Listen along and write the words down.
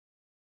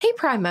Hey,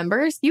 Prime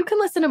members, you can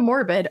listen to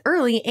Morbid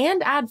early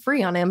and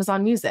ad-free on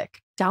Amazon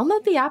Music.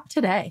 Download the app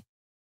today.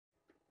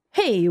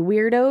 Hey,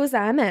 weirdos,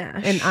 I'm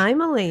Ash. And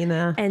I'm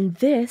Elena. And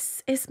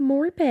this is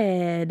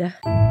Morbid.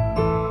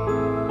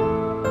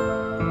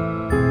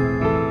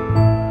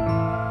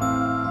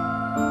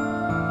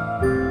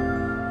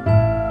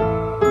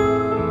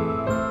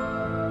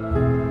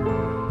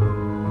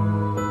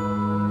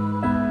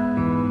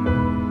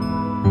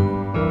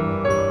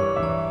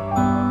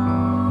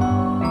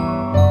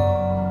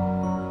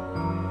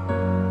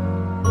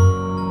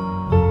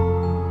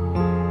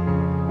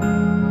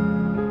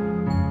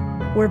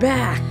 We're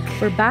back.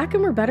 We're back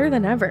and we're better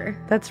than ever.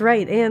 That's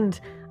right. And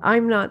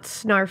I'm not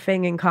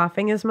snarfing and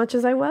coughing as much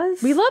as I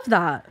was. We love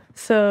that.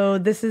 So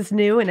this is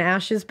new and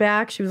Ash is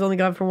back. She was only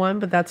gone for one,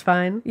 but that's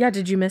fine. Yeah,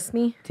 did you miss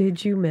me?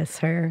 Did you miss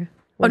her?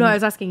 Oh, no, I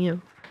was asking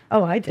you.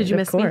 Oh, I did. Did you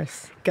miss me? Of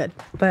course. Good.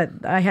 But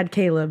I had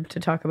Caleb to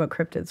talk about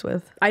cryptids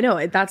with. I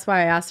know. That's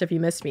why I asked if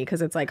you missed me,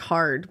 because it's like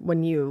hard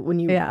when you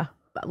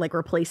like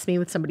replace me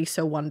with somebody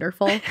so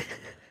wonderful.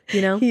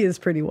 You know? He is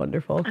pretty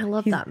wonderful. I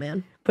love that,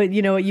 man. But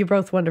you know what? You're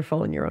both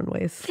wonderful in your own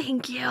ways.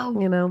 Thank you.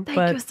 You know,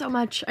 Thank you so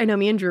much. I know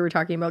me and Drew were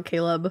talking about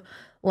Caleb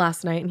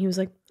last night and he was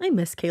like, I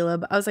miss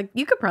Caleb. I was like,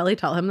 you could probably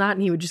tell him that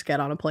and he would just get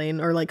on a plane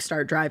or like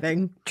start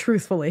driving.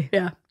 Truthfully.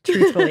 Yeah.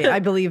 Truthfully. I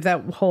believe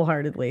that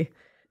wholeheartedly.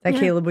 That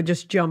Caleb would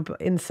just jump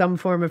in some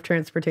form of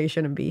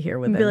transportation and be here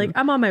with be like,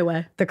 I'm on my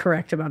way. The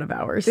correct amount of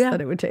hours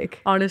that it would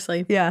take.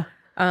 Honestly. Yeah.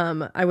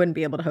 I wouldn't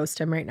be able to host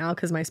him right now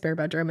because my spare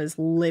bedroom is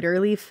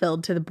literally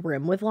filled to the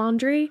brim with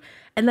laundry.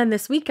 And then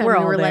this weekend we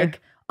were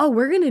like, oh,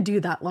 we're going to do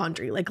that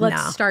laundry. Like,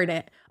 let's start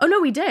it. Oh, no,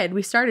 we did.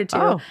 We started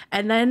to. Oh.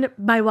 And then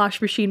my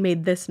wash machine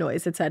made this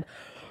noise. It said,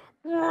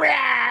 and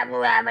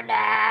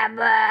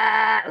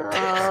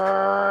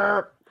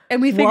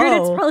we figured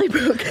it's probably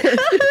broken.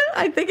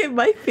 I think it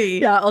might be.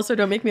 Yeah. Also,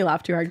 don't make me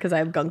laugh too hard because I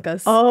have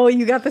gunkus. Oh,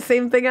 you got the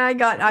same thing I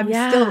got. I'm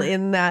still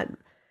in that.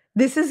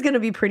 This is going to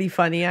be pretty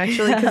funny,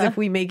 actually, because if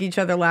we make each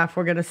other laugh,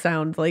 we're going to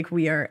sound like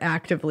we are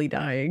actively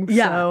dying.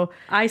 Yeah. So,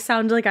 I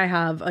sound like I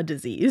have a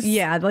disease.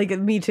 Yeah, like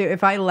me too.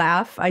 If I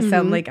laugh, I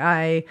sound like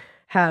I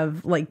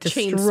have like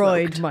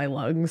destroyed my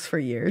lungs for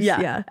years.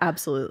 Yeah,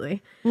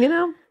 absolutely. You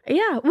know?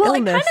 Yeah. Well,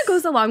 it kind of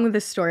goes along with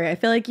this story. I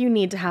feel like you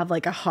need to have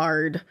like a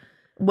hard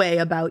way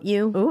about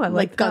you. Ooh, I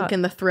like gunk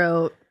in the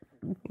throat.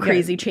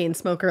 Crazy chain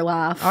smoker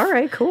laugh. All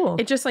right, cool.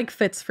 It just like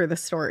fits for the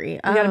story. You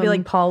gotta be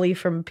like Polly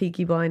from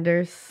Peaky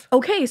Blinders.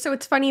 Okay, so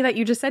it's funny that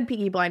you just said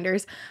Peaky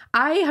Blinders.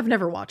 I have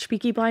never watched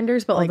Peaky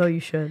Blinders, but although you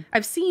should.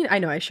 I've seen. I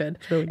know I should.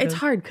 It's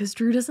hard because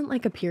Drew doesn't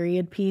like a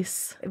period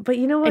piece, but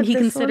you know what? And he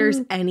considers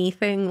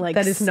anything like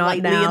that is not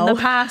now in the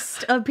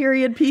past a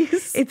period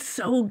piece. It's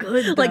so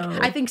good. Though.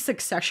 Like I think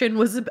Succession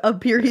was a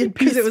period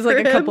piece because it was like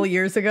a couple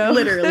years ago,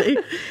 literally.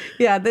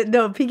 Yeah,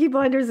 no, Peaky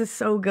Blinders is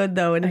so good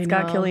though, and it's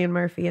got Cillian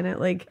Murphy in it.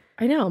 Like.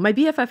 I know. My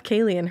BFF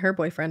Kaylee and her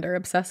boyfriend are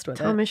obsessed with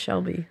Thomas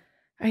Shelby.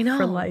 I know.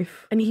 For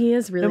life. And he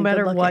is really no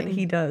matter good what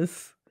he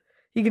does.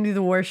 He can do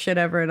the worst shit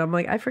ever. And I'm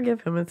like, I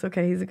forgive him. It's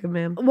okay. He's a good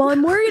man. Well,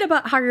 I'm worried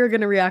about how you're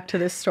going to react to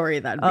this story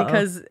then.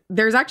 Because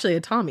there's actually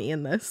a Tommy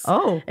in this.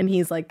 Oh. And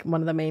he's like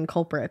one of the main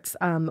culprits.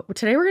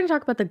 Today we're going to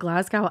talk about the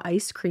Glasgow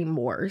Ice Cream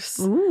Wars.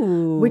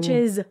 Ooh. Which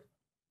is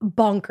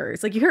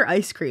bonkers. Like you hear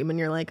ice cream and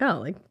you're like, oh,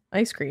 like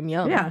ice cream,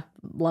 yum. Yeah.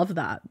 Love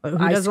that. Who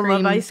doesn't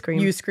love ice cream?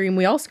 You scream,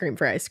 we all scream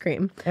for ice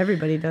cream.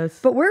 Everybody does.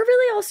 But we're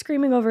really all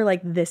screaming over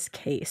like this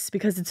case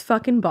because it's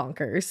fucking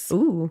bonkers.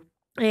 Ooh.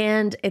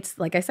 And it's,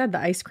 like I said, the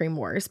Ice Cream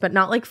Wars, but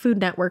not like Food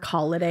Network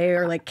Holiday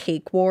or like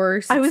Cake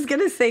Wars. I was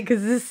going to say,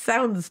 because this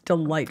sounds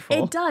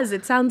delightful. It does.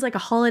 It sounds like a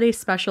holiday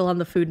special on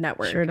the Food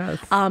Network. Sure does.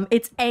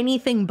 It's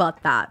anything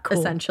but that,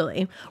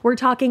 essentially. We're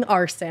talking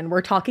arson.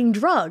 We're talking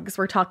drugs.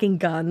 We're talking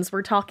guns.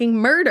 We're talking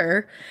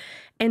murder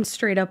and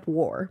straight up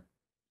war.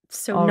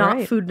 So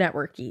not Food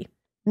Network-y.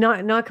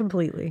 Not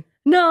completely.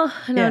 No,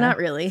 not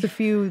really. There's a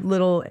few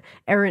little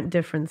errant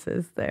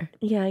differences there.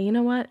 Yeah, you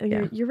know what?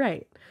 You're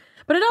right.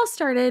 But it all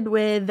started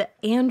with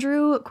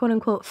Andrew, quote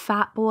unquote,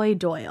 Fat Boy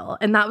Doyle.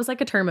 And that was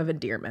like a term of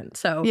endearment.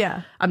 So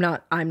yeah, I'm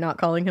not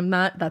calling him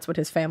that. That's what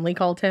his family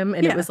called him.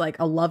 And it was like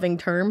a loving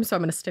term. So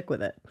I'm going to stick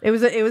with it. It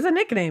was a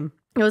nickname.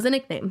 It was a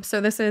nickname. So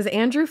this is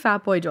Andrew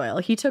Fat Boy Doyle.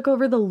 He took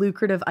over the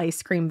lucrative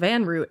ice cream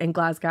van route in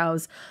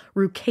Glasgow's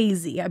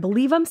Ruchazie. I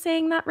believe I'm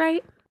saying that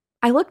right.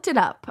 I looked it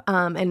up,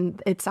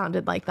 and it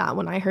sounded like that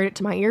when I heard it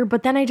to my ear.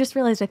 But then I just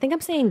realized I think I'm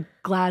saying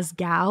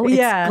Glasgow. It's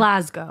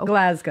Glasgow.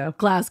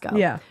 Glasgow.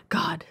 Yeah.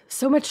 God,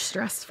 so much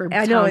stress for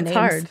I know, it's names.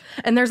 hard.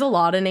 And there's a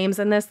lot of names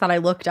in this that I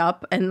looked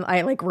up, and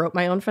I like wrote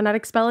my own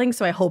phonetic spelling.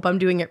 So I hope I'm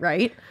doing it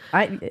right.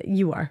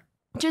 You are.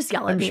 Just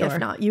yell at me if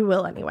not. You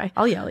will anyway.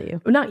 I'll yell at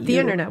you. Not you. The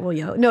internet will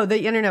yell. No, the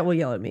internet will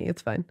yell at me.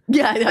 It's fine.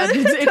 Yeah,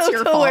 it's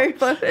your fault. Worry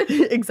about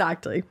it.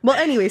 Exactly. Well,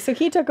 anyway, so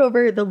he took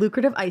over the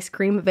lucrative ice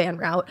cream van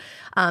route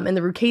in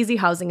the Ruchazie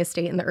housing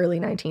estate in the early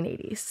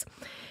 1980s.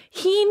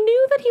 He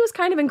knew that he was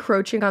kind of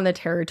encroaching on the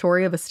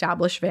territory of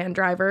established van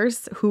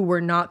drivers who were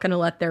not going to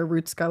let their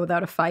routes go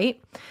without a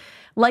fight.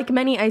 Like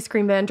many ice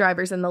cream van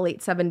drivers in the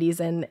late 70s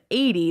and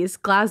 80s,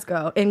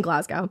 Glasgow,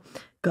 it's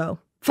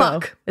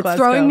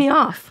throwing me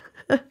off.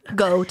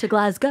 go to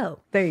Glasgow.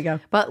 There you go.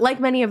 But like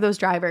many of those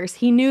drivers,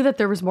 he knew that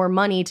there was more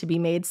money to be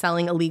made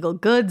selling illegal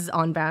goods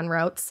on van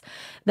routes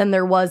than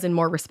there was in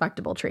more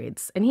respectable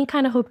trades. And he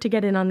kind of hoped to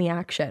get in on the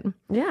action.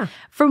 Yeah.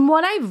 From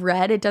what I've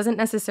read, it doesn't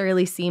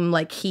necessarily seem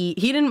like he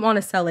didn't want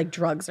to sell like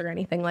drugs or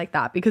anything like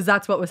that, because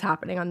that's what was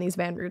happening on these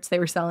van routes. They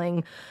were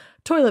selling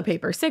toilet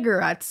paper,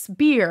 cigarettes,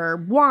 beer,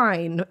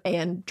 wine,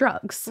 and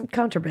drugs.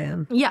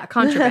 Contraband. Yeah,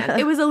 contraband.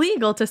 It was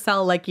illegal to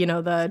sell, like, you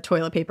know, the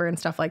toilet paper and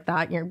stuff like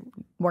that. You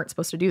weren't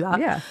supposed to do that.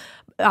 Yeah.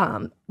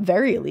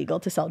 Very illegal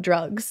to sell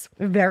drugs.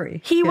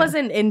 Very. He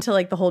wasn't into,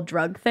 like, the whole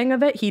drug thing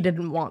of it. He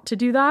didn't want to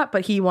do that,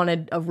 but he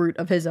wanted a route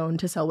of his own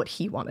to sell what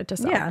he wanted to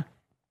sell. Yeah.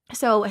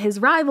 So his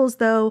rivals,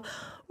 though,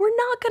 were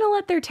not going to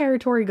let their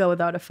territory go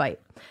without a fight.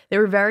 They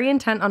were very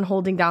intent on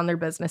holding down their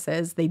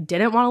businesses. They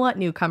didn't want to let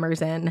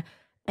newcomers in.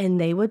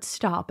 And they would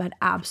stop at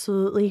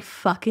absolutely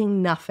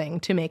fucking nothing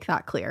to make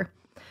that clear.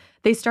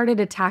 They started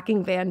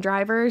attacking van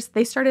drivers.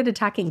 They started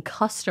attacking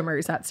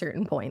customers at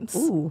certain points.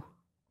 Ooh.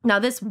 Now,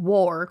 this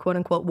war, quote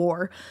unquote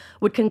war,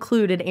 would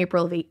conclude in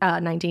April of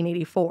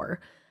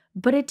 1984.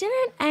 But it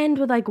didn't end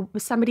with like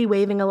somebody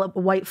waving a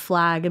white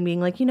flag and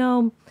being like, you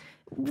know,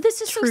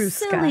 this is so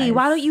silly. Guys.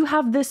 Why don't you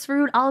have this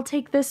route? I'll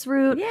take this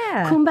route.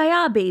 Yeah.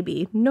 Kumbaya,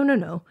 baby.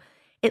 No.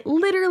 It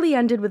literally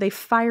ended with a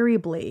fiery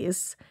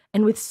blaze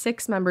and with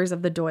 6 members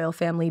of the Doyle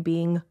family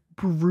being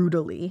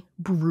brutally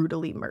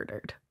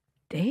murdered.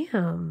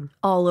 Damn.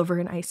 All over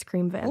an ice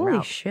cream van Holy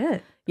route.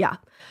 shit. Yeah.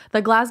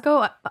 The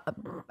Glasgow...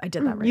 I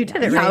did that right. You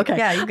did it right. Okay.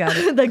 Yeah, you got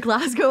it. The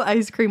Glasgow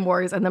Ice Cream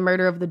Wars and the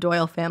murder of the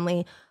Doyle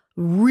family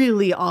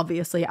really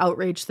obviously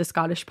outraged the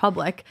Scottish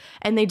public,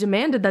 and they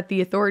demanded that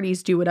the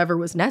authorities do whatever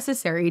was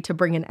necessary to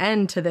bring an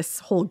end to this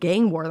whole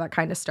gang war that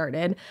kind of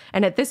started.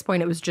 And at this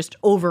point, it was just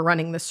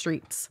overrunning the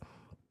streets.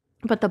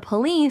 But the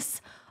police,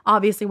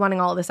 obviously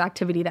wanting all this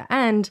activity to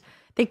end,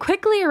 they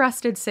quickly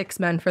arrested 6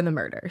 men for the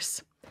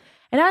murders.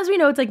 And as we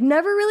know, it's like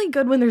never really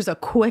good when there's a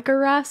quick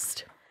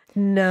arrest.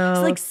 No.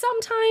 It's like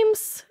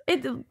sometimes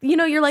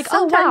you're like,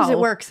 sometimes oh, wow. it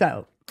works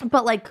out.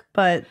 But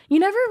But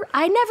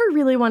I never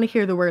really want to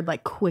hear the word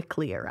like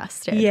quickly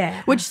arrested.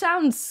 Yeah. Which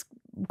sounds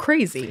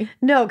crazy.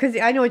 no, because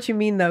I know what you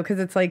mean though, because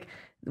it's like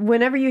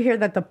whenever you hear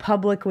that the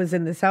public was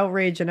in this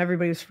outrage and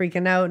everybody was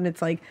freaking out and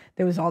it's like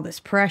there was all this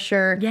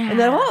pressure. Yeah. And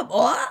then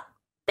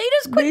They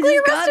just quickly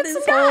arrested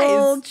some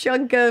whole guys.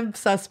 chunk of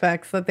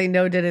suspects that they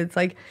know did it. It's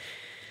like,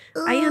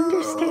 I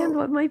understand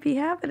what might be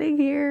happening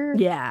here.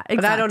 Yeah, exactly.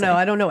 But I don't know.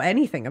 I don't know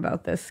anything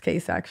about this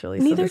case, actually.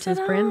 Neither so this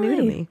did is brand new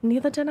to I. me.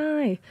 Neither did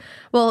I.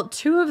 Well,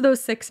 2 of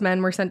those 6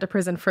 men were sent to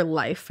prison for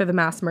life for the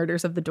mass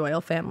murders of the Doyle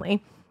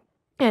family.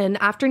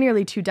 And after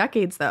nearly 2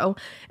 decades, though,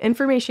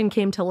 information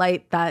came to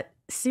light that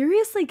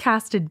seriously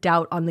casted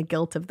doubt on the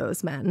guilt of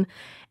those men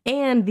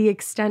and the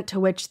extent to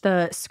which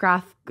the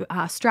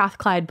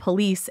Strathclyde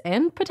police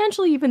and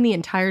potentially even the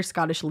entire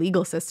Scottish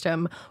legal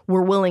system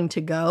were willing to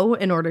go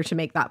in order to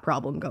make that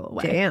problem go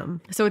away.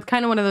 Damn. So it's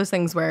kind of one of those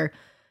things where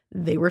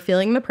they were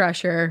feeling the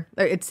pressure.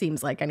 It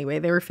seems like anyway,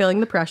 they were feeling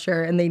the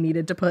pressure and they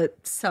needed to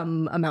put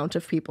some amount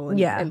of people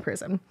in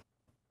prison.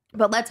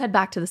 But let's head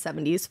back to the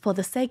 70s for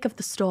the sake of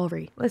the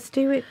story. Let's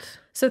do it.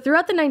 So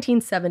throughout the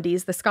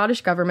 1970s, the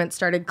Scottish government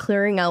started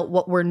clearing out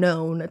what were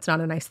known, it's not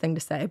a nice thing to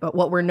say, but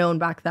what were known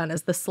back then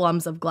as the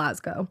slums of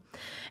Glasgow.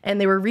 And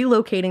they were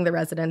relocating the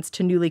residents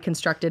to newly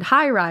constructed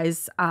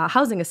high-rise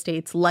housing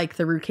estates like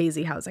the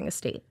Ruchasey housing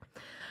estate.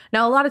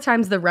 Now, a lot of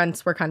times the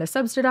rents were kind of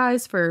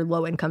subsidized for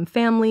low-income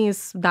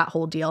families, that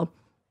whole deal.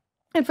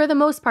 And for the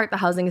most part, the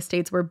housing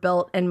estates were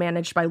built and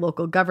managed by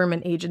local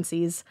government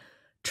agencies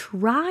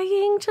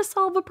trying to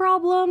solve a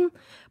problem,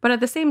 but at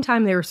the same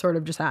time, they were sort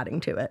of just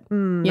adding to it.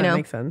 That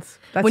makes sense.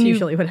 That's When you-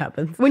 usually what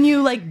happens. When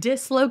you like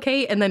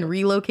dislocate and then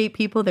relocate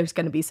people, there's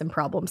going to be some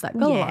problems that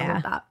go along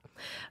with that.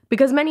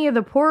 Because many of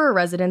the poorer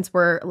residents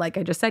were, like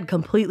I just said,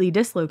 completely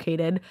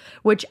dislocated,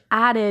 which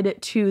added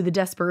to the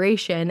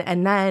desperation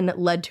and then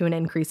led to an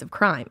increase of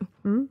crime.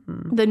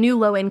 Mm-hmm. The new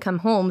low-income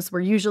homes were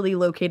usually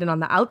located on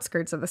the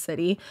outskirts of the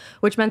city,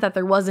 which meant that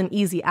there wasn't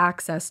easy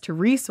access to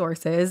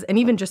resources and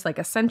even just like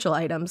essential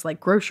items like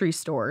grocery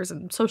stores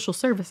and social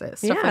services,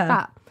 stuff like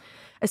that.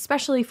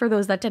 Especially for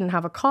those that didn't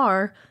have a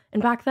car.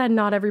 And back then,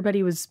 not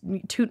everybody was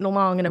tooting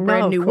along in a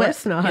brand new whip,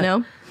 you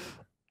know?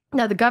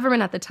 Now, the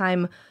government at the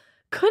time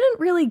couldn't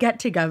really get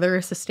together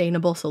a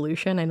sustainable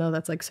solution. I know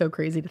that's like so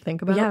crazy to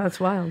think about. Yeah, that's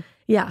wild.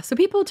 Yeah, so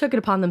people took it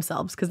upon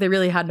themselves because they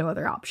really had no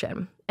other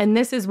option. And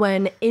this is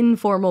when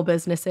informal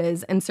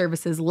businesses and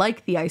services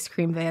like the ice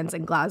cream vans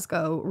in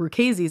Glasgow,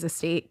 Ruchasey's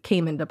estate,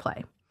 came into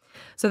play.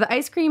 So the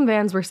ice cream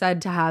vans were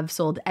said to have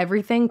sold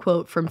everything,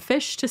 quote, from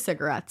fish to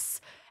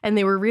cigarettes. And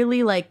they were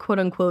really like, quote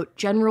unquote,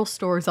 general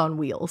stores on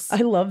wheels. I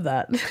love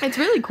that. It's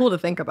really cool to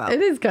think about.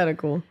 It is kind of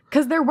cool.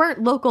 Because there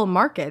weren't local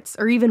markets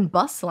or even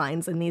bus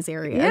lines in these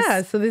areas.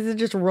 Yeah, so these are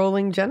just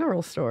rolling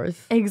general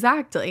stores.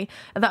 Exactly.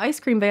 The ice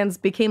cream vans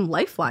became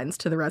lifelines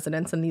to the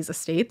residents in these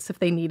estates if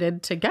they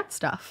needed to get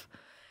stuff.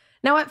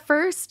 Now, at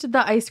first,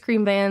 the ice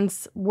cream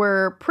vans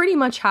were pretty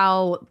much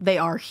how they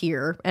are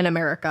here in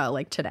America,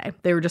 like today.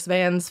 They were just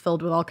vans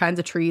filled with all kinds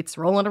of treats,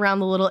 rolling around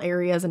the little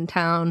areas in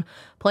town,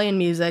 playing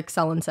music,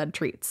 selling said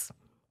treats.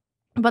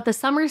 But the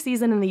summer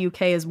season in the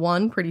UK is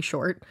one, pretty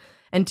short,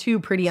 and two,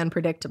 pretty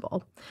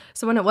unpredictable.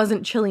 So when it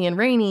wasn't chilly and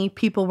rainy,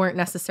 people weren't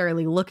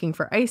necessarily looking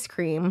for ice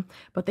cream,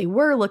 but they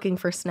were looking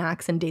for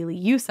snacks and daily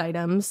use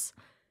items.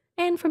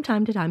 And from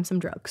time to time, some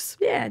drugs.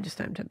 Yeah, just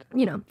time to...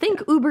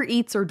 Think Uber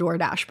Eats or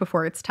DoorDash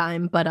before it's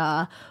time,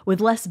 but with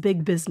less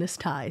big business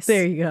ties.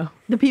 There you go.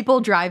 The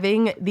people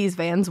driving these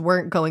vans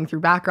weren't going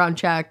through background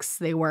checks.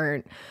 They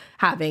weren't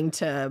having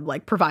to,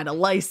 provide a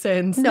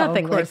license. No,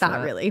 nothing like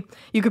that, really.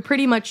 You could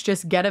pretty much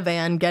just get a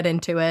van, get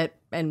into it,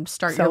 and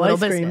start your little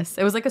business.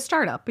 It was like a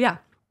startup, yeah.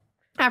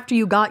 After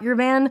you got your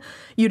van,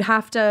 you'd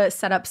have to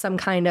set up some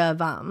kind of,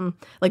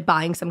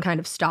 buying some kind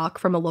of stock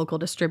from a local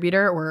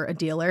distributor or a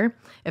dealer,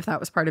 if that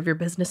was part of your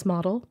business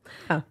model,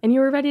 and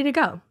you were ready to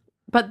go.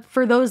 But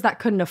for those that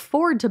couldn't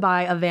afford to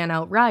buy a van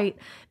outright,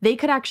 they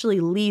could actually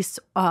lease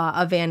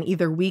a van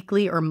either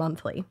weekly or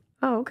monthly.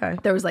 Oh, okay.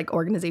 There was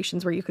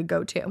organizations where you could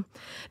go to.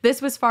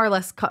 This was far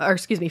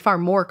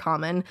more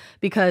common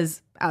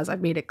because, as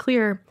I've made it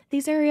clear,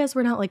 these areas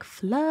were not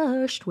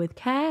flushed with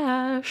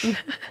cash.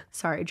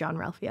 Sorry, John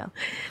Ralphio.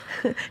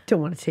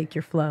 Don't want to take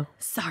your flow.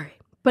 Sorry.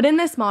 But in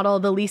this model,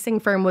 the leasing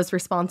firm was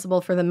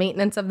responsible for the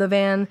maintenance of the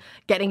van,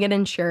 getting it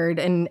insured,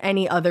 and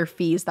any other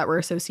fees that were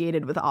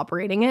associated with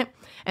operating it.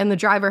 And the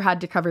driver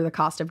had to cover the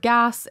cost of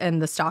gas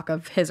and the stock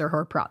of his or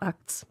her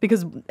products.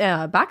 Because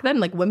back then,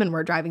 women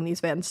were driving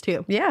these vans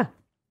too. Yeah.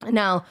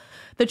 Now,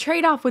 the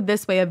trade-off with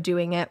this way of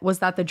doing it was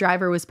that the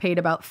driver was paid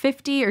about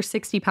 50 or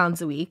 60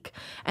 pounds a week,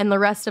 and the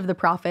rest of the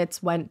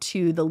profits went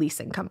to the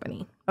leasing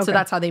company. Okay. So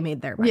that's how they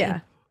made their money.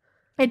 Yeah.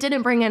 It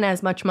didn't bring in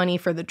as much money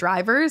for the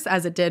drivers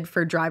as it did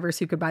for drivers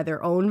who could buy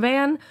their own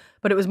van,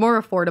 but it was more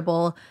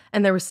affordable,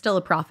 and there was still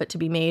a profit to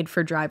be made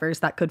for drivers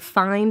that could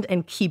find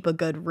and keep a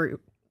good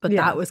route. But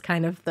that was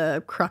kind of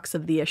the crux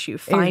of the issue.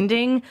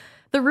 Finding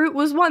the route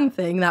was one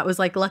thing that was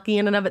lucky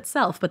in and of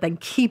itself, but then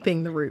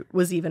keeping the route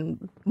was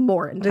even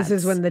more intense.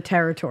 This is when the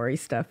territory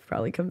stuff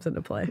probably comes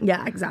into play.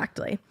 Yeah,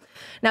 exactly.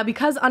 Now,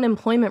 because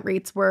unemployment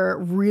rates were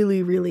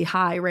really, really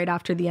high right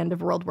after the end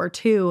of World War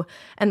II,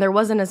 and there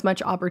wasn't as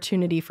much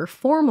opportunity for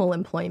formal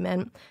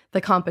employment,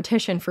 the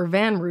competition for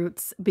van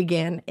routes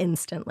began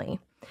instantly.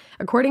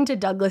 According to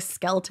Douglas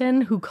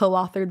Skelton, who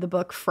co-authored the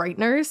book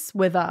Frighteners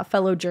with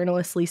fellow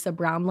journalist Lisa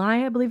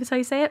Brownlie, I believe is how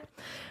you say it,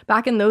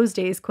 back in those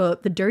days,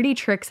 quote, the dirty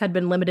tricks had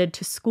been limited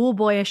to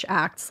schoolboyish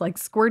acts like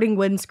squirting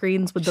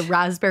windscreens with the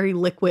raspberry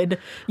liquid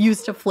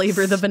used to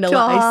flavor the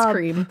vanilla ice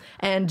cream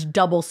and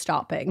double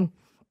stopping.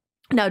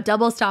 Now,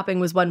 double stopping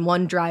was when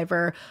one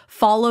driver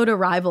followed a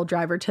rival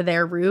driver to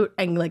their route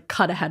and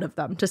cut ahead of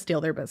them to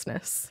steal their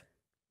business.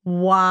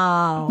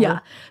 Wow. Yeah.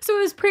 So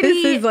it was pretty...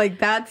 This is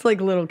that's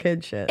little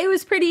kid shit. It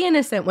was pretty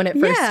innocent when it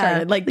first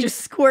started.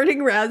 Just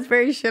squirting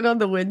raspberry shit on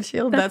the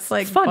windshield. That's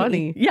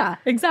funny. Yeah,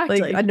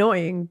 exactly.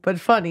 Annoying, but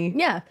funny.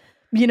 Yeah.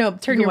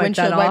 Turn your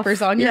windshield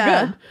wipers on, you're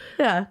good.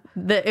 Yeah.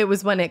 It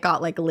was when it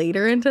got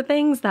later into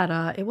things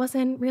that it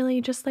wasn't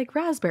really just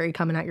raspberry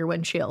coming at your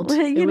windshield.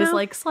 It was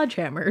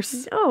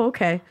sledgehammers. Oh,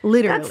 okay.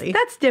 Literally.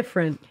 That's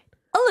different.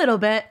 A little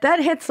bit.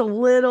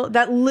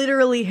 That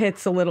literally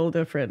hits a little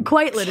different.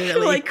 Quite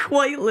literally.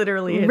 Quite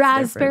literally hits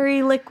raspberry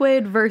different.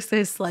 Liquid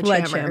versus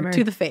sledgehammer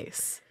to the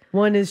face.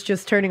 One is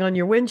just turning on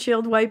your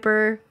windshield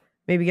wiper,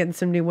 maybe getting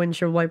some new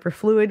windshield wiper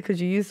fluid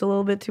because you used a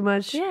little bit too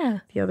much.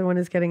 Yeah. The other one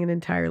is getting an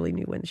entirely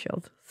new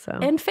windshield.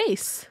 And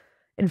face.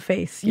 And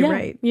face. You're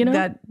right.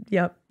 Yep.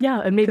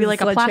 Yeah, and maybe a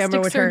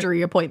plastic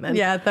surgery appointment.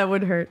 Yeah, that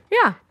would hurt.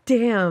 Yeah.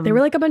 Damn. They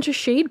were a bunch of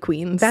shade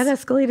queens. That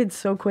escalated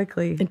so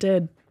quickly. It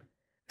did.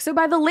 So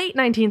by the late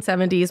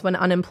 1970s, when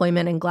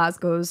unemployment in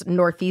Glasgow's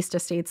northeast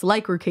estates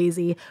like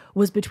Ruchazie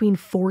was between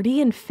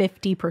 40 and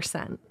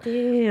 50%.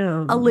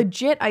 Damn. A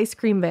legit ice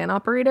cream van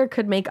operator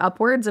could make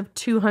upwards of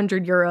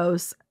 200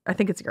 euros, I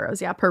think it's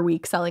euros, per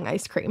week selling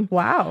ice cream.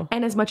 Wow.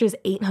 And as much as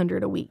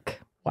 800 a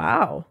week.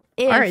 Wow.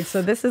 All right,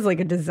 so this is a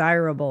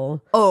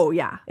desirable. Oh,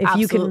 yeah. If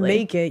absolutely. You can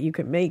make it, you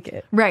can make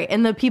it. Right.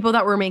 And the people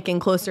that were making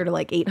closer to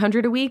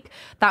 800 a week,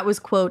 that was,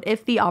 quote,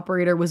 if the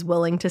operator was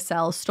willing to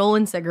sell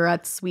stolen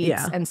cigarettes,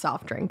 sweets, and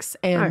soft drinks.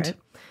 And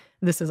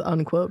this is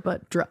unquote,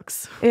 but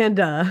drugs. And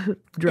drugs.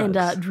 And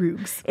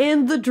droogs.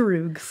 And the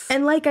droogs.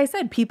 And like I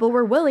said, people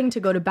were willing to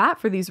go to bat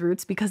for these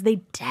routes because they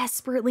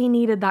desperately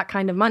needed that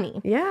kind of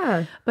money.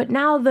 Yeah. But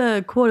now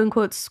the quote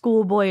unquote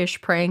schoolboyish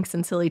pranks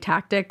and silly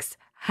tactics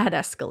had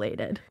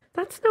escalated.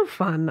 That's no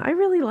fun. I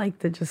really like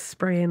the just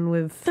spraying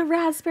with the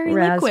raspberry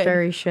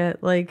shit.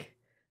 That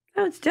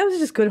was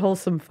just good,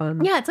 wholesome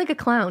fun. Yeah, it's like a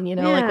clown, with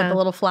the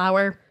little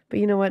flower. But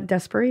you know what?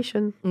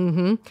 Desperation.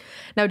 Mm-hmm.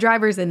 Now,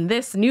 drivers in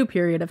this new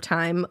period of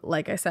time,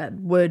 like I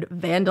said, would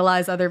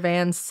vandalize other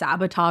vans,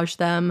 sabotage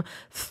them,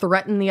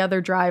 threaten the other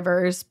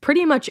drivers,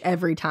 pretty much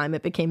every time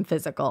it became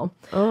physical.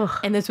 Ugh.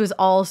 And this was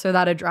all so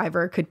that a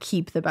driver could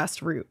keep the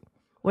best route.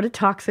 What a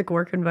toxic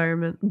work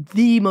environment.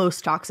 The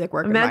most toxic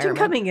work environment. Imagine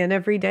coming in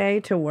every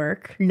day to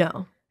work.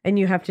 No. And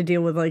you have to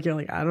deal with like, you're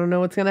like, I don't know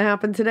what's going to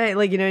happen today.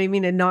 Like, you know what I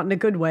mean? And not in a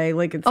good way.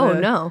 Like it's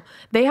no.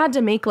 They had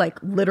to make like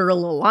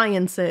literal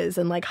alliances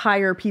and like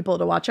hire people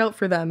to watch out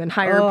for them and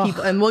hire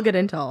people. And we'll get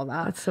into all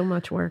that. That's so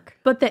much work.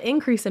 But the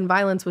increase in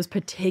violence was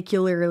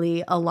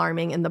particularly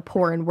alarming in the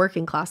poor and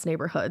working class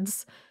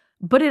neighborhoods.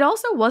 But it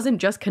also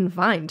wasn't just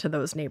confined to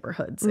those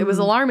neighborhoods. It was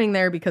alarming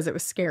there because it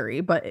was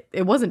scary, but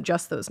it wasn't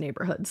just those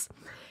neighborhoods.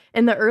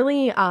 In the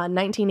early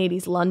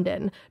 1980s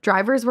London,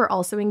 drivers were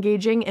also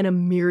engaging in a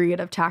myriad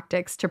of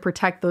tactics to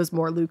protect those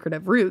more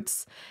lucrative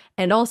routes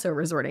and also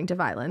resorting to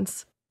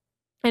violence.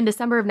 In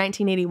December of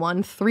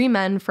 1981, 3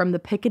 men from the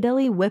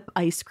Piccadilly Whip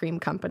Ice Cream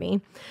Company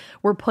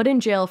were put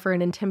in jail for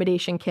an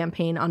intimidation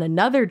campaign on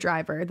another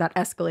driver that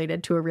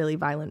escalated to a really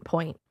violent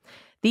point.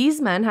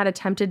 These men had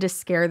attempted to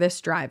scare this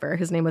driver,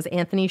 his name was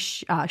Anthony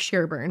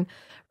Shearburn,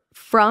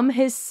 from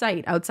his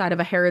site outside of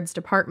a Harrods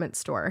department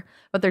store,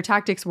 but their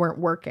tactics weren't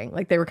working.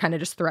 Like they were kind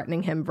of just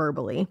threatening him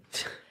verbally.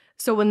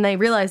 So when they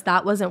realized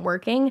that wasn't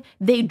working,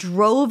 they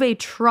drove a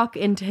truck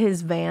into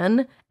his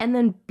van and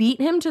then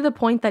beat him to the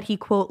point that he,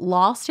 quote,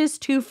 lost his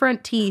 2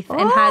 front teeth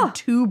and had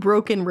 2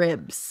 broken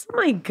ribs. Oh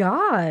my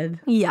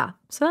God. Yeah.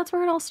 So that's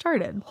where it all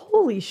started.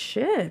 Holy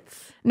shit.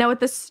 Now,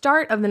 at the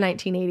start of the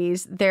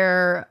 1980s,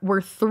 there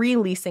were 3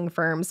 leasing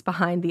firms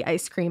behind the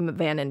ice cream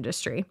van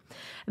industry.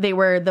 They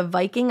were the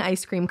Viking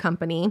Ice Cream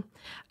Company,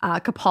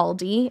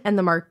 Capaldi, and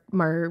the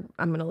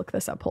I'm going to look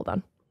this up. Hold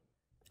on.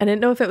 I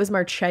didn't know if it was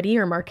Marchetti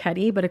or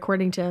Marchetti, but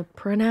according to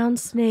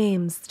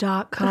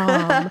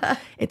pronouncenames.com,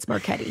 it's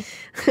Marchetti.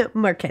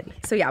 Marchetti.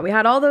 So yeah, we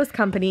had all those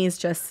companies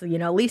just,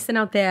 leasing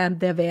out their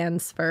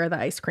vans for the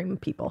ice cream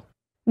people.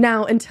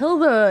 Now, until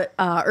the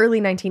early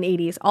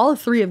 1980s, all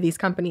 3 of these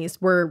companies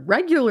were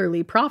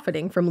regularly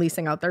profiting from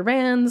leasing out their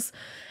vans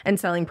and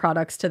selling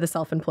products to the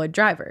self-employed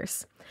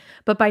drivers.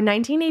 But by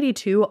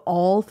 1982,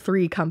 all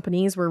 3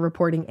 companies were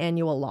reporting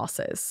annual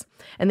losses.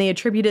 And they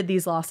attributed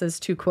these losses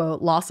to,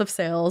 quote, loss of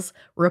sales,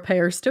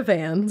 repairs to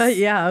vans.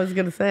 Yeah, I was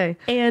going to say.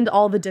 And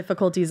all the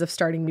difficulties of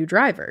starting new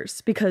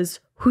drivers. Because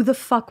who the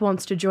fuck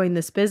wants to join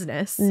this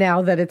business?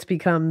 Now that it's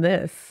become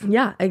this.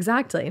 Yeah,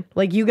 exactly.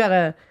 Like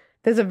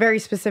there's a very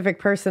specific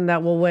person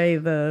that will weigh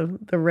the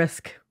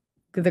risk,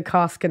 the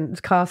cost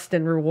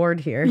and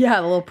reward here. Yeah,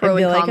 a little pro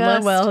and con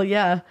list. Well,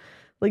 yeah.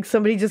 Like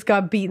somebody just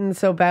got beaten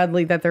so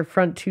badly that their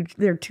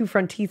 2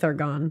 front teeth are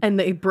gone. And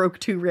they broke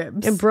 2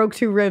 ribs.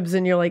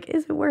 And you're like,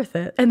 is it worth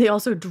it? And they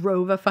also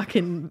drove a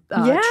fucking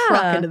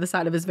truck into the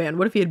side of his van.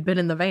 What if he had been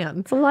in the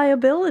van? It's a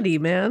liability,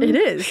 man. It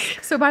is.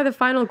 So by the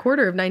final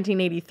quarter of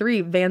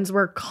 1983, vans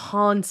were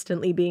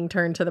constantly being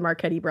turned to the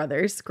Marchetti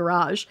brothers'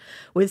 garage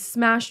with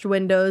smashed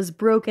windows,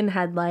 broken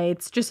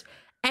headlights, just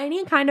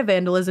any kind of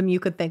vandalism you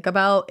could think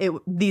about,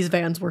 these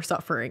vans were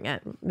suffering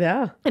it.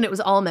 Yeah. And it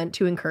was all meant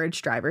to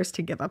encourage drivers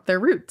to give up their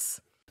routes.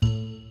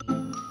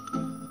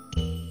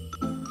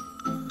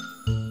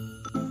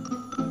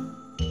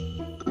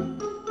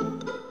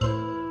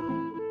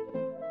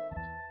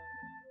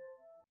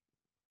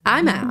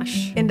 I'm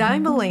Ash. And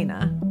I'm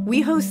Elena.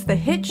 We host the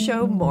hit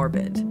show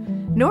Morbid.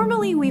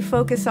 Normally, we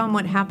focus on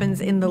what happens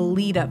in the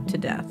lead up to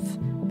death.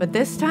 But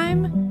this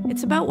time,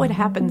 it's about what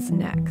happens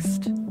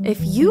next. If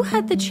you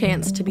had the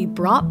chance to be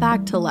brought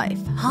back to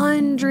life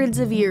hundreds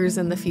of years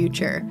in the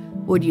future,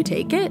 would you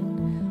take it?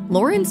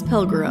 Lawrence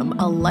Pilgrim,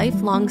 a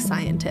lifelong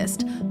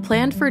scientist,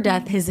 planned for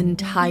death his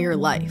entire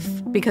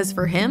life because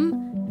for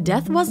him,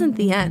 death wasn't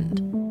the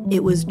end.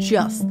 It was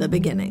just the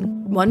beginning.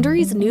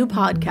 Wondery's new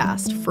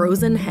podcast,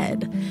 Frozen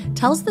Head,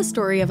 tells the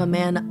story of a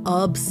man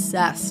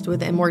obsessed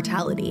with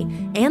immortality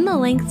and the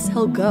lengths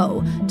he'll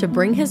go to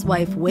bring his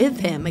wife with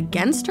him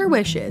against her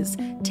wishes,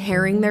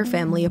 tearing their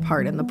family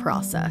apart in the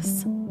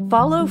process.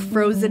 Follow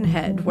Frozen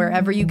Head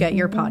wherever you get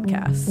your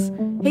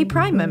podcasts. Hey,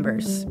 Prime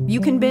members, you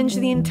can binge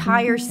the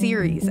entire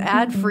series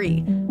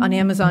ad-free on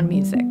Amazon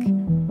Music.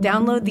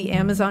 Download the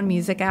Amazon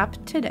Music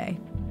app today.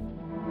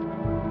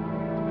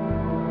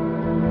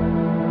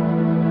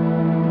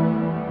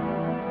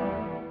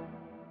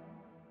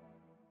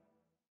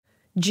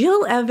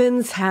 Jill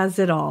Evans has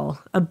it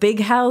all. A big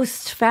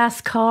house,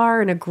 fast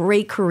car, and a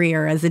great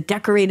career as a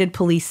decorated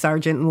police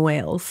sergeant in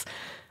Wales.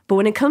 But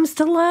when it comes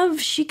to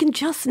love, she can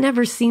just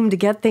never seem to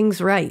get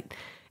things right.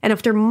 And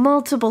after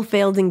multiple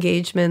failed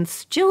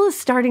engagements, Jill is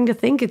starting to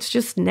think it's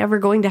just never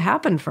going to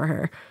happen for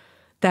her.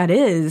 That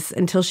is,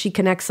 until she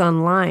connects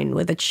online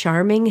with a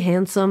charming,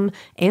 handsome,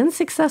 and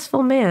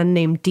successful man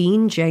named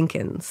Dean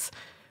Jenkins.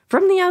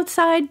 From the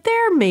outside,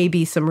 there may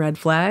be some red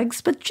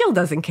flags, but Jill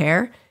doesn't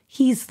care.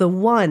 He's the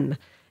one.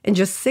 And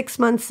just 6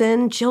 months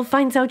in, Jill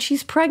finds out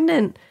she's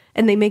pregnant,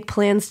 and they make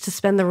plans to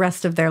spend the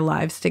rest of their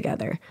lives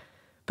together.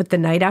 But the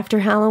night after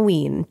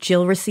Halloween,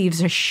 Jill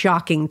receives a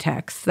shocking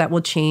text that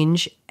will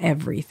change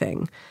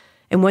everything.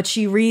 And what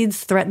she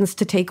reads threatens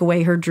to take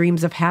away her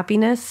dreams of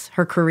happiness,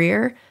 her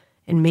career,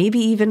 and maybe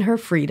even her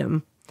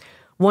freedom.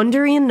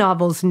 Wondery and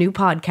Novel's new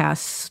podcast,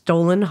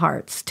 Stolen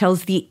Hearts,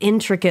 tells the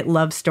intricate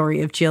love story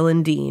of Jill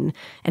and Dean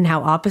and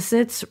how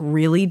opposites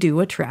really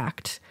do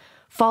attract.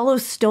 Follow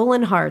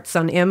Stolen Hearts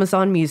on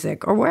Amazon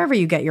Music or wherever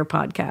you get your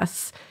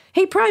podcasts.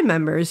 Hey, Prime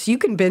members, you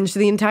can binge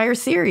the entire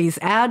series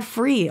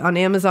ad-free on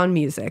Amazon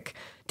Music.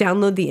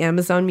 Download the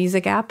Amazon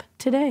Music app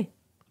today.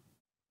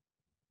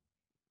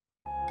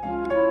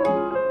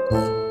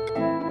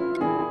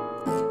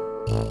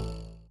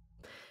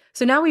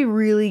 So now we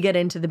really get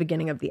into the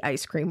beginning of the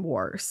Ice Cream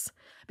Wars.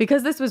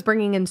 Because this was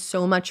bringing in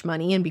so much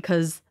money and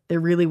because there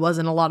really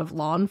wasn't a lot of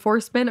law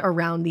enforcement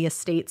around the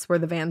estates where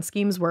the van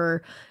schemes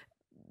were,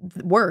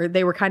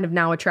 they were kind of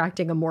now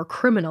attracting a more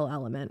criminal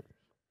element.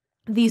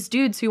 These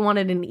dudes who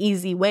wanted an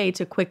easy way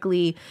to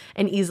quickly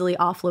and easily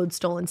offload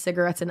stolen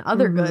cigarettes and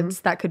other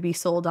goods that could be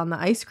sold on the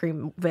ice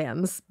cream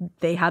vans,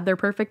 they had their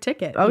perfect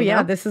ticket. Oh,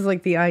 yeah. Know? This is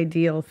like the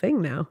ideal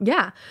thing now.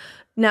 Yeah.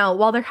 Now,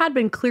 while there had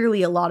been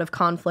clearly a lot of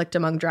conflict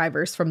among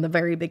drivers from the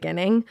very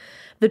beginning,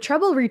 the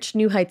trouble reached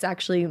new heights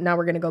actually, now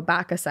we're going to go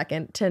back a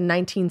second, to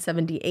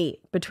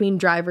 1978 between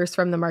drivers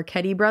from the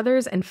Marchetti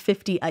brothers and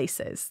 50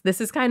 Ices.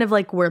 This is kind of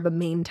like where the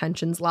main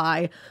tensions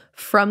lie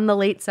from the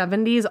late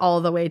 70s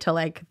all the way to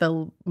like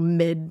the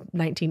mid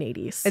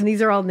 1980s. And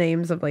these are all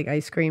names of like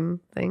ice cream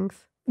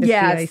things? 50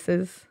 Yes.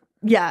 Ices?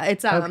 Yeah,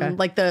 it's Okay.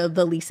 like the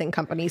leasing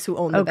companies who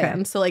own the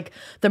vans. So like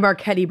the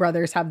Marchetti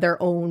brothers have their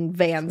own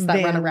vans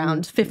that run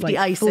around. 50 like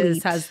Ices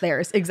fleet. has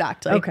theirs.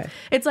 Exactly. Okay.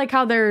 It's like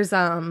how there's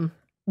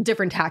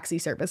different taxi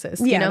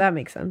services. Yeah, you know? that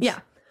makes sense.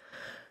 Yeah.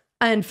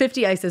 And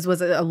 50 Ices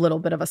was a little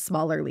bit of a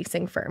smaller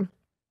leasing firm.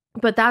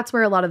 But that's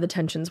where a lot of the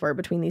tensions were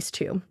between these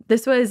two.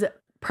 This was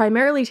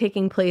primarily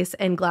taking place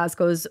in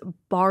Glasgow's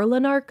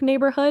Barlanark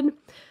neighborhood.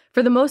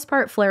 For the most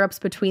part, flare-ups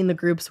between the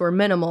groups were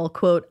minimal,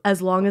 quote,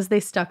 as long as they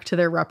stuck to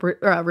their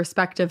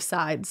respective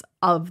sides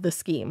of the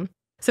scheme.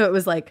 So it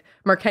was like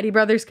Marchetti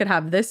brothers could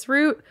have this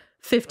route,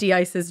 50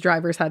 Ices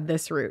drivers had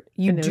this route.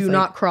 You do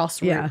not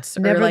cross routes.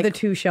 Never like, the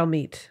two shall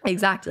meet.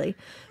 Exactly.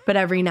 But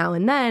every now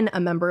and then,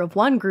 a member of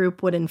one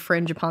group would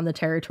infringe upon the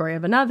territory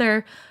of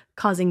another,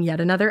 causing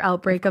yet another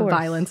outbreak of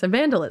violence and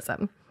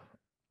vandalism.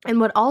 And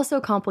what also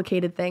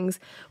complicated things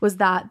was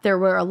that there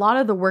were a lot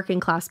of the working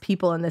class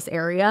people in this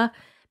area.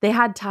 They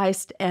had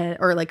ties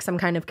or like some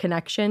kind of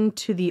connection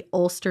to the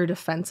Ulster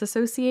Defence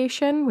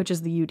Association, which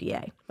is the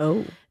UDA.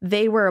 Oh.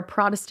 They were a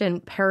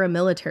Protestant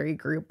paramilitary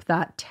group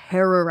that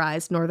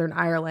terrorized Northern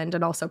Ireland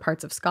and also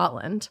parts of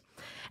Scotland.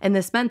 And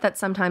this meant that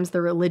sometimes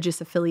the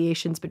religious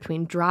affiliations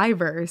between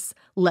drivers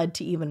led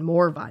to even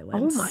more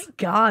violence. Oh my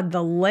God,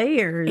 the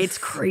layers. It's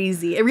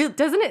crazy. It really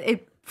doesn't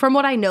it from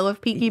what I know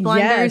of Peaky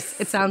Blinders,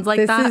 it sounds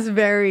like that.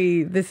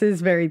 This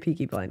is very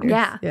Peaky Blinders.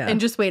 Yeah. And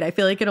just wait, I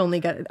feel like it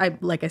only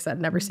like I said,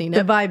 never seen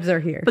The it. vibes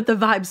are here. But the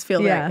vibes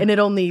feel right. And it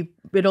only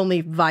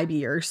vibe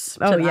years.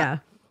 Oh, yeah.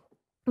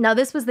 Now,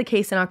 this was the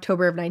case in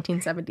October of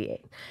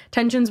 1978.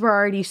 Tensions were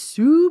already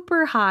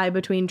super high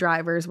between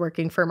drivers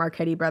working for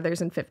Marchetti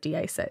Brothers and 50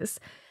 Ices.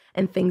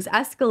 And things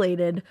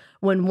escalated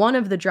when one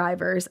of the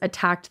drivers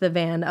attacked the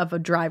van of a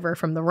driver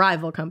from the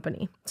rival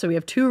company. So we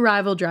have two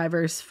rival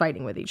drivers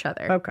fighting with each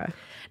other. Okay.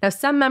 Now,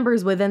 some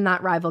members within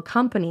that rival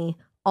company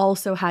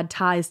also had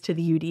ties to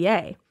the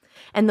UDA.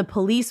 And the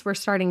police were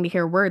starting to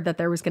hear word that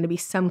there was going to be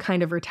some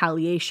kind of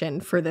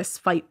retaliation for this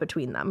fight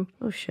between them.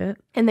 Oh, shit.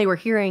 And they were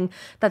hearing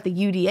that the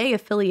UDA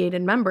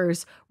affiliated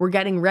members were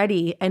getting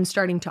ready and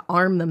starting to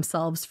arm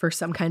themselves for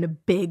some kind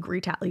of big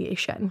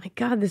retaliation. My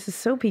God, this is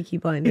so Peaky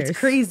Blinders. It's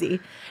crazy.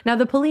 Now,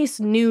 the police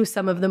knew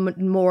some of the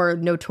more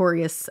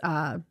notorious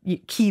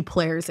key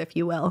players, if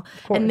you will,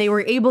 and they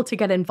were able to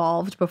get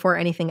involved before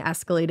anything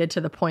escalated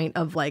to the point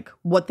of like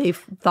what they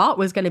thought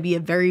was going to be a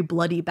very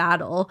bloody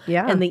battle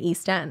in the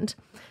East End.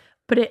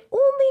 But it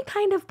only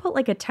kind of put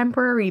like a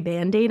temporary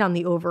Band-Aid on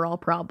the overall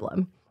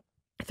problem.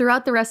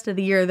 Throughout the rest of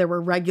the year, there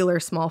were regular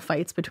small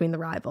fights between the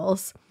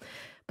rivals,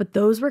 but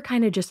those were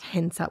kind of just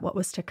hints at what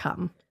was to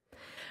come.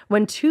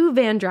 When two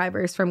van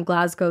drivers from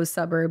Glasgow's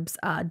suburbs,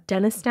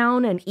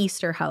 Dennistown and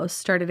Easterhouse,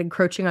 started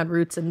encroaching on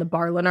routes in the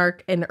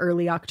Barlanark in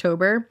early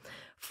October,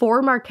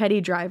 4 Marchetti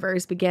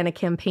drivers began a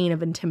campaign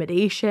of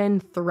intimidation,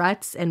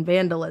 threats, and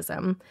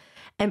vandalism.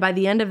 And by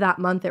the end of that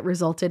month, it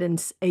resulted in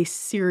a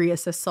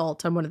serious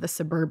assault on one of the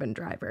suburban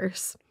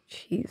drivers.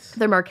 Jeez.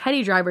 The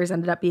Marchetti drivers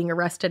ended up being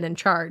arrested and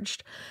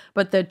charged,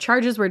 but the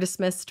charges were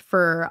dismissed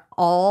for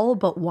all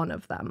but one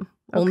of them.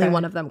 Only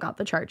one of them got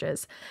the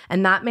charges.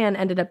 And that man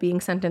ended up being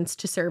sentenced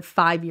to serve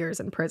 5 years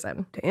in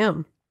prison.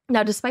 Damn.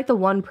 Now, despite the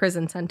one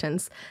prison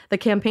sentence, the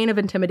campaign of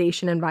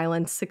intimidation and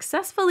violence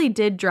successfully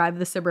did drive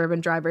the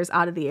suburban drivers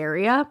out of the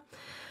area,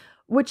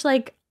 which,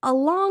 like,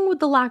 along with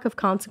the lack of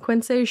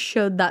consequences,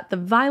 showed that the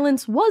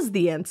violence was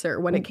the answer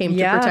when it came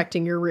to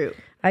protecting your route.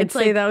 I'd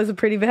say that was a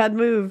pretty bad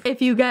move.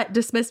 If you get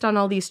dismissed on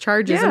all these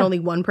charges and only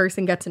one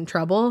person gets in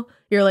trouble,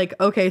 you're like,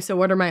 okay, so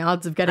what are my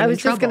odds of getting in trouble? I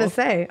was just going to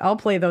say, I'll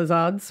play those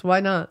odds. Why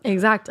not?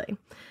 Exactly.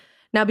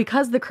 Now,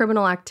 because the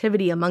criminal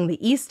activity among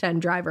the East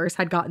End drivers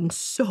had gotten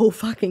so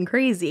fucking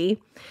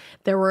crazy,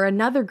 there were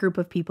another group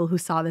of people who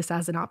saw this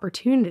as an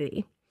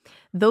opportunity.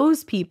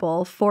 Those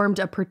people formed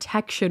a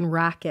protection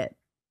racket.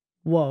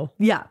 Whoa.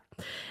 Yeah.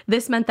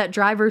 This meant that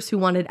drivers who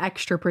wanted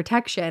extra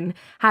protection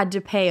had to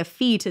pay a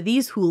fee to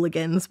these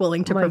hooligans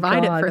willing to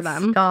provide it for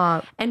them.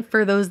 Stop. And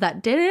for those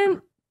that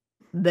didn't,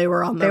 they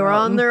were on their They were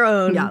own. on their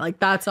own. Yeah, like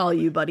that's all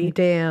you, buddy.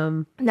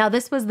 Damn. Now,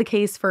 this was the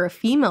case for a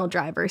female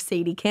driver,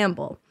 Sadie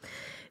Campbell.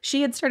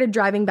 She had started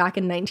driving back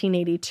in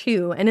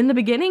 1982, and in the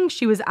beginning,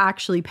 she was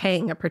actually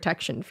paying a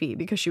protection fee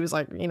because she was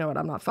like, you know what,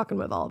 I'm not fucking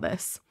with all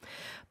this.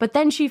 But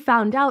then she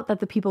found out that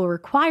the people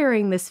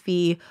requiring this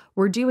fee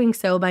were doing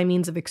so by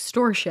means of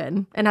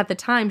extortion, and at the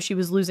time, she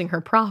was losing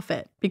her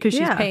profit because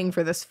she's paying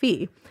for this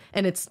fee,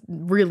 and it's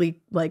really,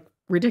 like,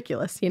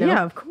 ridiculous, you know?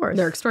 Yeah, of course.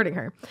 They're extorting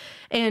her.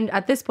 And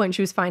at this point,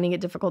 she was finding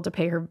it difficult to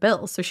pay her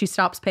bills, so she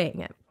stops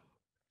paying it.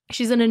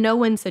 She's in a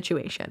no-win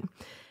situation.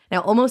 Now,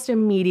 almost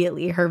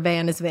immediately, her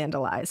van is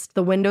vandalized.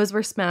 The windows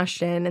were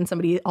smashed in, and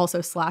somebody also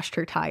slashed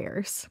her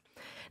tires.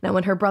 Now,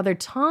 when her brother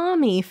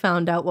Tommy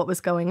found out what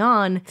was going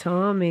on,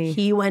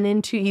 he went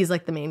into, he's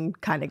like the main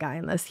kind of guy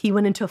in this, he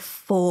went into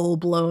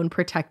full-blown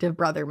protective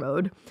brother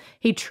mode.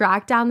 He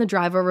tracked down the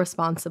driver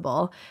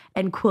responsible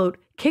and, quote,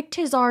 kicked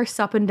his arse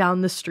up and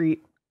down the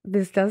street.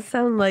 This does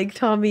sound like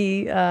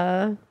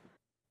Thomas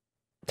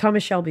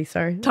Shelby,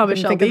 sorry. Thomas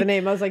Shelby. Think of the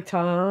name. I was like,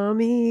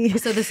 Tommy.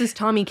 So this is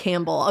Tommy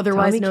Campbell,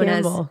 otherwise known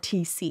as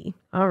TC.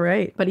 All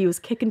right. But he was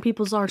kicking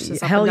people's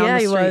arses up Hell and down yeah,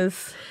 the street. he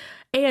was.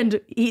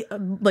 And he,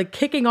 like,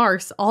 kicking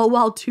arse, all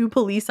while two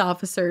police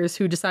officers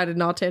who decided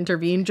not to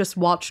intervene just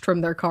watched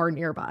from their car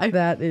nearby.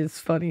 That is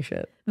funny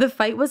shit. The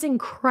fight was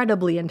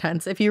incredibly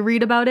intense. If you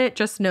read about it,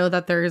 just know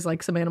that there's,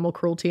 like, some animal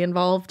cruelty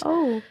involved.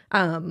 Oh.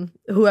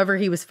 Whoever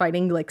he was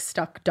fighting, like,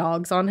 stuck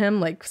dogs on him,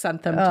 like,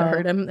 sent them to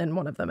hurt him, and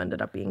one of them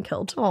ended up being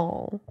killed.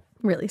 Oh.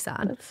 Really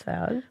sad. That's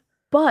sad.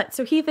 But,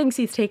 so he thinks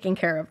he's taking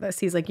care of this.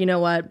 He's like, you know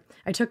what?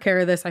 I took care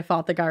of this. I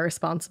fought the guy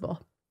responsible.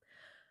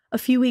 A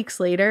few weeks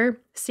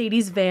later,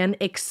 Sadie's van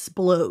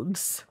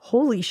explodes.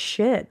 Holy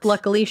shit.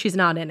 Luckily, she's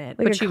not in it.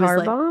 Like but a she car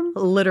was bomb?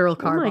 like literal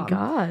car bomb. Oh my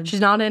God. She's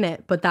not in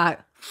it, but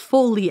that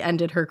fully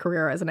ended her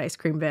career as an ice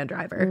cream van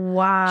driver.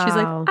 Wow. She's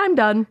like, I'm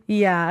done.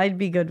 Yeah, I'd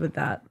be good with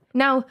that.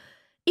 Now,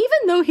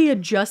 even though he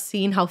had just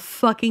seen how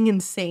fucking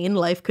insane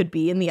life could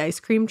be in the ice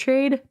cream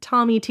trade,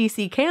 Tommy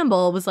T.C.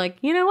 Campbell was like,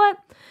 you know what?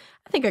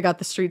 I think I got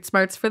the street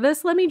smarts for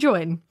this. Let me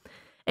join.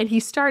 And he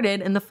started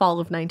in the fall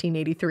of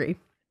 1983.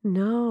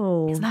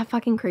 No. Isn't that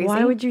fucking crazy?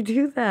 Why would you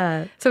do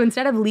that? So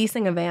instead of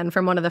leasing a van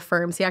from one of the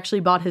firms, he actually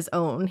bought his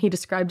own. He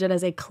described it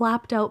as a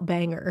clapped out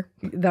banger.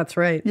 That's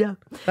right. Yeah.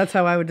 That's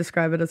how I would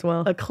describe it as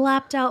well. A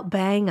clapped out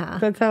banger.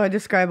 That's how I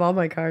describe all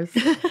my cars.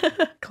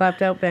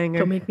 Clapped out banger.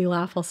 Don't make me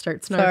laugh. I'll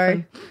start snarfing.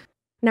 Sorry.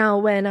 Now,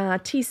 when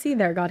TC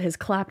there got his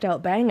clapped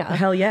out banger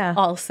Hell yeah.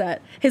 all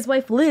set, his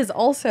wife Liz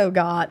also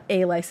got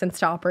a license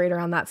to operate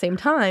around that same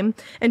time,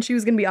 and she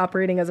was going to be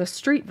operating as a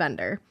street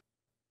vendor.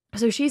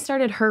 So she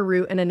started her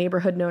route in a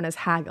neighborhood known as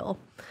Haggle.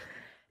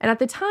 And at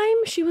the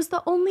time, she was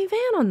the only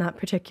van on that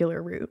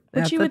particular route.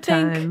 Which you would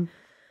think,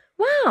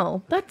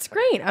 wow, that's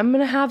great. I'm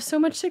going to have so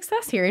much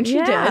success here. And she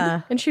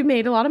did. And she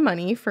made a lot of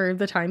money for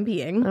the time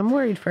being. I'm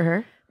worried for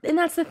her. And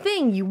that's the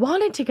thing. You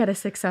wanted to get a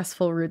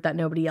successful route that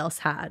nobody else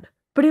had.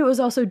 But it was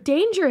also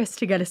dangerous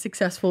to get a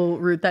successful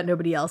route that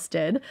nobody else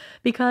did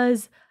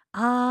because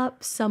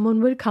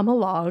someone would come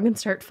along and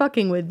start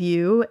fucking with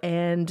you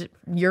and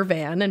your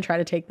van and try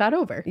to take that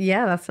over.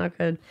 Yeah, that's not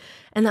good.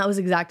 And that was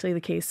exactly the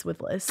case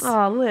with Liz.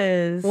 Oh,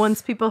 Liz.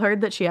 Once people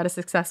heard that she had a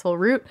successful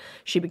route,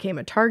 she became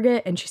a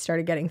target and she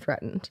started getting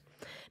threatened.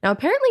 Now,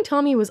 apparently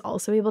Tommy was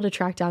also able to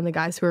track down the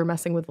guys who were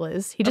messing with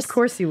Liz. Of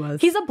course he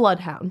was. He's a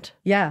bloodhound.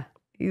 Yeah.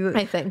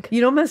 I think.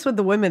 You don't mess with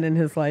the women in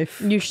his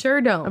life. You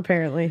sure don't.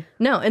 Apparently.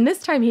 No, and this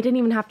time he didn't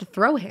even have to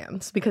throw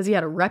hands because he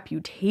had a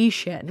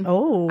reputation.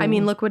 Oh. I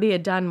mean, look what he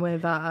had done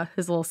with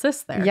his little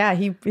sis there. Yeah,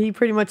 he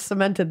pretty much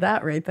cemented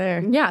that right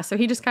there. Yeah, so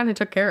he just kind of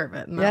took care of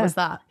it, and that was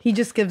that. He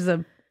just gives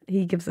a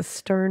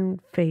stern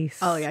face.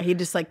 Oh yeah, he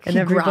just like, and he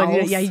everybody,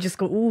 growls. yeah, he just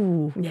go,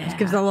 ooh. Yeah. Just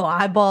gives a little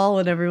eyeball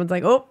and everyone's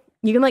like, oh.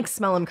 You can like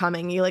smell him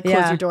coming. You like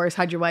close your doors,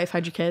 hide your wife,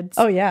 hide your kids.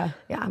 Oh yeah.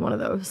 Yeah, I'm one of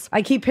those.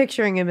 I keep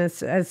picturing him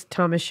as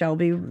Thomas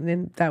Shelby,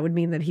 and that would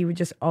mean that he would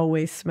just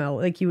always smell,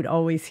 like he would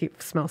always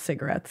smell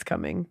cigarettes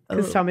coming.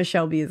 Because Thomas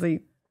Shelby is a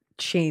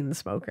chain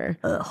smoker.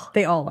 Ugh.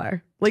 They all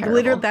are. Like Terrible.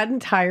 literally that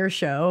entire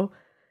show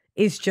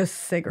is just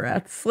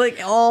cigarettes. Like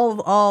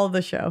all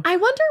the show. I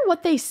wonder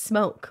what they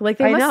smoke. Like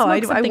they must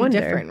smoke something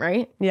different,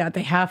 right? Yeah,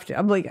 they have to.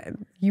 I'm like,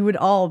 you would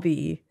all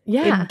be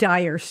in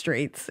dire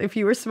straits if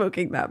you were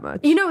smoking that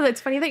much. You know,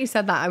 it's funny that you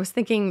said that. I was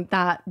thinking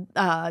that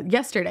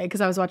yesterday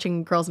because I was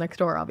watching Girls Next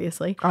Door,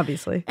 obviously.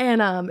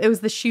 And it was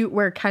the shoot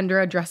where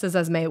Kendra dresses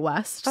as Mae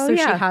West. Oh, so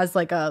yeah. she has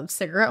like a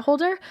cigarette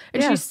holder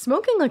and she's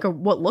smoking like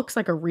what looks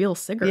like a real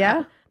cigarette.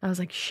 Yeah. I was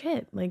like,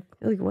 shit, like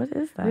what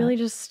is that? really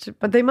just.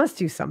 But they must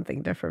do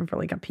something different for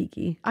like a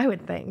peaky. I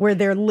would think. Where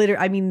they're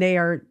literally, I mean,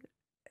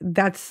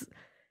 that's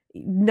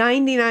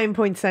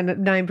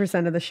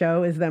 99.9% of the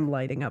show is them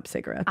lighting up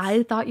cigarettes.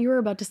 I thought you were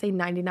about to say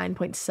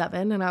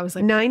 99.7 and I was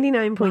like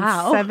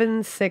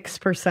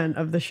 99.76%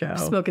 of the show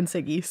smoking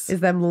ciggies is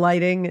them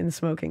lighting and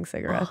smoking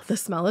cigarettes. Oh, the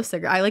smell of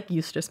cigarettes. I like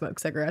used to smoke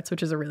cigarettes,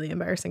 which is a really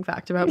embarrassing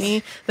fact about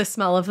me. The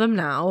smell of them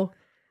now.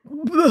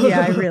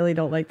 Yeah, I really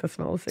don't like the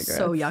smell of cigarettes.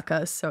 So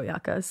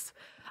yuckas.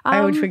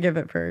 I would forgive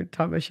it for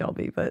Thomas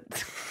Shelby, but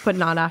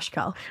not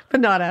Ashkel. but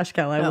not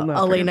Ashkel. I will not.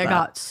 Elena forgive that.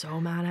 got so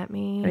mad at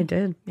me. I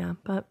did. Yeah,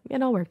 but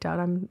it all worked out.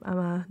 I'm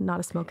not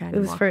a smoker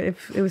anymore.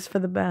 It was for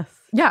the best.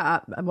 Yeah,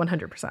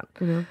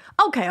 100%.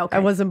 Okay. I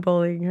wasn't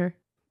bullying her.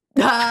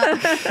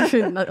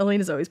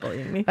 Elena's always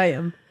bullying me. I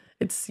am.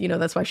 It's,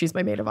 that's why she's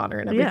my maid of honor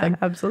and everything.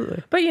 Yeah,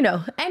 absolutely. But,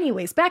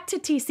 anyways, back to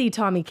TC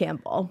Tommy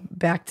Campbell.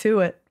 Back to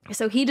it.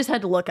 So he just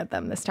had to look at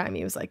them this time.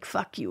 He was like,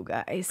 fuck you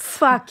guys.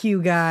 Fuck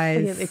you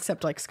guys.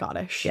 Except like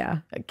Scottish. Yeah.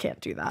 I can't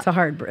do that. It's a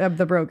hard,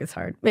 the brogue is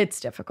hard. It's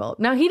difficult.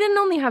 Now, he didn't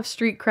only have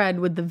street cred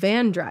with the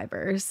van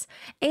drivers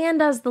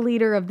and as the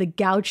leader of the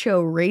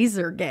Gaucho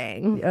Razor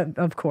Gang.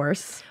 Of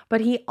course. But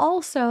he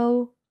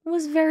also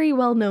was very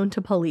well known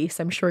to police.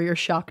 I'm sure you're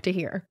shocked to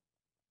hear.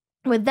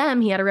 With them,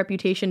 he had a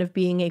reputation of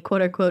being a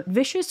quote-unquote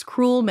vicious,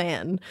 cruel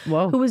man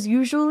who was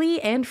usually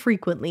and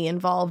frequently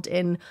involved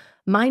in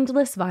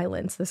mindless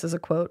violence. This is a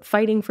quote,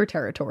 fighting for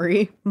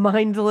territory.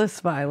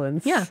 Mindless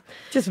violence. Yeah.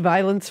 Just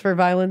violence for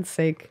violence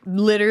sake.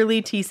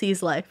 Literally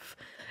TC's life.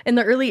 In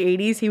the early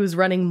 80s, he was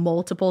running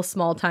multiple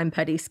small-time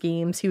petty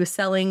schemes. He was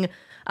selling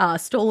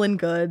stolen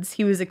goods.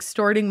 He was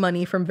extorting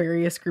money from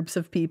various groups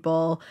of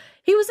people.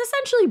 He was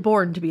essentially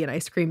born to be an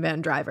ice cream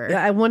van driver.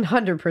 Yeah,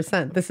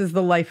 100%. This is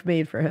the life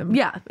made for him.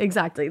 Yeah,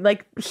 exactly.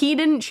 Like, he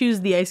didn't choose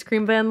the ice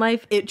cream van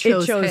life. It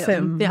chose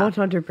him. Yeah.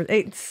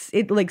 100%.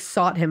 It like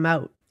sought him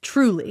out.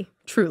 Truly.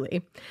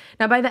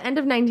 Now, by the end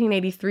of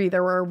 1983,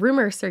 there were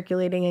rumors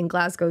circulating in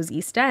Glasgow's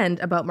East End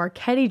about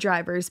Marchetti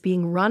drivers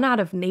being run out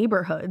of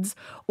neighborhoods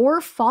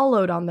or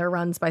followed on their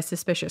runs by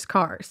suspicious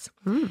cars.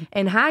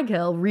 In Hag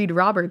Hill, Reed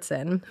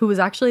Robertson, who was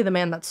actually the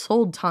man that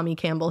sold Tommy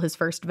Campbell his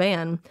first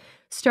van,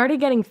 started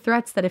getting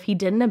threats that if he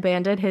didn't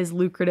abandon his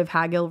lucrative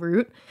Hag Hill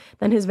route,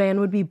 then his van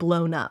would be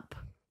blown up.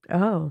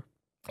 Oh,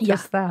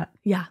 just that.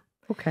 Yeah.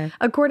 Okay.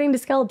 According to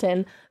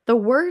Skelton, the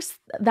worst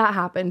that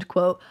happened,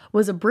 quote,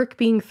 was a brick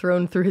being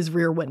thrown through his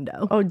rear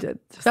window. Oh,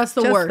 that's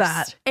the worst.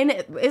 That. And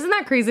isn't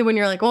that crazy when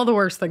you're like, well, the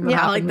worst thing that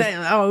happened? Like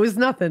that. Oh, it was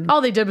nothing. All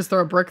they did was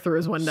throw a brick through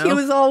his window. He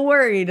was all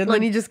worried, and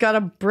then he just got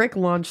a brick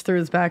launched through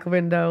his back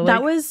window.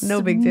 That was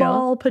no big deal.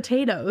 Small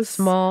potatoes.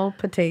 Small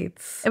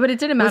potatoes. But it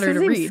didn't matter to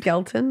read.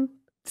 Skelton?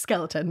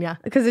 Skeleton, yeah.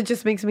 Because it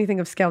just makes me think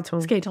of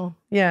Skelton. Skelton.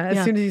 Yeah,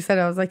 as soon as you said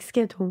it, I was like,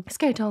 Skelton.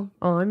 Skelton.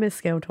 Oh, I miss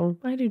Skelton.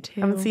 I do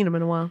too. I haven't seen him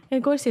in a while. Yeah,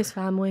 go to see his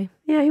family.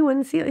 Yeah, he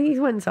went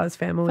and saw his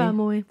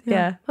family.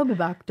 Yeah. He'll be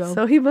back though.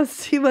 So he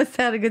must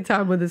had a good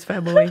time with his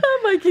family.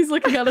 Mikey's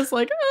looking at us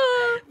like,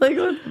 like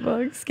what the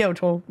fuck?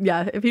 Skelton.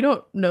 Yeah, if you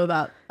don't know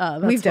that,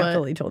 we've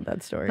definitely told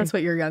that story. That's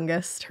what your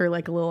youngest, her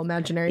like a little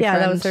imaginary friend. Yeah,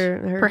 that was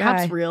her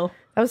perhaps guy. Real.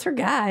 That was her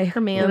guy. Her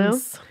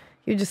man's.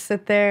 You just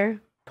sit there,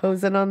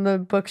 posing on the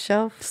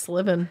bookshelf. Just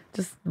living.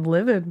 Just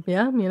living.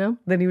 Yeah,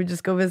 Then he would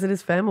just go visit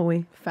his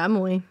family.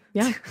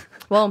 Yeah.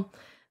 Well,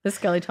 this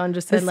skeleton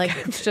just said like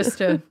it's just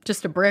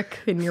a brick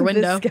in your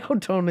window. This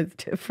skeleton is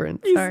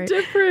different. He's Sorry.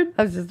 different.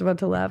 I was just about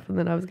to laugh and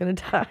then I was gonna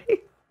die.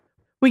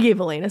 We gave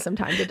Elena some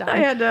time to die. I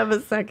had to have a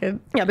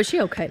second. Yeah, but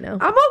she's okay now.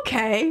 I'm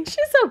okay.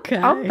 She's okay.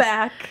 I'm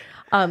back.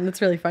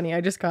 That's really funny.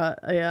 I just got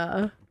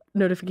a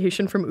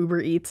notification from Uber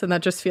Eats, and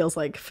that just feels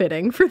like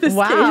fitting for this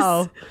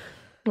case.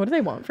 What do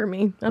they want from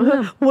me? I don't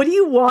know. What do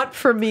you want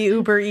from me,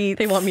 Uber Eats?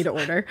 They want me to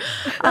order.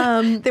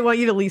 They want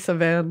you to lease a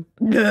van.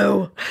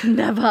 No,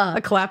 never.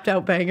 A clapped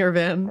out banger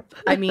van.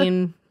 I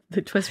mean,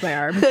 twist my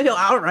arm.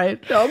 All right.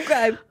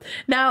 Okay.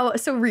 Now,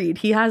 so Reed,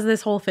 he has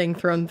this whole thing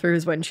thrown through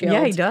his windshield.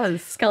 Yeah, he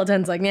does.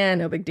 Skeleton's like, yeah,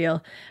 no big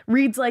deal.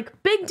 Reed's like,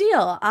 big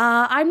deal.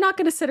 I'm not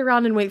going to sit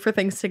around and wait for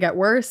things to get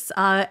worse.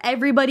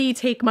 Everybody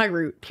take my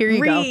route. Here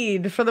you go.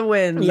 Reed for the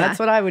win. Yeah. That's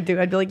what I would do.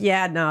 I'd be like,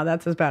 yeah, no,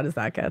 that's as bad as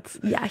that gets.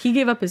 Yeah, he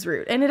gave up his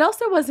route. And it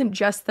also wasn't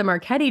just the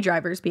Marchetti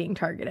drivers being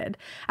targeted.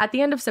 At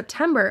the end of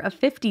September, a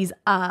 50s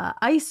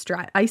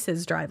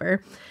ICE's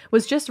driver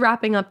was just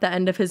wrapping up the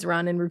end of his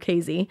run in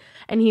Rukazi,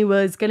 and he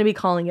was going to be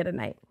calling it a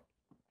night.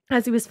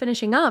 As he was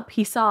finishing up,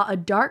 he saw a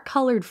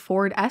dark-colored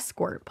Ford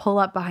Escort pull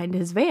up behind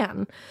his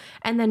van,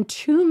 and then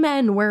two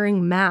men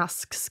wearing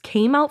masks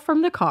came out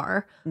from the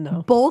car,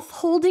 both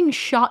holding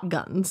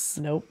shotguns.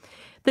 Nope.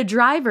 The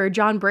driver,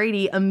 John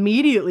Brady,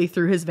 immediately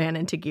threw his van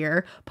into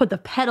gear, put the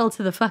pedal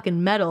to the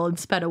fucking metal, and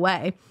sped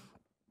away.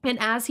 And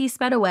as he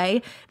sped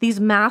away, these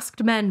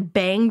masked men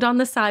banged on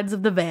the sides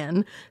of the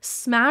van,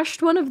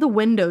 smashed one of the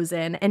windows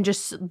in, and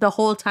just the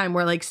whole time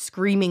were like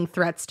screaming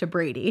threats to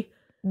Brady.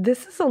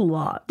 This is a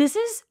lot. This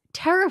is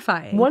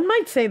terrifying. One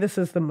might say this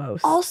is the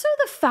most. Also,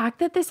 the fact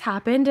that this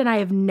happened and I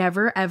have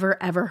never, ever,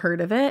 ever heard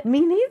of it.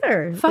 Me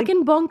neither.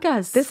 Fucking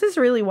bonkers. This is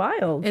really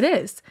wild. It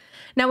is.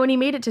 Now, when he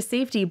made it to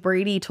safety,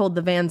 Brady told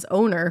the van's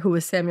owner, who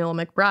was Samuel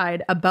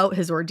McBride, about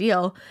his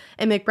ordeal,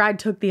 and McBride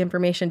took the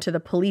information to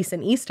the police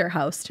in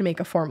Easterhouse to make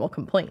a formal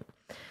complaint.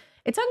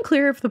 It's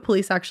unclear if the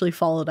police actually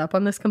followed up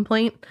on this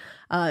complaint.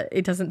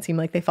 It doesn't seem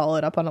like they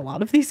followed up on a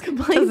lot of these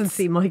complaints. Doesn't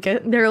seem like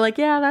it. They're like,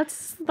 yeah,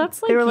 that's like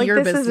they were like,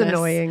 your this business. is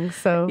annoying.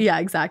 So yeah,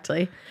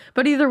 exactly.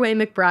 But either way,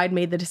 McBride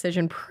made the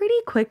decision pretty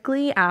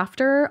quickly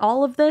after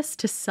all of this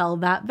to sell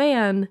that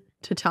van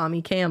to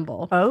Tommy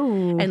Campbell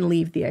and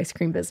leave the ice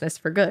cream business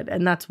for good.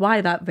 And that's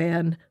why that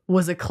van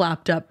was a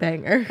clapped up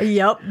banger.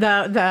 Yep.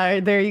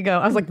 There you go.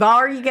 I was like,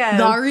 there you go.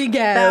 There you go.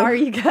 There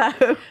you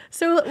go.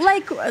 So,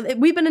 like,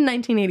 we've been in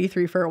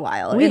 1983 for a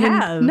while. We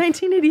have.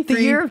 1983.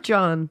 The year of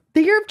John.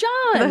 The year of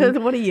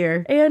John. What a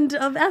year. And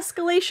of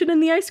escalation in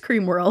the ice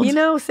cream world. You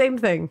know, same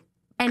thing.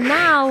 And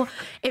now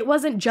it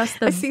wasn't just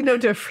the... I see no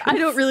difference. I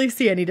don't really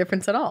see any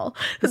difference at all.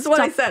 That's what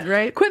I said,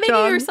 right? Quit making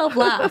John? yourself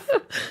laugh.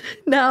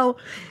 Now,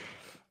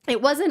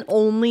 it wasn't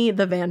only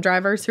the van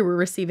drivers who were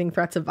receiving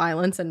threats of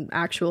violence and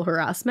actual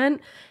harassment.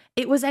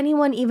 It was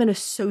anyone even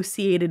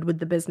associated with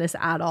the business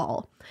at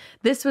all.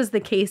 This was the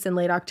case in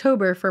late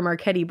October for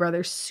Marchetti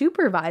Brothers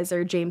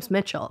supervisor, James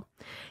Mitchell.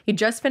 He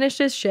just finished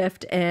his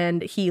shift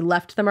and he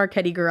left the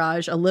Marchetti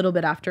garage a little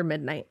bit after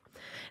midnight.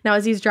 Now,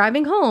 as he's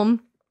driving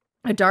home,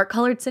 a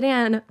dark-colored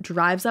sedan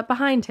drives up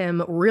behind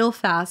him real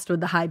fast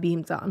with the high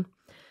beams on.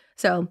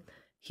 So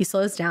he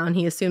slows down.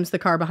 He assumes the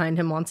car behind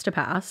him wants to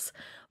pass.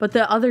 But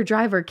the other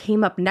driver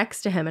came up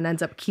next to him and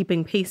ends up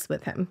keeping pace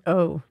with him.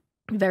 Oh.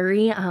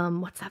 Very,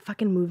 what's that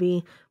fucking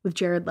movie with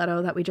Jared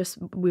Leto that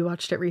we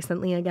watched it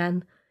recently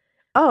again?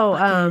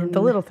 Oh,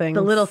 The Little Things.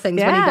 The Little Things,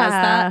 when he does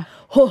that.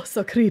 Oh,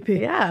 so creepy.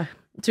 Yeah.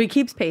 So he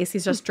keeps pace.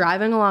 He's just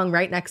driving along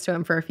right next to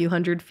him for a few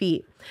hundred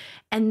feet.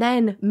 And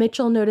then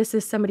Mitchell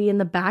notices somebody in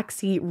the back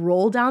seat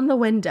roll down the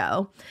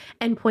window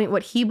and point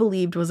what he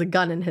believed was a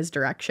gun in his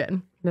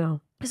direction.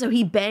 No. So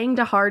he banged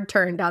a hard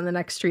turn down the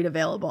next street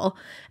available,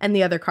 and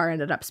the other car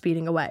ended up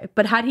speeding away.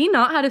 But had he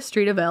not had a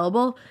street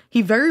available,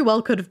 he very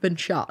well could have been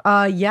shot.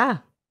 Yeah,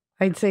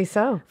 I'd say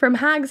so. From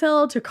Hags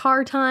Hill to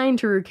Cartine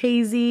to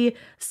Rukazy,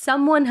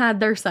 someone had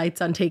their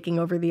sights on taking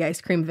over the ice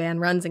cream van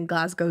runs in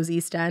Glasgow's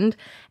East End,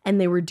 and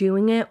they were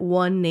doing it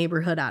one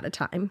neighborhood at a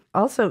time.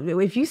 Also,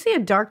 if you see a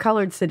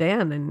dark-colored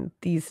sedan in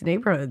these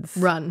neighborhoods...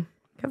 Run.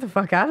 Get the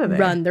fuck out of there.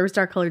 Run. There was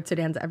dark-colored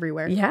sedans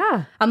everywhere.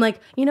 Yeah. I'm like,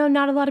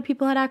 not a lot of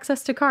people had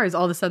access to cars.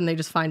 All of a sudden, they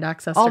just find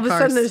access to cars. All of a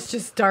sudden, there's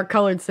just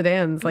dark-colored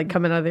sedans, like,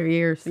 coming out of their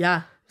ears.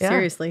 Yeah.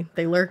 Seriously.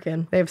 They lurk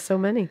in. They have so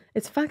many.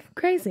 It's fucking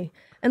crazy.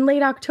 In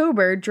late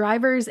October,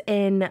 drivers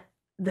in...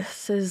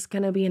 This is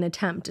going to be an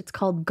attempt. It's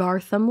called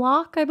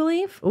Garthamlock, I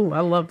believe. Oh,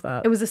 I love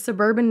that. It was a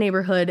suburban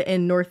neighborhood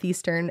in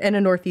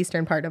a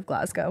northeastern part of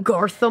Glasgow.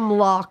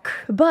 Garthamlock.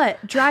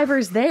 But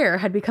drivers there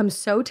had become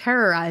so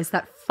terrorized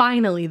that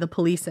finally the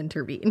police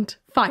intervened.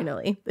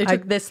 Finally. It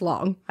took this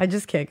long. I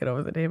just can't get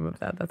over the name of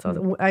that. That's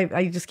awesome.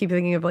 I just keep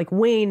thinking of like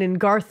Wayne and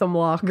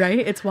Garthamlock. Right?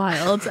 It's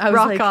wild. I was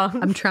Rock like,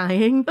 on. I'm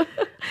trying.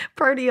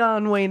 Party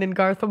on, Wayne and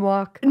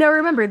Garthamlock. Now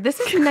remember,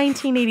 this is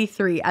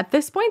 1983. At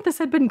this point, this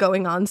had been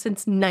going on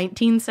since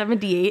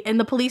 1978, and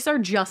the police are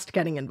just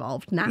getting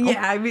involved now.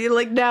 Yeah, I mean,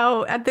 like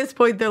now, at this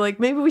point, they're like,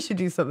 maybe we should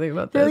do something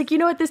about this. They're like, you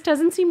know what, this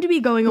doesn't seem to be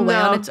going away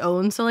on its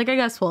own, so like, I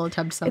guess we'll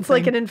attempt something. It's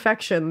like an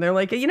infection. They're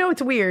like,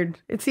 it's weird.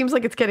 It seems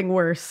like it's getting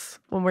worse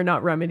when we're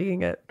not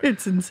remedying it.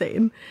 It's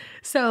insane.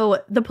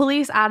 So the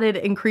police added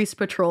increased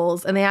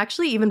patrols, and they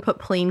actually even put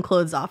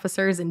plainclothes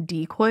officers in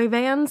decoy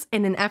vans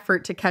in an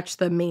effort to catch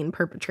the main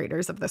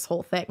perpetrators of this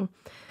whole thing.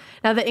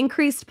 Now, the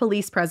increased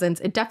police presence,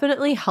 it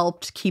definitely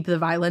helped keep the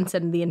violence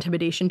and the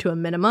intimidation to a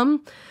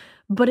minimum,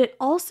 but it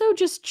also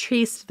just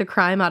chased the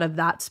crime out of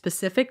that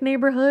specific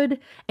neighborhood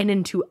and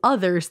into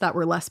others that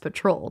were less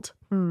patrolled.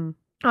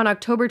 On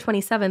October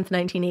 27th,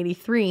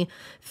 1983,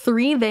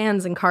 3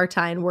 vans in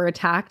Cartine were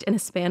attacked in a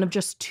span of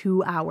just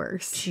 2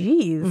 hours.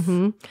 Jeez.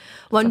 Mm-hmm.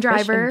 One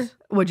driver...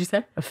 What'd you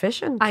say?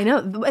 Efficient. I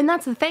know. And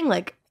that's the thing.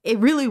 Like, it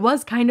really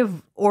was kind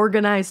of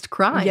organized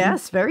crime.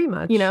 Yes, very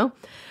much.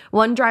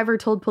 One driver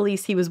told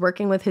police he was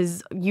working with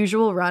his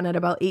usual run at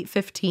about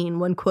 8:15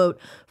 when, quote,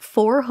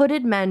 4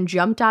 hooded men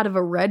jumped out of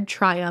a red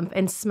Triumph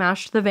and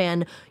smashed the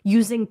van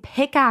using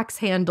pickaxe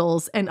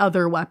handles and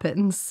other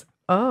weapons.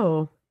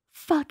 Oh.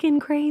 Fucking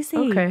crazy.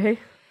 Okay.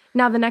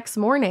 Now, the next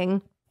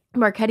morning,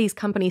 Marchetti's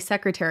company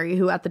secretary,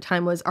 who at the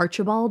time was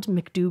Archibald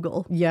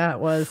McDougall. Yeah, it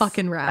was.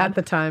 Fucking rad. At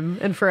the time,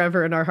 and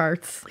forever in our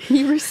hearts.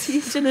 He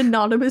received an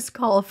anonymous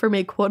call from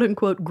a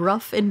quote-unquote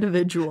gruff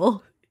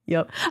individual.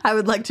 Yep. I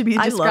would like to be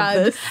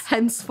described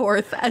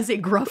henceforth as a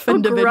gruff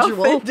individual.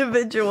 Gruff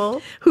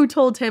individual. Who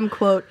told him,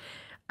 quote,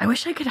 I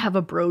wish I could have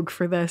a brogue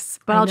for this,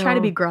 but I'll try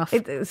to be gruff.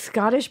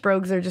 Scottish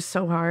brogues are just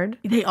so hard.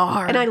 They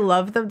are. And I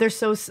love them. They're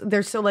so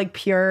like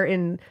pure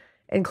and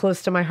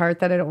close to my heart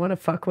that I don't want to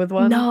fuck with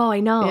one. No, I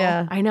know.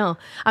 Yeah. I know.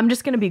 I'm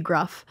just going to be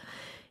gruff.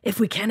 If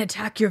we can't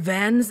attack your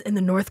vans in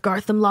the North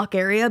Garthamlock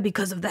area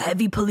because of the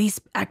heavy police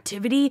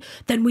activity,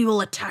 then we will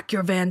attack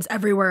your vans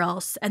everywhere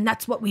else. And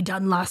that's what we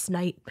done last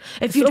night.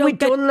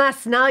 Done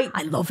last night.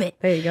 I love it.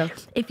 There you go.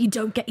 If you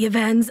don't get your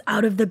vans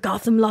out of the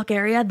Garthamlock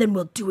area, then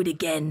we'll do it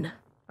again.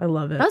 I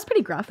love it. That was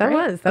pretty gruff, That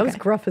right? was. That was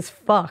gruff as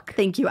fuck.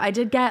 Thank you. I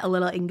did get a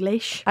little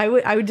English. I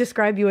would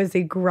describe you as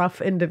a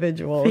gruff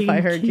individual if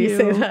I heard you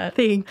say that.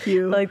 Thank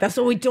you. Like, that's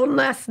what we done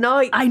last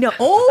night. I know.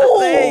 Oh!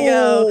 There you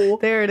go.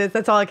 There it is.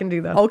 That's all I can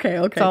do, though. Okay.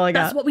 That's all I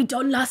got. That's what we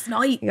done last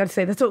night. You got to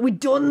say, that's what we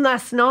done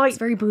last night. It's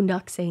very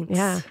Boondock Saints.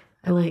 Yeah.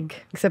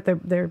 Except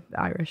they're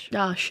Irish.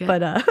 Oh, shit.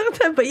 But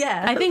but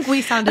yeah. I think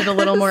we sounded a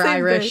little more Same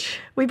Irish.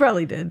 thing. We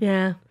probably did.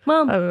 Yeah.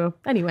 Well, I don't know.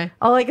 Anyway.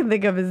 All I can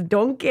think of is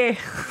donkey.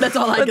 That's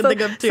all I can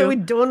think of, too. So we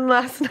done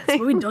last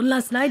night. We done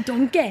last night,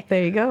 donkey.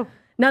 There you go.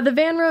 Now, the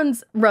van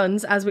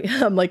runs as we,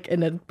 I'm like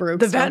in a brogue.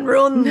 The van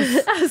runs.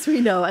 As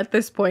we know at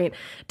this point,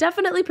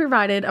 definitely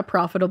provided a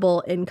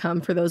profitable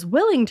income for those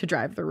willing to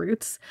drive the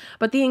routes.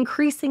 But the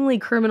increasingly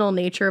criminal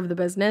nature of the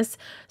business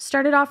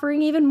started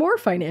offering even more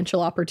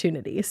financial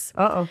opportunities.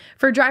 Uh-oh.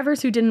 For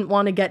drivers who didn't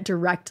want to get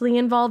directly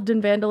involved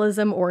in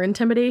vandalism or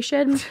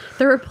intimidation,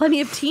 there were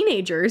plenty of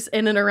teenagers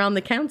in and around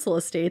the council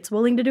estates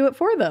willing to do it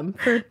for them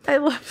for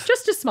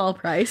just a small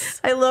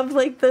price. I love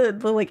like the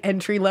like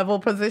entry level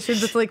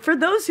positions. It's like for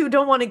those who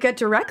don't want to get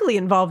directly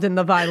involved in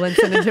the violence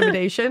and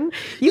intimidation,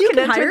 you can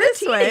enter hire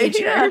this a way.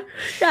 teenager.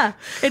 Yeah.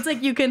 It's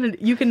like you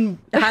can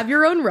have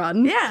your own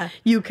run. Yeah.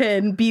 You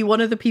can be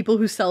one of the people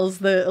who sells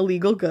the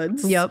illegal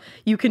goods. Yep.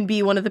 You can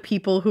be one of the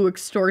people who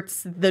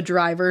extorts the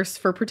drivers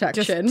for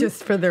protection.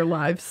 Just for their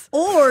lives.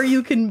 Or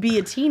you can be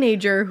a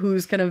teenager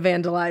who's going to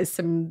vandalize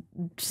some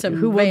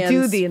who will vans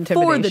do the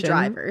intimidation for the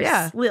drivers.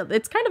 Yeah.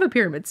 It's kind of a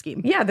pyramid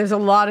scheme. Yeah, there's a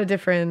lot of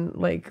different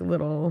like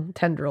little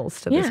tendrils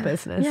to this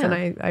business, and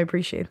I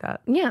appreciate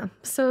that. Yeah.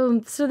 So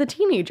the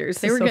teenagers,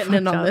 they were so getting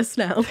in fucked on up. this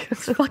now.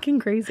 It's fucking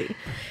crazy.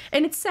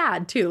 And it's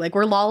sad too. Like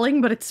we're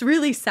lolling, but it's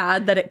really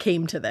sad that it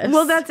came to this.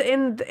 Well, that's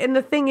and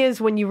the thing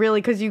is when you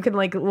really, because you can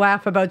like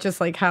laugh about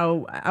just like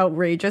how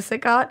outrageous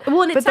it got.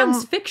 Well, and it but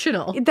sounds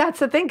fictional. That's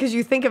the thing, because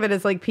you think of it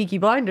as like Peaky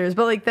Blinders,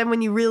 but like then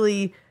when you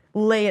really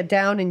lay it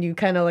down and you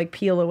kind of like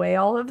peel away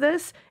all of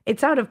this,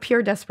 it's out of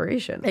pure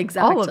desperation.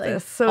 Exactly. All of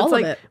this. So All it's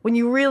of like it. when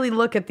you really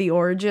look at the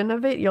origin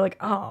of it, you're like,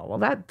 oh, well,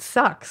 that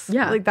sucks.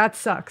 Yeah. Like that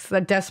sucks.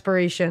 That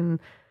desperation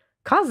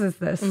causes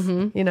this,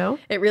 you know?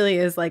 It really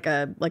is like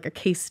a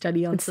case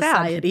study on It's sad.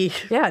 society.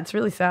 Yeah, it's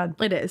really sad.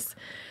 It is.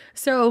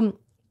 So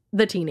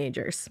the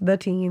teenagers. The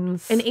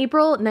teens. In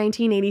April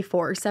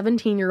 1984,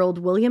 17-year-old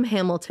William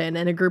Hamilton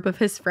and a group of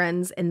his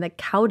friends in the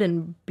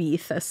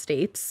Cowdenbeath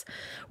estates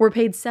were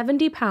paid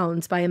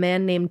 £70 by a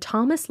man named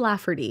Thomas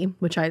Lafferty,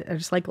 which I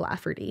just like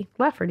Lafferty.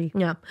 Lafferty.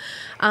 Yeah.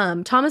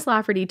 Thomas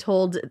Lafferty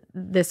told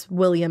this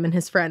William and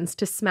his friends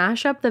to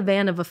smash up the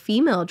van of a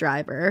female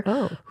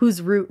driver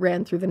whose route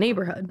ran through the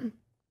neighborhood.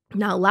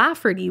 Now,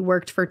 Lafferty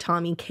worked for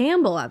Tommy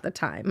Campbell at the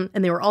time,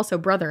 and they were also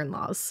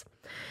brother-in-laws.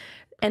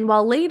 And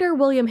while later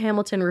William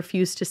Hamilton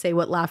refused to say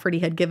what Lafferty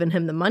had given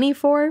him the money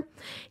for,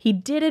 he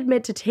did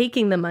admit to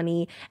taking the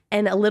money,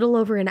 and a little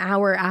over an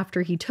hour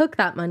after he took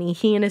that money,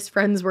 he and his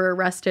friends were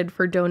arrested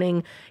for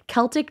donning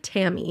Celtic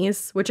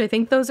tammies, which I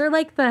think those are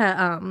like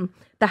the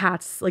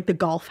hats, like the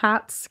golf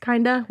hats,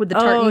 kind of, with the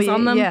tartans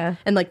on them,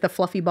 and like the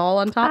fluffy ball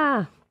on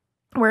top.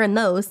 Wearing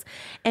those,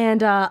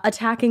 and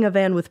attacking a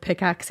van with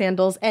pickaxe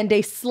handles and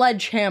a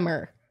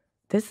sledgehammer.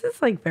 This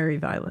is like very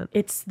violent.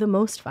 It's the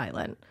most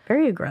violent.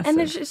 Very aggressive. And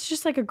it's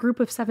just like a group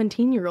of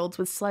 17-year-olds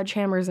with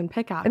sledgehammers and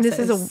pickaxes. And this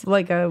is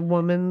like a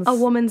woman's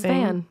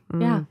van.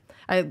 Yeah.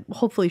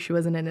 Hopefully she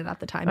wasn't in it at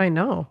the time. I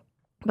know.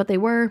 But they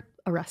were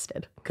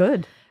arrested.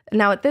 Good.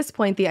 Now, at this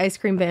point, the ice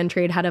cream van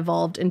trade had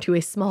evolved into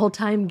a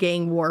small-time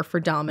gang war for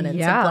dominance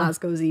of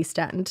Glasgow's East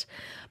End.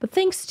 But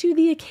thanks to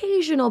the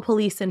occasional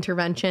police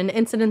intervention,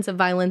 incidents of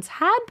violence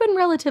had been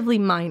relatively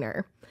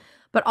minor.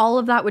 But all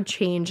of that would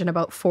change in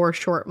about 4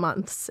 short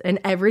months, and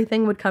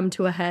everything would come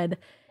to a head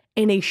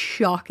in a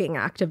shocking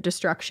act of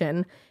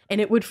destruction, and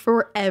it would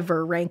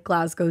forever rank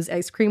Glasgow's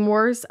Ice Cream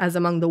Wars as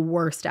among the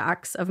worst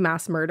acts of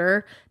mass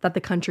murder that the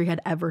country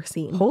had ever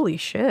seen. Holy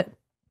shit.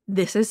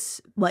 This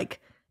is,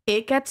 like,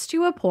 it gets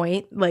to a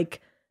point,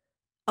 like,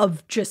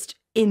 of just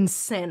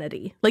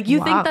insanity. Like,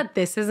 you think that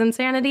this is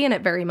insanity, and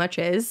it very much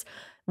is.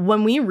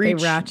 When we reach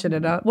they ratchet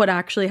it up. What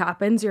actually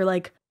happens, you're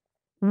like,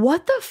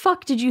 what the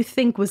fuck did you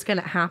think was going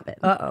to happen?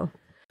 Uh-oh.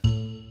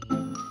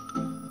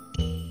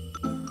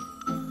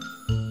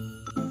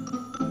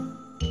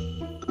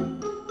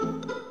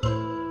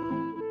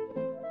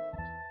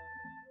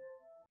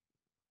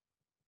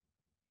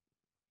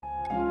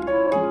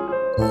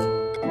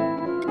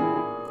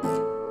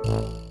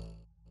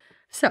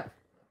 So,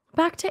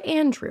 back to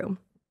Andrew.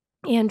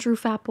 Andrew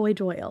Fatboy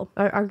Doyle.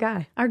 Our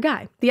guy. Our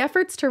guy. The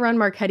efforts to run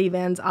Marchetti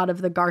vans out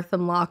of the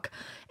Gartham Lock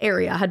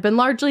area had been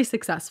largely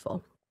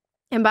successful.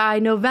 And by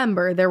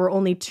November, there were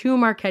only 2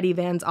 Marchetti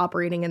vans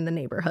operating in the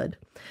neighborhood.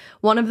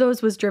 One of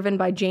those was driven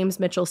by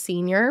James Mitchell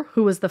Sr.,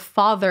 who was the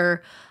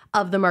father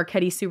of the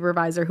Marchetti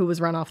supervisor who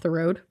was run off the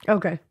road.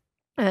 Okay.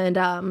 And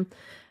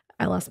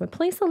I lost my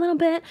place a little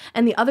bit.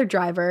 And the other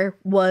driver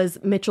was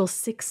Mitchell's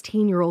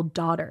 16-year-old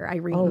daughter,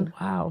 Irene. Oh,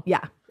 wow.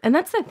 Yeah. And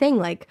that's the thing,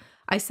 like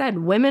I said,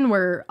 women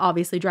were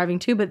obviously driving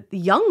too, but the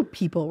young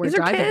people were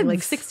driving, kids. like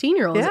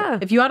 16-year-olds. Yeah.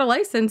 If you had a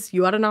license,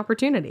 you had an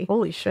opportunity.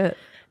 Holy shit.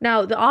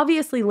 Now, the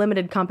obviously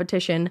limited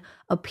competition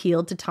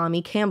appealed to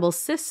Tommy Campbell's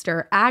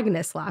sister,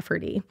 Agnes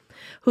Lafferty,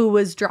 who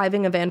was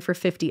driving a van for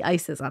 50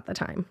 Ices at the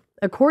time.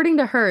 According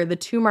to her, the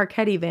 2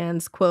 Marchetti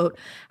vans, quote,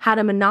 had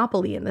a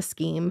monopoly in the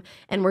scheme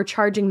and were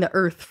charging the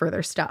earth for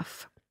their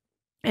stuff.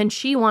 And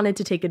she wanted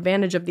to take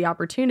advantage of the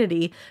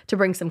opportunity to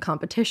bring some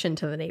competition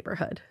to the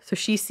neighborhood. So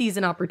she sees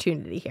an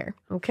opportunity here.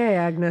 Okay,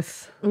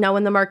 Agnes. Now,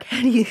 when the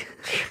Marchetti...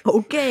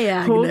 Okay,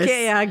 Agnes.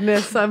 Okay,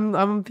 Agnes.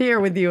 I'm here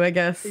with you, I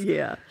guess.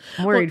 Yeah.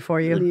 I'm worried for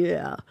you.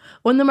 Yeah.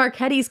 When the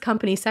Marchetti's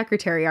company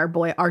secretary, our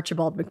boy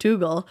Archibald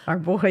McDougall... Our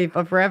boy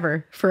of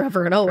forever.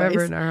 Forever and always.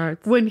 Forever in our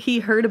hearts. When he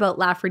heard about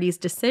Lafferty's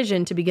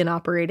decision to begin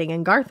operating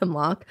in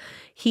Garthamlock,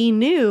 he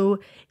knew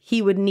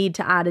he would need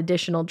to add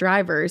additional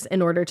drivers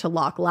in order to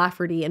lock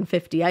Lafferty and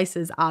 50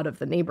 Ices out of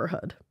the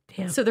neighborhood.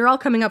 Damn. So they're all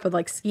coming up with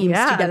like schemes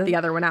to get the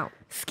other one out.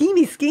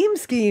 Schemy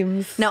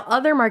schemes. Now,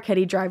 other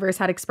Marchetti drivers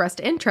had expressed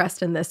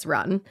interest in this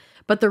run,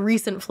 but the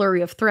recent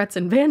flurry of threats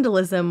and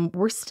vandalism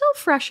were still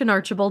fresh in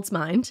Archibald's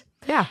mind.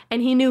 Yeah.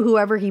 And he knew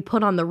whoever he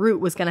put on the route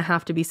was going to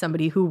have to be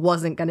somebody who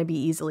wasn't going to be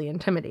easily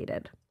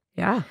intimidated.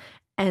 Yeah.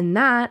 And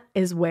that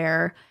is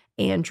where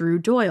Andrew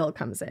Doyle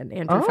comes in.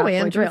 Andrew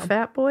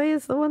Fatboy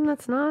is the one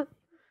that's not?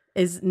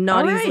 Is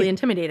not easily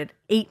intimidated.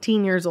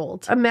 18 years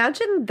old.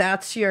 Imagine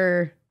that's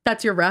your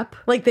rep.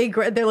 Like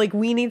they're like,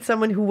 we need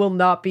someone who will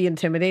not be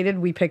intimidated.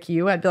 We pick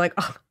you. I'd be like,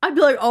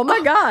 oh my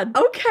God.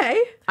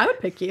 Okay. I would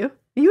pick you.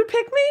 You would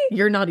pick me?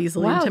 You're not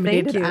easily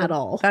intimidated at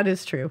all. That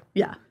is true.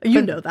 Yeah.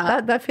 You know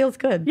that. That feels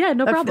good. Yeah,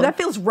 no problem. That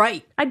feels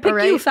right. I'd pick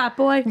you, fat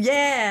boy.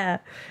 Yeah.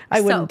 I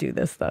wouldn't do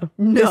this, though.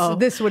 No.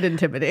 This would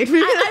intimidate me.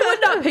 I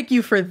would not pick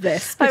you for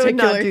this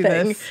particular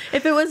thing. This.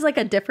 If it was like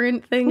a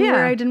different thing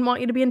where I didn't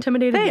want you to be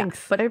intimidated,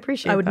 thanks. But I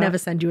appreciate it. I would never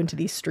send you into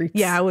these streets.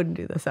 Yeah, I wouldn't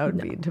do this. I would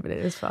be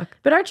intimidated as fuck.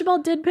 But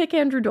Archibald did pick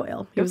Andrew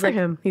Doyle. He was like,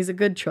 he's a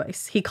good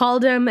choice. He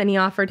called him and he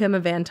offered him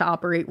a van to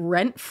operate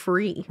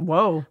rent-free.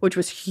 Whoa. Which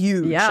was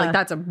huge. Yeah. Like,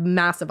 that's a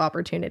massive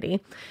opportunity.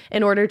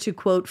 In order to,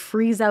 quote,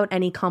 freeze out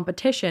any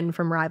competition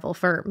from rival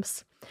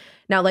firms.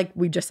 Now, like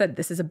we just said,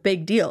 this is a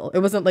big deal. It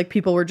wasn't like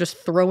people were just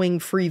throwing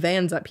free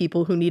vans at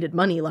people who needed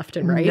money left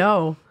and right.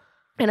 No.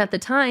 And at the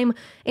time,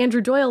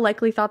 Andrew Doyle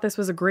likely thought this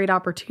was a great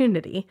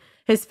opportunity.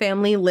 His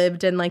family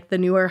lived in like the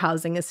newer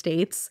housing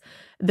estates.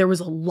 There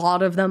was a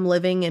lot of them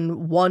living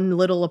in one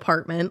little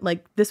apartment.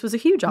 Like, this was a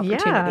huge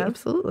opportunity. Yeah,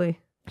 absolutely.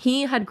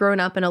 He had grown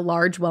up in a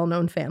large,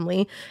 well-known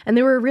family, and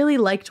they were a really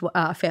liked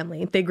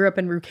family. They grew up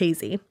in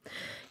Rukazi.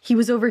 He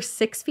was over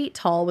 6 feet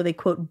tall with a,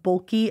 quote,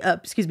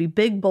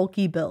 big,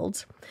 bulky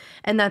build.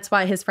 And that's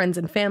why his friends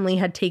and family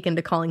had taken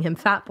to calling him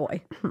Fat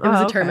Boy. It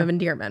was a term of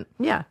endearment.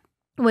 Yeah.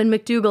 When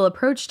McDougall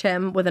approached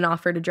him with an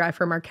offer to drive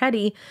for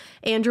Marchetti,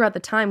 Andrew at the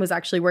time was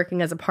actually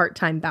working as a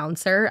part-time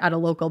bouncer at a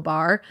local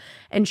bar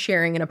and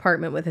sharing an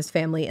apartment with his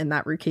family in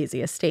that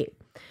Rukazi estate.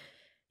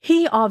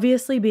 He,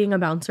 obviously being a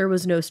bouncer,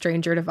 was no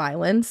stranger to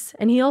violence,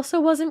 and he also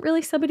wasn't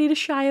really somebody to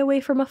shy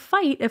away from a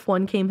fight if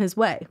one came his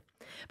way.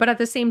 But at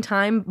the same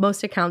time,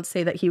 most accounts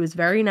say that he was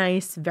very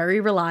nice,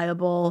 very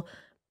reliable,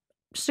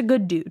 just a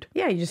good dude.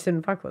 Yeah, you just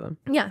didn't fuck with him.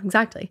 Yeah,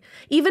 exactly.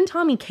 Even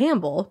Tommy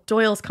Campbell,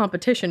 Doyle's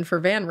competition for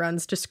van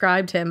runs,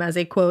 described him as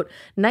a, quote,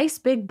 nice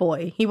big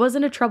boy. He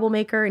wasn't a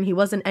troublemaker, and he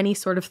wasn't any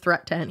sort of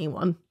threat to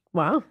anyone.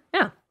 Wow.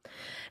 Yeah.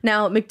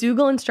 Now,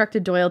 McDougall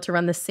instructed Doyle to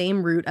run the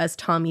same route as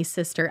Tommy's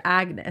sister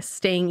Agnes,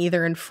 staying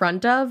either in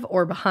front of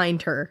or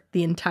behind her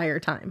the entire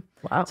time.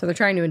 Wow. So they're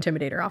trying to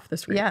intimidate her off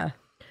this route. Yeah.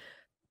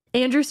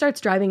 Andrew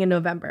starts driving in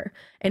November,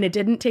 and it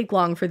didn't take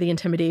long for the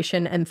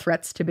intimidation and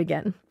threats to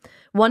begin.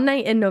 One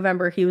night in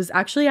November, he was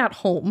actually at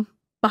home,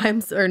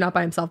 not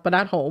by himself, but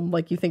at home,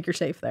 like you think you're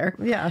safe there.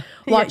 Yeah.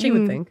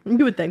 Watching,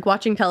 you would think,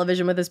 watching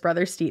television with his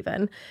brother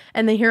Stephen,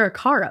 and they hear a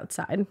car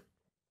outside.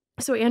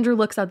 So Andrew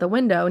looks out the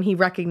window and he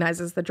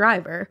recognizes the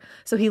driver.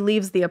 So he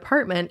leaves the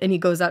apartment and he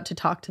goes out to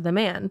talk to the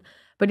man.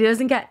 But he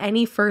doesn't get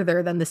any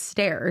further than the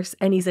stairs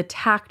and he's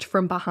attacked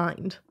from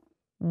behind.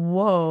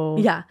 Whoa.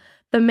 Yeah.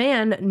 The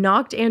man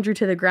knocked Andrew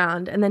to the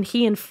ground and then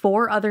he and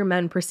 4 other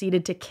men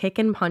proceeded to kick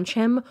and punch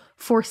him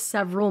for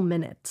several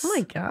minutes. Oh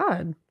my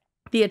God.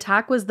 The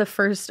attack was the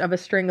first of a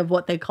string of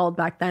what they called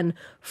back then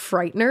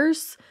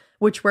frighteners,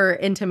 which were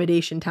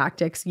intimidation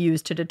tactics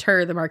used to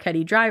deter the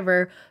Marchetti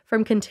driver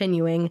from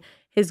continuing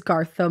his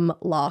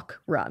Garthamlock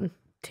run.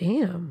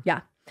 Damn. Yeah.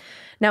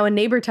 Now, a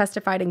neighbor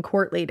testified in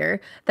court later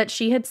that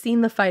she had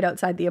seen the fight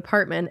outside the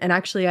apartment and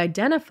actually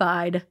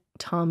identified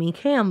Tommy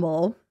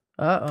Campbell,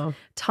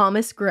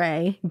 Thomas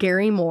Gray,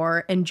 Gary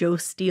Moore, and Joe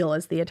Steele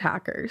as the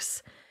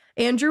attackers.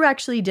 Andrew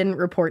actually didn't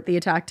report the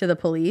attack to the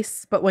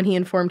police, but when he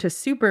informed his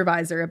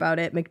supervisor about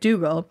it,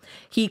 McDougall,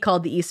 he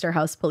called the Easter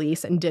House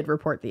Police and did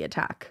report the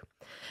attack.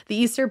 The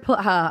Easter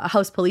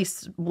House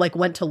Police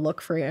went to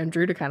look for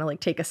Andrew to kind of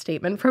take a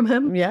statement from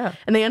him. Yeah.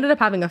 And they ended up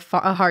having a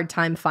hard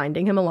time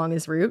finding him along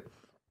his route.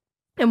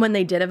 And when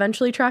they did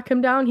eventually track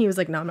him down, he was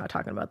like, no, I'm not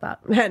talking about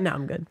that. No,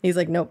 I'm good. He's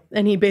like, nope.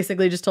 And he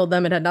basically just told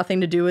them it had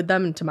nothing to do with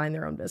them and to mind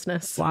their own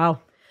business.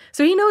 Wow.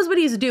 So he knows what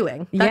he's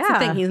doing. That's the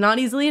thing. He's not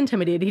easily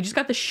intimidated. He just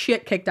got the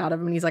shit kicked out of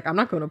him. And he's like, I'm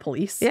not going to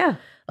police. Yeah.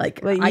 I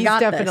got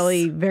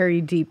definitely this.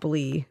 Very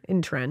deeply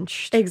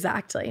entrenched.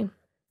 Exactly.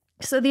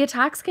 So the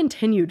attacks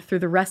continued through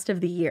the rest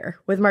of the year,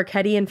 with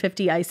Marchetti and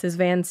 50 Ice's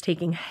vans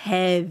taking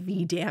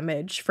heavy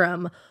damage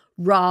from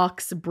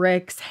rocks,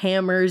 bricks,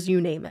 hammers, you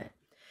name it.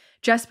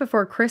 Just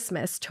before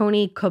Christmas,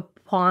 Tony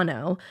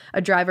Capuano,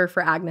 a driver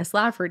for Agnes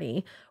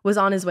Lafferty, was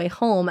on his way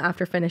home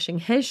after finishing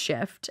his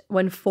shift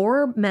when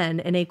 4 men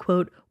in a,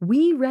 quote,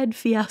 wee red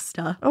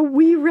Fiesta. A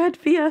wee red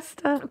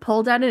Fiesta.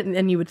 Pulled out it,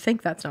 and you would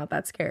think that's not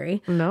that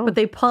scary. No. But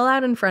they pull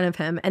out in front of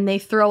him and they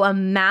throw a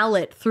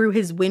mallet through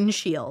his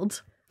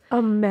windshield.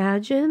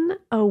 Imagine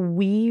a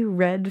wee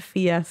red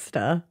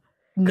Fiesta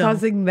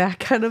causing that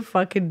kind of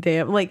fucking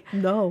like,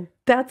 no.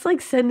 That's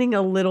like sending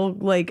a little,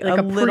 like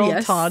a little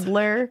Prius.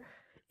 toddler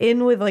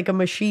in with like a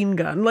machine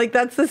gun. Like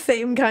that's the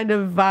same kind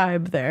of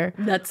vibe there.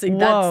 That's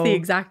the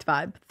exact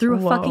vibe. Threw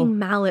a fucking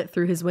mallet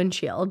through his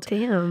windshield.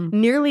 Damn.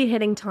 Nearly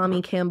hitting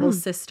Tommy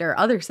Campbell's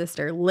other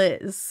sister,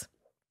 Liz,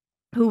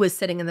 who was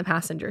sitting in the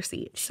passenger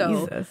seat.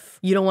 So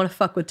you don't want to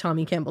fuck with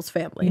Tommy Campbell's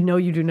family. No,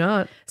 you do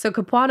not. So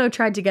Capuano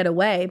tried to get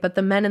away, but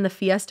the men in the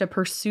Fiesta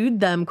pursued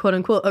them, quote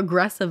unquote,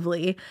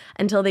 aggressively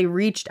until they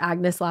reached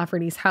Agnes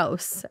Lafferty's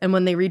house. And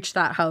when they reached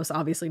that house,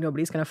 obviously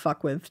nobody's going to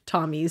fuck with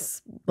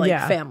Tommy's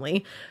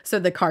family. So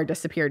the car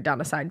disappeared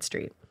down a side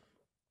street.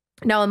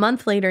 Now, a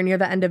month later, near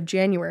the end of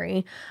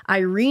January,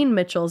 Irene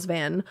Mitchell's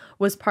van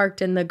was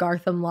parked in the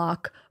Gartham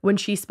Lock when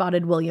she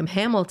spotted William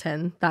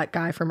Hamilton, that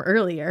guy from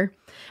earlier,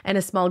 and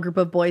a small group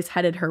of boys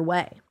headed her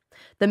way.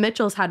 The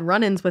Mitchells had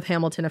run-ins with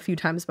Hamilton a few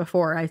times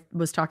before. I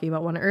was talking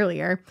about one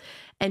earlier.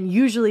 And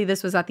usually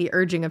this was at the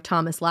urging of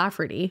Thomas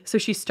Lafferty. So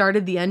she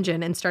started the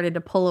engine and started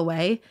to pull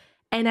away,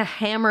 and a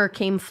hammer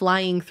came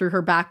flying through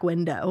her back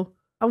window.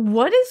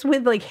 What is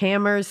with like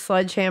hammers,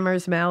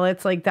 sledgehammers,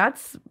 mallets? Like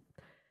that's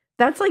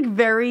like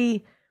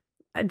very,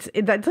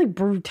 that's like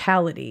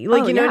brutality.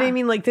 Like, you know what I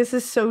mean? Like this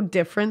is so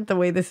different the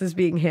way this is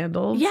being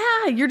handled.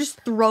 Yeah, you're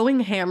just throwing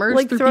hammers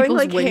like through throwing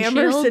people's like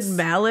hammers windshields. and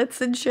mallets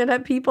and shit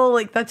at people.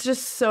 Like that's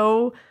just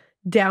so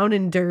down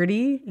and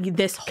dirty.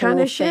 This whole kind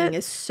of thing shit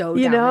is so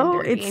you down know,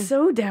 and dirty. it's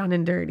so down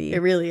and dirty. It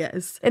really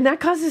is. And that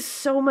causes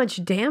so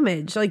much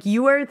damage. Like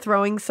you are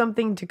throwing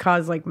something to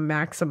cause like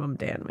maximum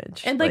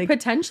damage. And like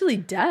potentially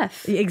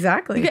death.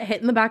 Exactly. You get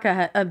hit in the back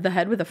of the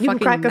head with a You fucking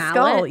can crack mallet. a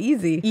skull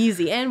easy.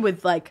 Easy. And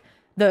with like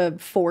the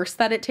force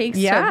that it takes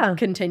to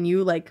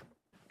continue like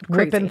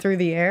Ripping crazy. through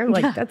the air.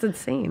 Like that's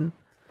insane.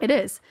 It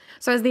is.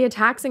 So as the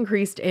attacks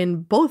increased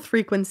in both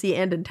frequency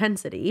and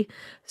intensity,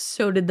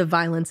 so did the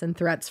violence and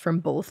threats from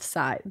both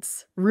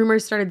sides.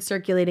 Rumors started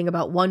circulating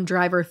about one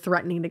driver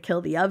threatening to kill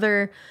the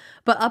other.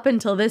 But up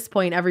until this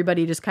point,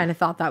 everybody just kind of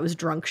thought that was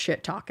drunk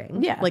shit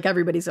talking. Yeah. Like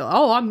everybody's like,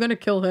 oh, I'm going to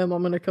kill him.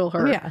 I'm going to kill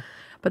her. Yeah.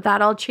 But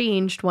that all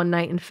changed one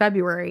night in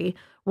February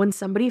when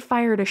somebody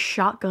fired a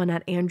shotgun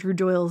at Andrew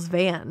Doyle's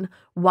van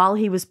while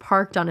he was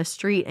parked on a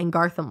street in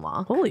Gartham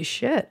Lock. Holy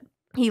shit.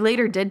 He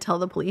later did tell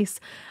the police,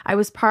 I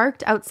was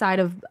parked outside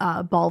of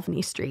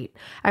Balvenie Street.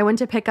 I went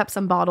to pick up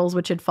some bottles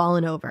which had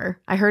fallen over.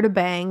 I heard a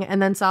bang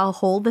and then saw a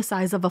hole the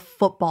size of a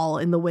football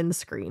in the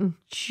windscreen.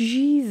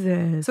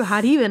 Jesus. So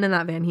had he been in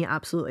that van, he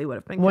absolutely would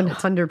have been killed.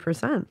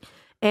 100%.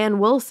 Ann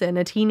Wilson,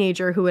 a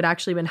teenager who had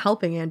actually been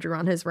helping Andrew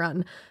on his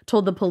run,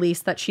 told the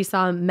police that she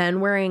saw men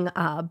wearing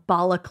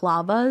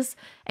balaclavas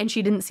and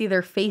she didn't see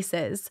their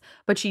faces,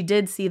 but she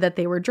did see that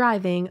they were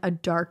driving a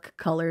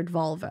dark-colored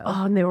Volvo.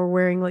 Oh, and they were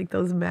wearing like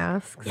those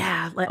masks.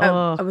 Yeah, like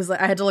I was like,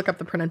 I had to look up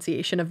the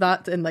pronunciation of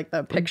that, and like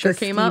the picture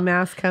came up.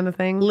 Mask kind of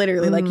thing.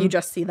 Literally, like you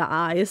just see the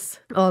eyes.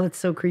 Oh, that's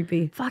so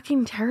creepy.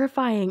 Fucking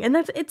terrifying, and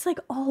it's like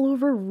all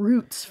over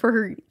routes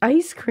for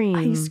ice cream.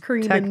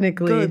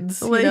 Technically, and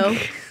goods, you know.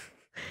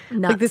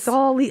 Like this,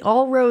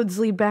 all roads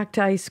lead back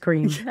to ice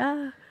cream.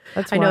 Yeah,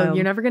 that's I know. wild.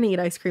 You're never gonna eat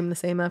ice cream the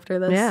same after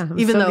this. Yeah, I'm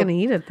even still though gonna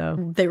eat it though.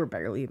 They were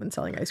barely even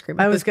selling ice cream.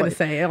 I was gonna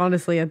say,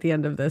 honestly, at the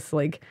end of this,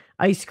 like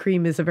ice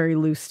cream is a very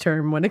loose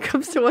term when it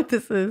comes to what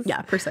this is.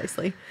 Yeah,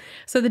 precisely.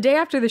 So the day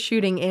after the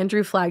shooting,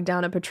 Andrew flagged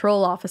down a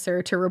patrol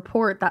officer to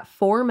report that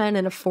 4 men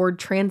in a Ford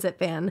Transit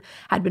van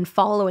had been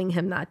following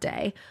him that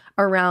day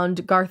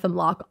around Gartham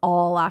Lock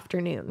all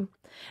afternoon.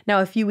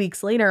 Now, a few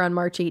weeks later, on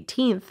March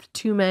 18th,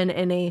 2 men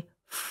in a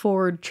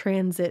Ford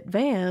Transit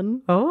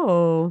van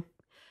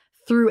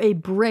threw a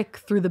brick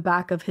through the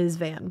back of his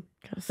van,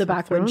 the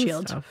back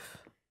windshield. Stuff.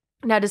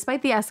 Now,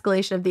 despite the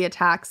escalation of the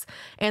attacks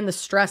and the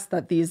stress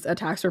that these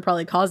attacks were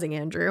probably causing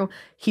Andrew,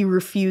 he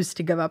refused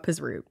to give up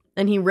his route.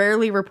 And he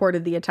rarely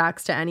reported the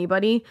attacks to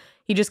anybody.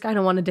 He just kind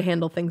of wanted to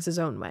handle things his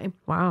own way.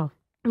 Wow.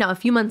 Now, a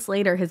few months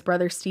later, his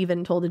brother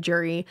Stephen told a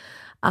jury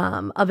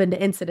of an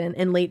incident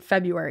in late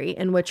February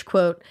in which,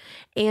 quote,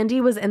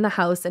 Andy was in the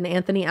house and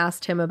Anthony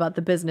asked him about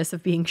the business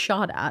of being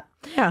shot at.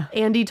 Yeah.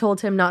 Andy told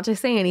him not to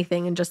say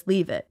anything and just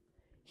leave it.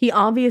 He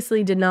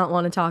obviously did not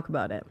want to talk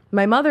about it.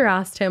 My mother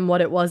asked him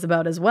what it was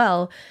about as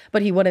well,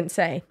 but he wouldn't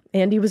say.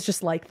 Andy was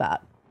just like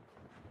that.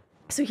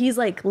 So he's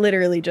like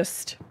literally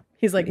just,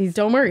 he's like,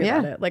 don't worry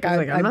about it. Like,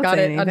 I've got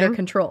it under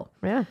control.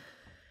 Yeah.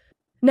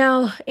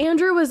 Now,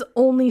 Andrew was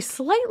only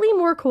slightly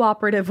more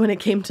cooperative when it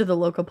came to the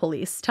local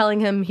police, telling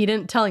them he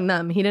didn't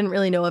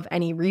really know of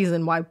any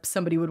reason why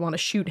somebody would want to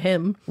shoot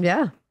him.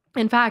 Yeah.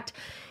 In fact,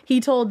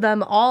 he told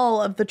them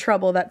all of the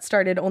trouble that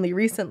started only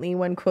recently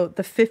when, quote,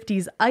 the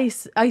 50s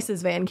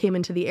ICE's van came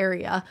into the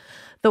area,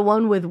 the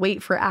one with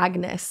Wait for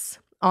Agnes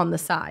on the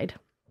side.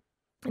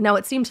 Now,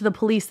 it seemed to the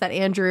police that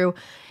Andrew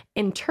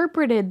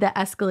interpreted the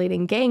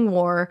escalating gang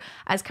war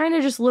as kind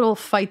of just little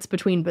fights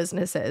between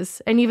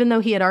businesses. And even though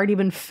he had already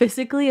been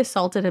physically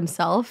assaulted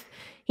himself,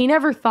 he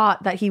never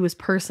thought that he was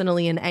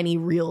personally in any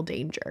real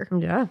danger.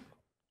 Yeah.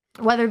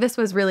 Whether this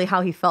was really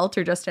how he felt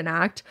or just an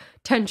act,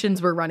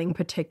 tensions were running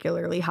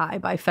particularly high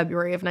by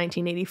February of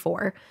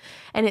 1984,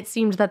 and it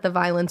seemed that the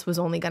violence was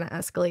only going to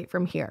escalate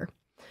from here.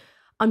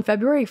 On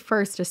February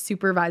 1st, a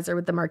supervisor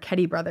with the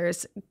Marchetti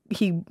brothers,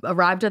 he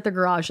arrived at the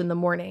garage in the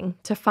morning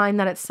to find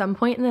that at some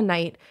point in the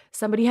night,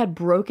 somebody had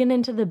broken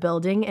into the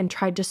building and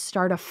tried to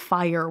start a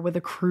fire with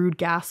a crude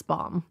gas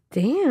bomb.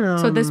 Damn.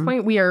 So at this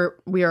point, we are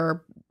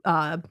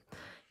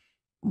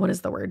what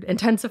is the word?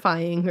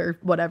 Intensifying or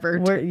whatever.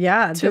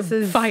 This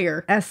is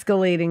fire.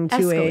 Escalating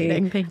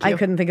to Thank you. I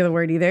couldn't think of the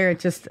word either.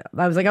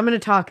 I was like, I'm going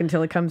to talk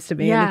until it comes to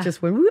me. Yeah. And it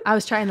just went, whoop. I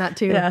was trying that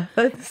too. Yeah.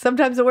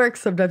 Sometimes it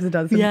works, sometimes it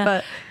doesn't. Yeah.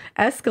 But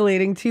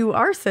escalating to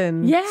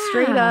arson. Yeah.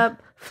 Straight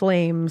up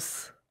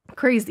flames.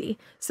 Crazy.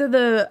 So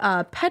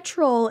the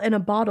petrol in a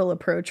bottle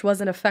approach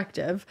wasn't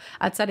effective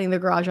at setting the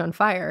garage on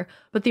fire,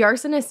 but the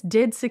arsonist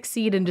did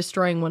succeed in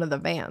destroying one of the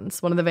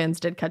vans. One of the vans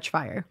did catch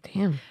fire.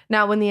 Damn.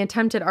 Now, when the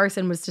attempted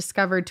arson was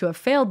discovered to have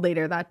failed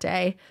later that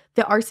day,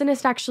 the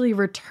arsonist actually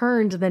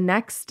returned the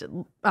next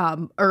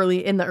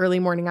early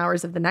morning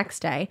hours of the next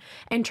day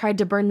and tried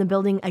to burn the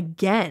building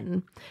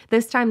again.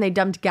 This time they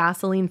dumped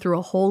gasoline through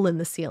a hole in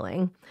the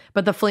ceiling,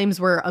 but the flames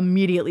were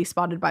immediately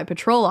spotted by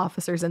patrol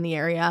officers in the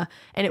area,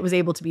 and it was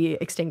able to be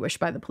extinguished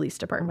by the police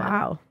department.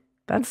 Wow.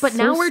 But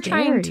now we're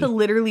trying to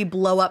literally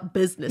blow up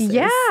businesses.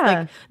 Yeah.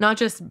 Like, not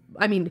just,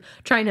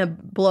 trying to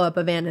blow up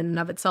a van in and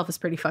of itself is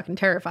pretty fucking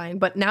terrifying.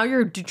 But now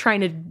you're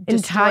trying to destroy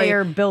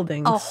entire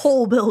buildings. A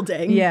whole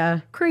building.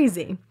 Yeah.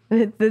 Crazy.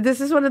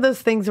 This is one of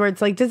those things where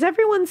it's like, does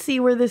everyone see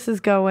where this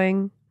is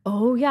going?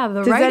 Oh, yeah.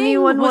 Does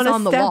anyone want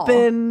to step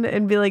in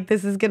and be like,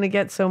 this is going to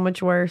get so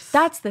much worse?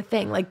 That's the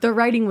thing. Like, the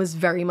writing was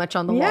very much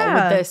on the wall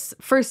with this.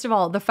 First of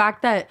all, the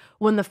fact that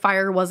when the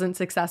fire wasn't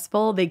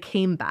successful, they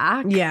came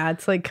back. Yeah,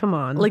 it's like, come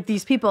on. Like,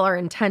 these people are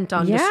intent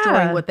on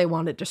destroying what they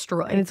want to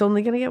destroy. And it's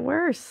only going to get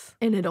worse.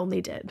 And it only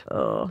did.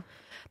 Oh.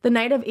 The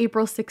night of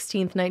April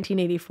 16th,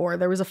 1984,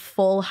 there was a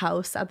full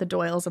house at the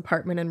Doyles'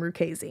 apartment in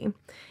Ruchasey.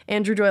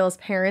 Andrew Doyle's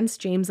parents,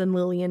 James and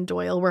Lillian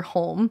Doyle, were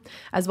home,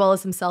 as well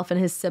as himself and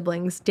his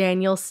siblings,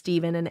 Daniel,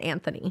 Stephen, and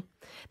Anthony.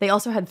 They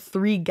also had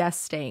 3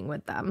 guests staying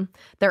with them.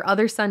 Their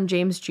other son,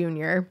 James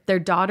Jr., their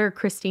daughter,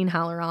 Christine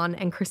Halloran,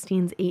 and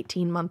Christine's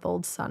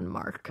 18-month-old son,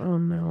 Mark. Oh,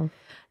 no.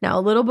 Now,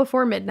 a little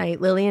before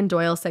midnight, Lillian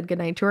Doyle said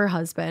goodnight to her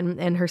husband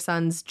and her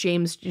sons,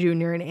 James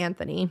Jr. and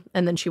Anthony,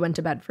 and then she went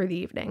to bed for the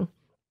evening.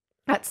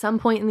 At some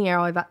point in the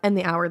hour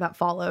that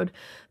followed,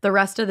 the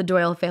rest of the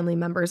Doyle family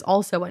members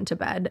also went to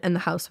bed, and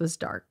the house was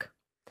dark.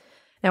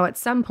 Now, at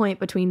some point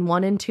between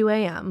 1 and 2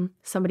 a.m.,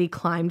 somebody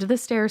climbed the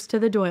stairs to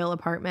the Doyle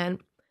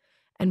apartment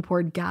and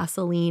poured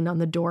gasoline on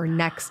the door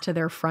next to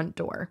their front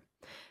door.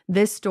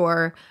 This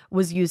door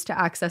was used to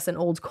access an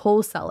old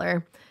coal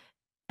cellar,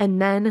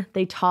 and then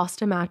they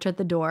tossed a match at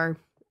the door,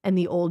 and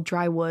the old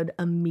dry wood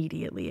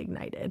immediately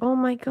ignited. Oh,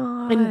 my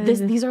God. And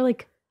these are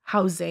like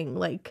housing,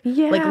 like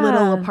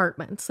little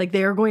apartments. Like,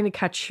 they are going to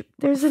catch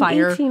There's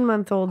fire. An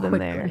 18-month-old in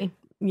there.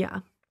 Yeah.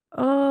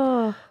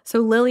 Oh. So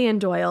Lillian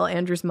Doyle,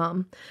 Andrew's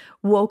mom,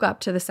 woke up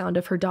to the sound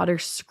of her daughter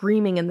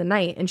screaming in the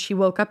night, and she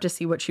woke up to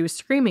see what she was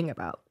screaming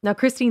about. Now,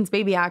 Christine's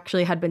baby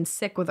actually had been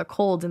sick with a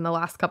cold in the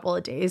last couple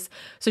of days,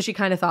 so she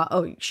kind of thought,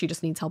 oh, she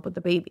just needs help with the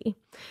baby.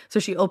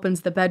 So she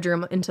opens the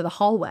bedroom into the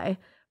hallway,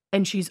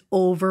 and she's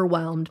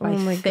overwhelmed by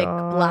thick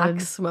black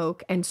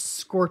smoke and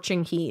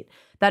scorching heat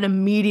that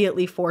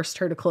immediately forced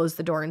her to close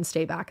the door and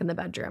stay back in the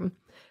bedroom.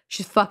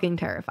 She's fucking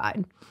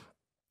terrified.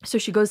 So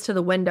she goes to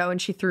the window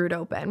and she threw it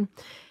open.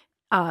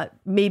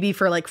 Maybe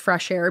for like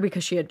fresh air,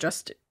 because she had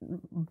just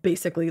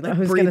basically like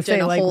breathed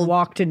in a whole,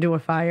 walked into a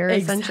fire,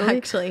 essentially.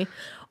 Exactly.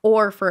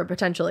 Or for a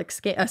potential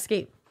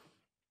escape.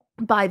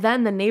 By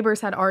then, the neighbors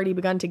had already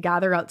begun to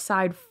gather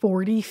outside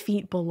 40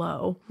 feet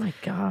below. My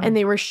God. And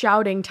they were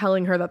shouting,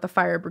 telling her that the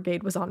fire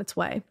brigade was on its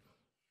way.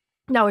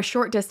 Now, a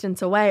short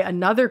distance away,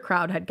 another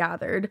crowd had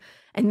gathered,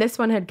 and this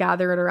one had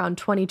gathered around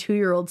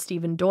 22-year-old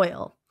Stephen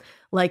Doyle.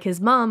 Like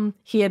his mom,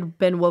 he had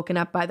been woken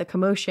up by the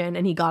commotion,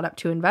 and he got up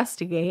to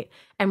investigate,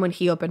 and when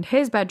he opened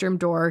his bedroom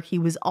door, he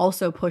was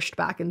also pushed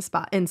back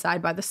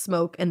inside by the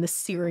smoke and the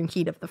searing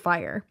heat of the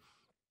fire.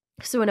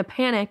 So in a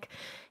panic,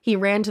 he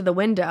ran to the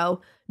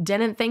window,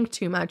 didn't think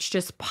too much,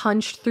 just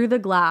punched through the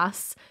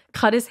glass,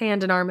 cut his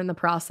hand and arm in the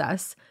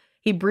process.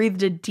 He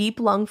breathed a deep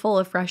lungful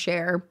of fresh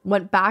air,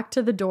 went back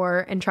to the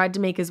door, and tried to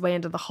make his way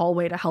into the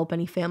hallway to help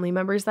any family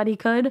members that he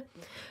could.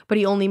 But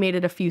he only made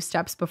it a few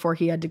steps before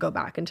he had to go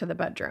back into the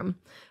bedroom.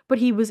 But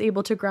he was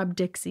able to grab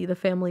Dixie, the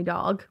family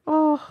dog,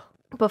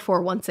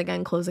 before once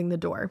again closing the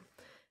door.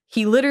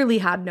 He literally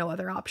had no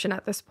other option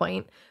at this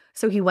point.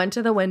 So he went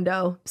to the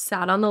window,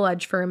 sat on the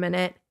ledge for a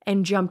minute,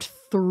 and jumped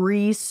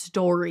 3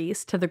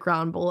 stories to the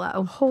ground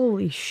below.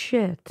 Holy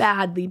shit.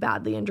 Badly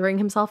injuring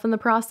himself in the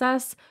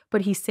process,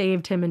 but he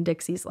saved him and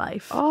Dixie's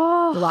lives.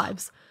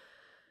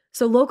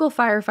 So local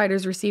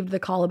firefighters received the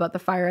call about the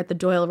fire at the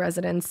Doyle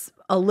residence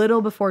a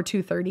little before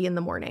 2:30 in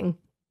the morning,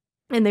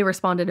 and they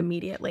responded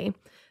immediately.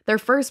 Their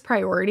first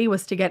priority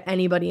was to get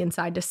anybody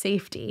inside to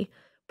safety,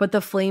 but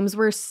the flames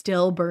were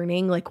still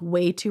burning, like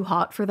way too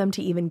hot for them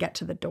to even get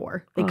to the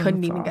door. They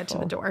couldn't even get to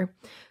the door.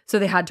 So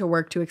they had to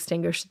work to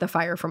extinguish the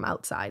fire from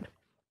outside.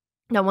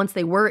 Now, once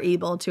they were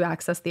able to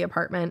access the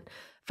apartment,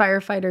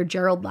 firefighter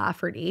Gerald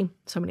Lafferty,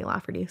 so many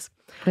Laffertys,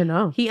 I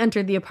know. he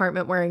entered the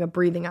apartment wearing a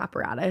breathing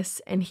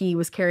apparatus, and he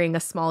was carrying a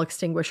small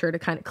extinguisher to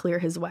kind of clear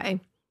his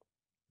way.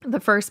 The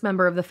first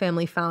member of the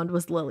family found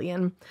was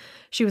Lillian.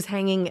 She was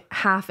hanging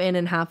half in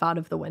and half out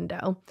of the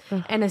window.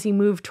 Ugh. And as he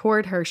moved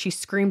toward her, she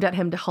screamed at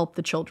him to help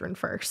the children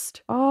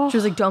first. Oh. She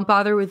was like, don't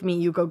bother with me.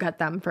 You go get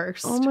them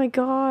first. Oh, my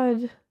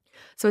God.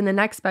 So in the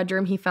next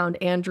bedroom, he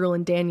found Andrew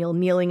and Daniel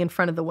kneeling in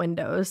front of the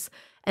windows,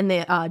 and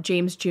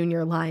James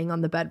Jr. lying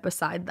on the bed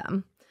beside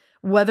them.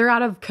 Whether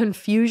out of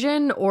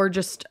confusion or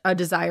just a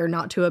desire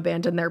not to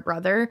abandon their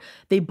brother,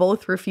 they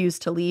both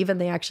refused to leave,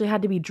 and they actually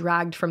had to be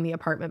dragged from the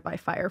apartment by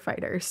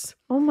firefighters.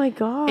 Oh my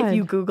God. If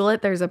you Google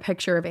it, there's a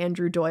picture of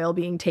Andrew Doyle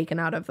being taken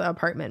out of the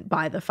apartment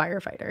by the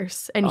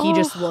firefighters, and he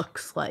just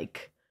looks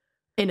like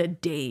in a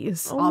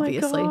daze,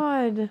 obviously.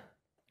 My God.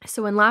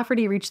 So when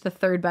Lafferty reached the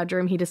third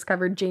bedroom, he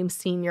discovered James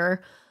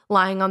Sr.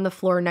 lying on the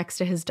floor next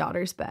to his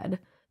daughter's bed.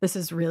 This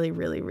is really,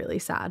 really, really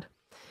sad.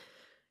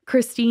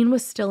 Christine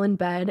was still in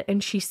bed,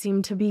 and she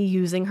seemed to be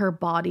using her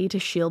body to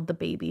shield the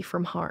baby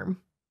from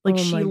harm. Like,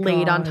 she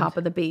laid on top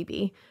of the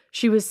baby.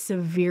 She was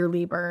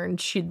severely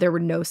burned. There were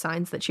no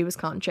signs that she was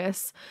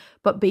conscious,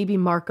 but baby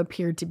Mark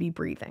appeared to be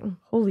breathing.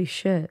 Holy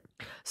shit.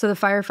 So the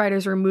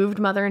firefighters removed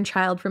mother and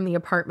child from the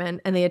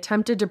apartment, and they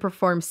attempted to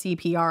perform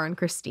CPR on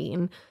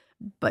Christine,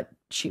 but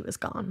she was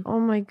gone. Oh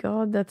my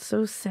God, that's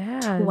so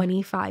sad.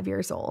 25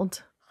 years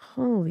old.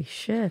 Holy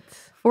shit.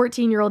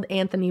 14-year-old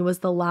Anthony was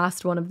the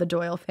last one of the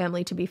Doyle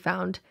family to be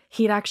found.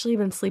 He had actually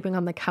been sleeping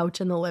on the couch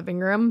in the living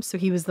room, so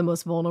he was the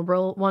most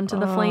vulnerable one to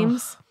the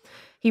flames.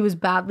 He was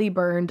badly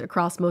burned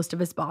across most of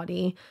his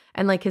body,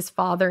 and like his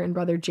father and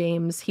brother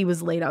James, he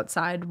was laid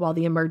outside while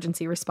the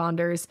emergency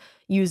responders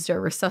used a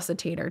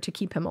resuscitator to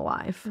keep him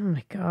alive. Oh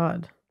my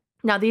God.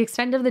 Now, the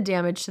extent of the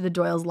damage to the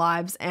Doyles'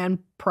 lives and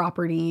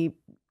property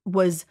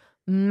was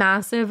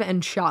massive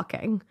and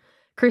shocking.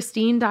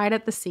 Christine died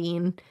at the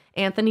scene.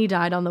 Anthony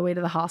died on the way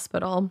to the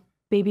hospital.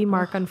 Baby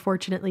Mark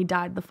unfortunately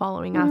died the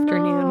following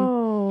afternoon.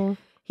 No.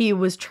 He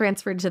was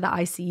transferred to the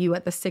ICU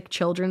at the Sick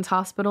Children's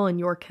Hospital in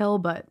York Hill,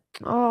 but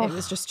it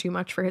was just too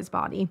much for his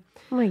body.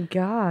 Oh my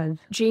God.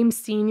 James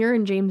Sr.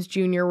 and James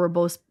Jr. were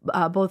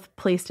both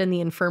placed in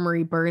the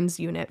infirmary burns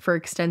unit for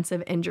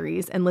extensive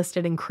injuries and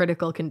listed in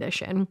critical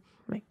condition.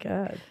 Oh my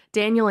God.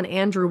 Daniel and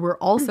Andrew were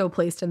also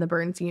placed in the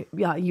burns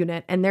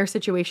unit, and their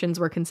situations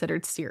were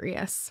considered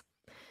serious.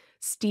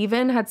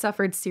 Stephen had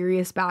suffered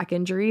serious back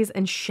injuries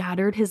and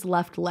shattered his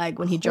left leg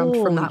when he jumped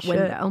from that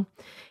window.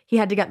 He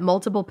had to get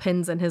multiple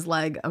pins in his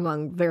leg,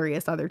 among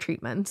various other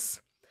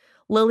treatments.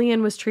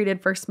 Lillian was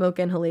treated for smoke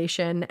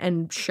inhalation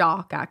and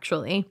shock,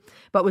 actually,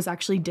 but was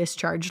actually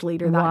discharged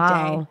later that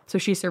day. So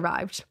she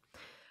survived.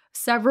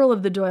 Several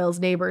of the Doyles'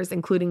 neighbors,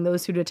 including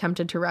those who'd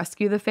attempted to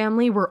rescue the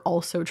family, were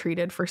also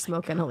treated for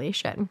smoke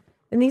inhalation.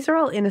 And these are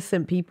all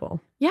innocent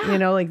people. Yeah. You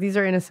know, like these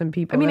are innocent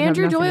people. I mean, that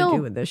Andrew have nothing Doyle to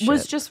do with this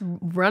was shit. just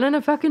running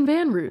a fucking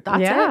van route.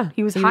 That's it.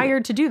 He was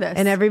hired to do this.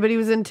 And everybody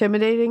was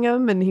intimidating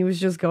him, and he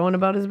was just going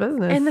about his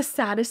business. And the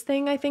saddest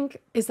thing, I think,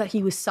 is that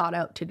he was sought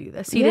out to do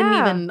this. He didn't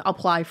even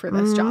apply for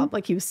this job.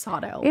 Like, he was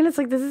sought out. And it's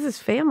like, this is his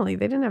family.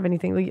 They didn't have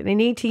anything. Like, an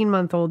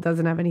 18-month-old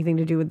doesn't have anything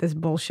to do with this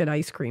bullshit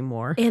ice cream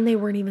war. And they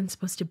weren't even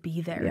supposed to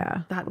be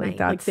there that night.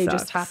 Like, they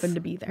just happened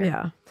to be there.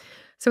 Yeah.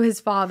 So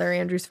his father,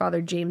 Andrew's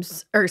father,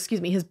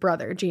 his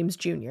brother, James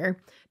Jr.,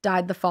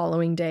 died the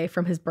following day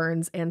from his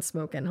burns and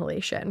smoke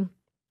inhalation.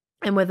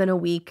 And within a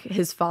week,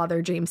 his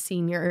father, James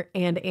Sr.,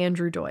 and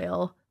Andrew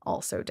Doyle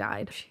also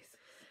died.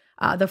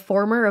 The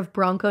former of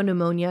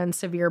bronchopneumonia and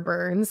severe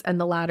burns,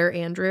 and the latter,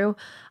 Andrew,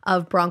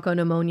 of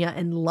bronchopneumonia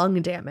and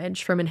lung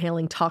damage from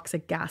inhaling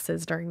toxic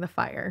gases during the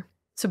fire.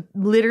 So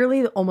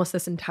literally almost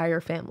this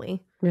entire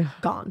family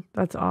gone.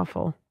 That's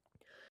awful.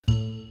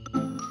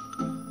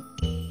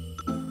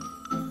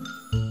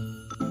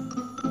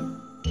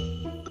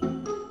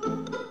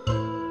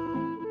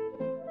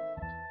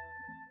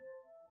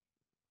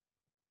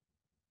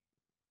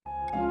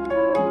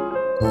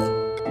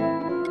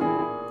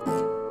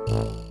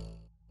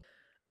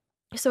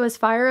 So as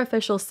fire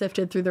officials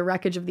sifted through the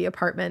wreckage of the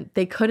apartment,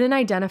 they couldn't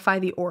identify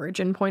the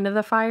origin point of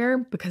the fire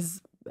because,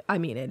 I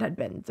mean, it had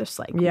been just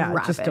like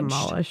ravaged. Just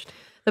demolished.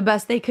 The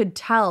best they could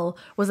tell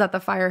was that the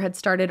fire had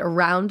started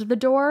around the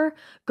door,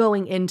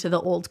 going into the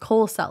old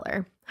coal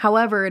cellar.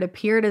 However, it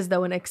appeared as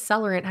though an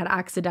accelerant had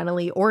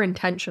accidentally or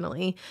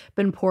intentionally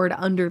been poured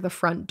under the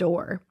front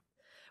door,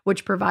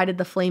 which provided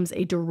the flames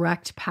a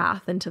direct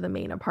path into the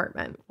main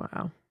apartment.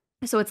 Wow.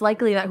 So it's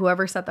likely that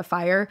whoever set the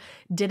fire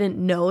didn't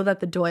know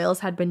that the Doyles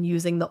had been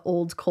using the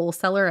old coal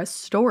cellar as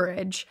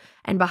storage.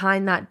 And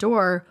behind that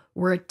door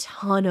were a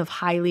ton of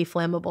highly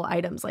flammable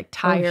items like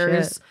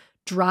tires,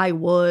 dry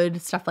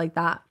wood, stuff like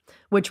that,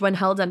 which when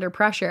held under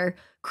pressure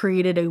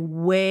created a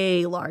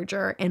way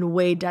larger and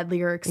way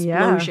deadlier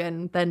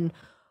explosion than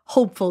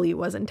hopefully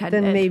was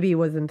intended. Then maybe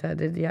was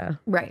intended, yeah.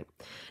 Right.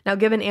 Now,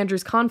 given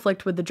Andrew's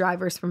conflict with the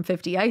drivers from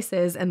 50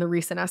 Ices and the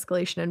recent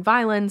escalation in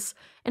violence,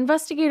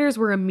 investigators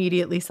were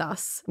immediately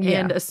sus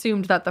and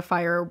assumed that the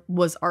fire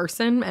was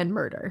arson and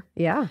murder.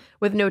 Yeah.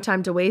 With no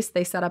time to waste,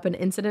 they set up an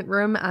incident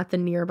room at the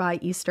nearby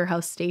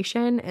Easterhouse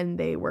station and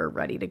they were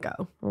ready to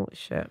go. Holy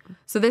shit.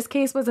 So this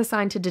case was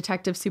assigned to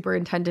Detective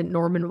Superintendent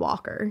Norman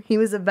Walker. He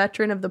was a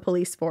veteran of the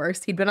police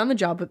force. He'd been on the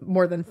job for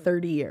more than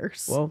 30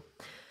 years. Whoa.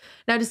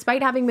 Now,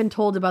 despite having been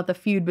told about the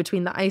feud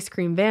between the ice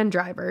cream van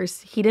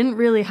drivers, he didn't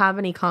really have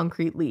any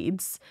concrete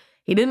leads.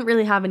 He didn't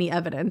really have any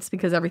evidence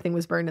because everything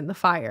was burned in the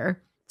fire.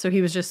 So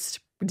he was just,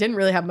 didn't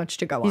really have much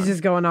to go on. He's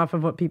just going off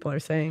of what people are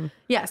saying.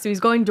 Yeah, so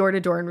he's going door to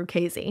door in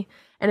Ruchasy.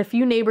 And a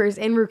few neighbors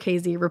in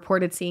Ruchasy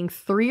reported seeing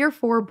 3 or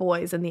 4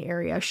 boys in the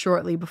area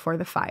shortly before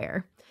the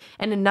fire.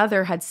 And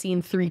another had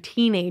seen 3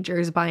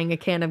 teenagers buying a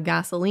can of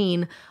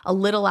gasoline a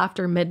little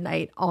after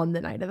midnight on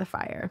the night of the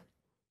fire.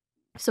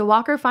 So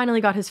Walker finally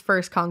got his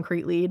first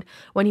concrete lead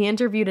when he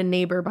interviewed a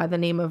neighbor by the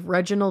name of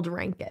Reginald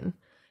Rankin.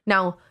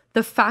 Now,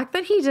 the fact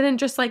that he didn't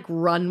just like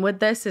run with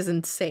this is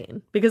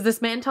insane because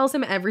this man tells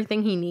him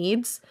everything he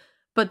needs,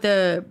 but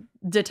the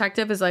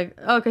detective is like,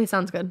 okay,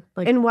 sounds good.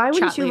 Like, and why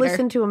wouldn't chat you later.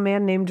 listen to a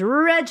man named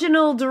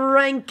Reginald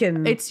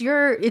Rankin?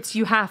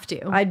 You have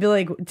to. I'd be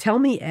like, tell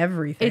me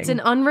everything. It's an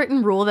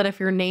unwritten rule that if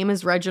your name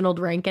is Reginald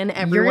Rankin,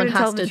 everyone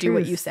has to do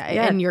what you say,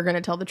 and you're going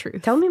to tell the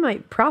truth. Tell me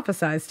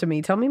prophesize to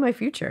me. Tell me my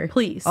future.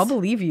 Please. I'll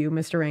believe you,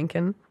 Mr.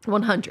 Rankin.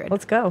 100.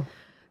 Let's go.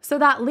 So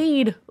that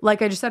lead,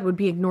 like I just said, would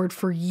be ignored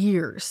for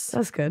years.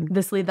 That's good.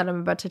 This lead that I'm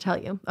about to tell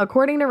you.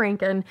 According to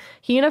Rankin,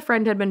 he and a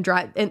friend had been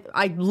driving, and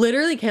I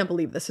literally can't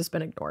believe this has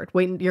been ignored.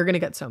 Wait, you're going to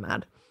get so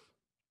mad.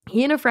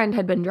 He and a friend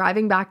had been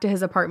driving back to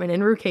his apartment in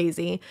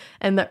Ruchasy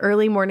in the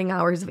early morning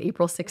hours of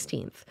April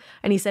 16th.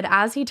 And he said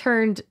as he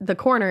turned the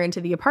corner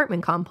into the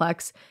apartment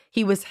complex,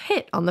 he was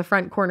hit on the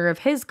front corner of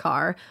his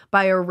car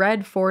by a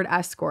red Ford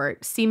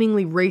Escort,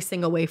 seemingly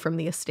racing away from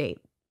the estate.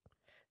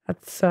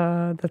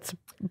 That's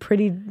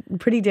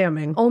pretty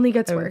damning. Only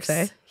gets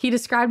worse. He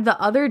described the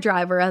other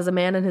driver as a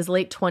man in his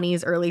late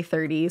 20s, early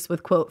 30s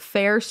with, quote,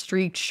 fair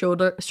streaked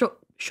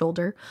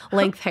shoulder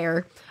length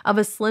hair, of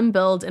a slim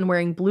build and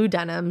wearing blue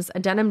denims, a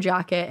denim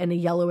jacket, and a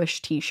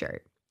yellowish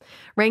t-shirt.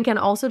 Rankin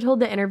also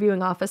told the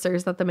interviewing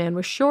officers that the man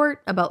was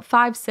short, about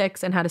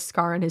 5'6", and had a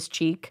scar on his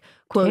cheek,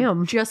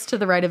 quote, just to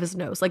the right of his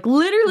nose. Like,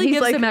 literally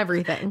gives him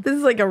everything. This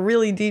is like a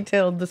really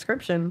detailed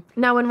description.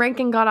 Now, when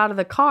Rankin got out of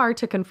the car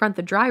to confront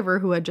the driver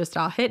who had just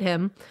hit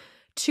him,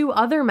 2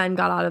 other men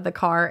got out of the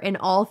car, and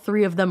all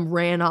 3 of them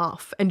ran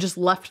off and just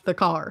left the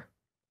car.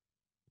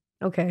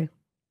 Okay,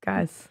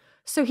 guys.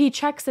 So he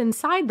checks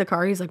inside the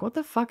car. He's like, what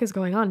the fuck is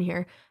going on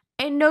here?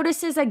 And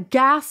notices a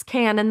gas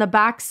can in the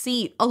back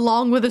seat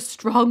along with a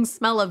strong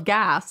smell of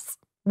gas.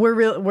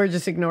 We're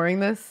just ignoring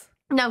this?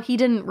 Now, he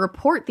didn't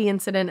report the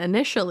incident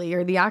initially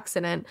or the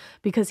accident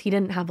because he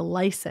didn't have a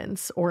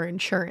license or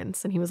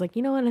insurance. And he was like,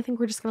 you know what? I think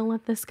we're just going to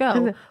let this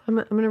go. I'm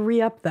going to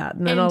re-up that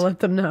and then I'll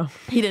let them know.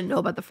 He didn't know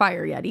about the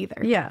fire yet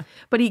either. Yeah.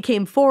 But he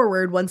came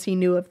forward once he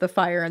knew of the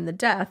fire and the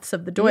deaths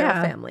of the Doyle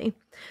family.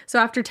 So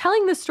after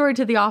telling this story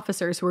to the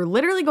officers who were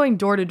literally going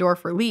door to door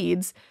for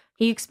leads,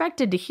 he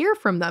expected to hear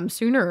from them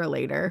sooner or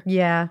later.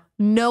 Yeah.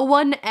 No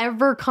one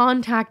ever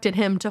contacted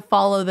him to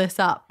follow this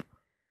up.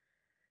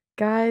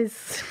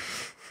 Guys...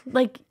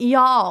 Like,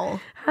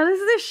 y'all. How does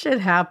this shit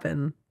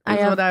happen?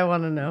 That's what I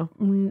want to know.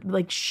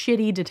 Like,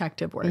 shitty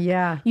detective work.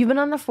 Yeah. You've been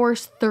on the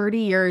force 30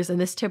 years,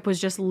 and this tip was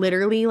just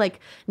literally,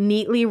 like,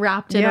 neatly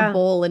wrapped in a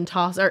bowl and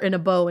tossed, or in a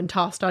bow and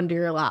tossed onto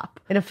your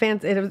lap. It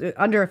was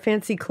under a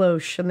fancy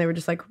cloche, and they were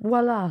just like,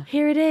 voila.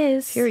 Here it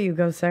is. Here you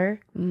go, sir.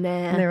 Nah.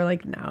 And they were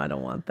like, no, I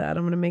don't want that.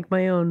 I'm going to make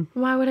my own.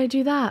 Why would I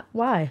do that?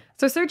 Why?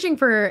 So searching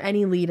for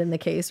any lead in the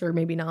case, or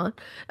maybe not.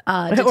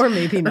 Or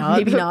maybe not.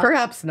 Maybe not.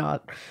 Perhaps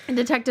not.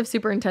 Detective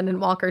Superintendent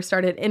Walker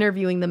started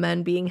interviewing the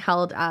men being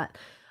held at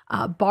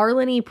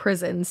Brownlie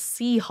Prison's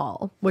C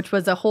Hall, which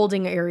was a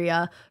holding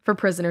area for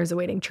prisoners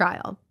awaiting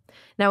trial.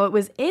 Now, it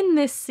was in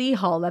this C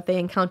Hall that they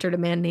encountered a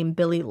man named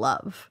Billy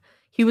Love.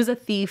 He was a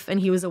thief, and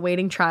he was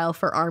awaiting trial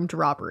for armed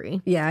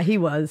robbery. Yeah, he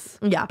was.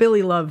 Yeah.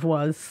 Billy Love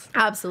was.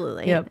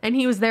 Absolutely. Yep. And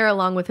he was there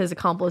along with his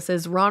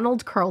accomplices,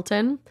 Ronald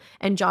Carlton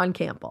and John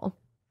Campbell.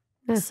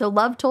 Yeah. So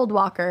Love told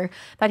Walker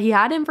that he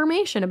had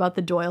information about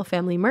the Doyle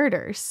family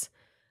murders,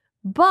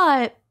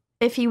 but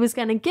if he was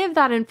going to give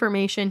that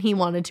information, he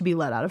wanted to be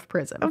let out of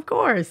prison. Of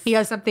course. He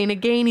has something to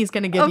gain. He's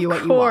going to give you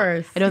what you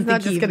want. I don't think he's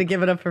not just going to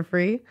give it up for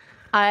free.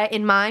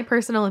 In my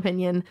personal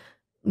opinion,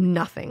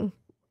 nothing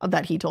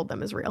that he told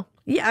them is real.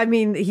 Yeah, I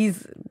mean,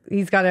 he's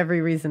got every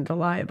reason to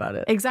lie about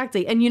it.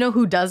 Exactly. And you know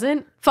who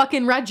doesn't?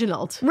 Fucking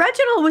Reginald.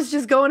 Reginald was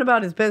just going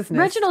about his business.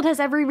 Reginald has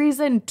every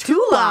reason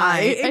to lie.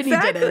 Exactly. And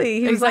he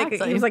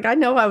didn't. He was like, I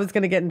know I was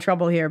going to get in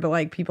trouble here, but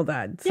like people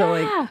died. So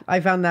like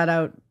I found that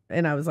out.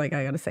 And I was like,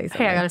 I got to say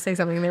something. Hey, I got to say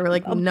something. And they were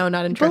like, no,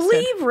 not interested.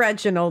 Believe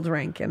Reginald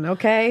Rankin,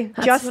 okay?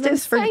 That's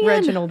Justice for saying.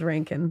 Reginald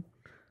Rankin.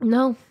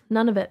 No,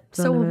 none of it.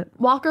 So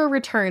Walker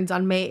returns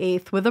on May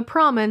 8th with a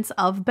promise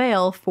of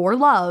bail for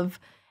Love,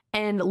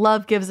 and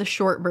Love gives a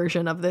short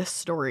version of this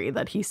story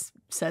that he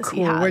says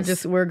he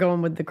has. We're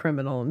going with the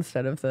criminal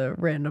instead of the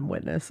random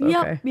witness.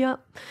 Okay. Yep.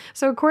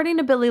 So according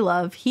to Billy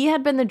Love, he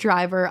had been the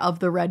driver of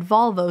the red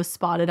Volvo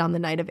spotted on the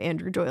night of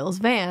Andrew Doyle's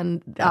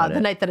van, the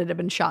night that it had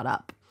been shot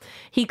up.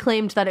 He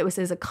claimed that it was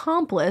his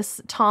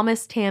accomplice,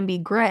 Thomas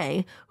Tamby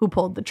Gray, who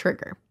pulled the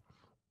trigger.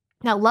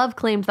 Now, Love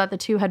claimed that the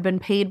two had been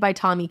paid by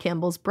Tommy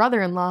Campbell's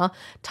brother-in-law,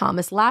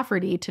 Thomas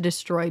Lafferty, to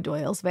destroy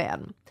Doyle's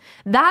van.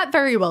 That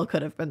very well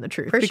could have been the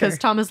truth, because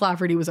Thomas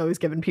Lafferty was always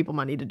giving people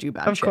money to do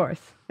bad shit. Of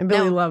course. And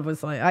Billy Love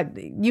was like,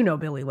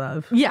 Billy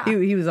Love. Yeah.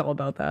 He was all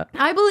about that.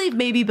 I believe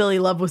maybe Billy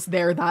Love was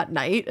there that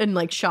night and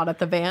like shot at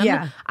the van.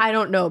 Yeah. I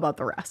don't know about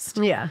the rest.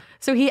 Yeah.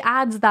 So he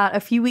adds that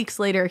a few weeks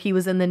later, he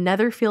was in the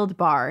Netherfield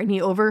bar and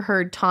he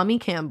overheard Tommy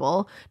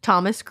Campbell,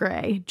 Thomas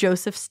Gray,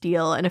 Joseph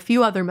Steele, and a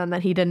few other men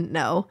that he didn't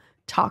know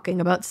talking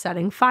about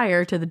setting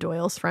fire to the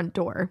Doyles' front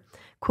door.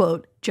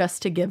 Quote,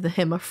 just to give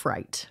him a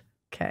fright.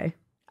 Okay.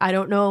 I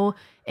don't know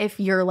if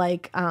you're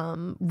like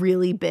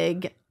really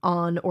big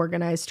on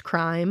organized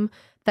crime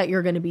that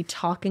you're going to be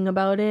talking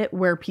about it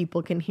where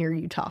people can hear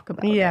you talk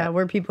about it. Yeah,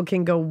 where people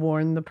can go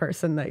warn the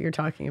person that you're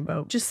talking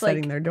about just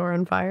setting like their door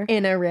on fire.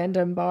 In a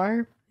random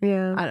bar.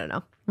 Yeah. I don't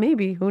know.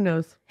 Maybe. Who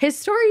knows? His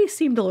story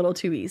seemed a little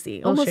too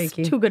easy. Almost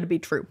shaky. Too good to be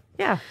true.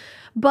 Yeah.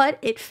 But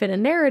it fit a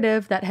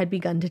narrative that had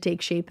begun to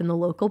take shape in the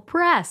local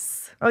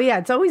press. Oh, yeah.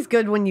 It's always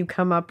good when you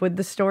come up with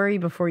the story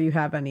before you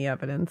have any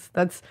evidence.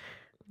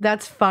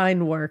 That's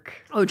fine work.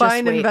 Oh,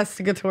 fine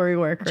investigatory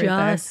work right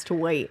there. Just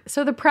wait.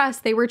 So the press,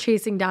 they were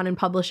chasing down and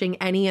publishing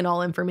any and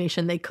all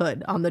information they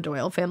could on the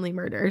Doyle family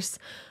murders,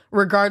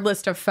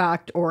 regardless of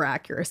fact or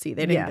accuracy.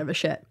 They didn't give a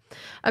shit.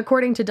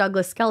 According to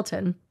Douglas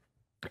Skelton,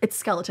 it's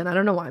Skeleton. I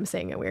don't know why I'm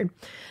saying it weird.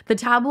 The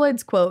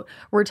tabloids, quote,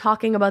 were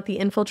talking about the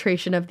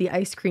infiltration of the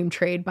ice cream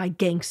trade by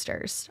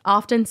gangsters,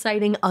 often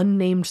citing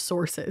unnamed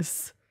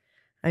sources.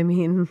 I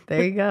mean,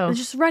 there you go.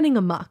 Just running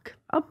amok.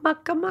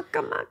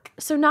 Amok.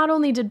 So not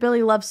only did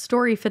Billy Love's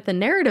story fit the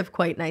narrative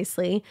quite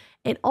nicely,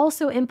 it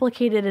also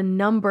implicated a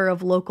number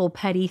of local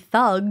petty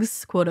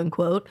thugs, quote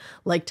unquote,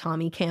 like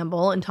Tommy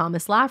Campbell and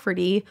Thomas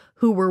Lafferty,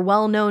 who were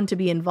well known to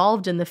be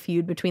involved in the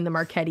feud between the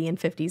Marchetti and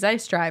 50s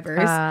ice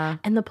drivers,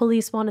 and the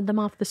police wanted them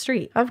off the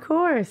street. Of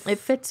course. It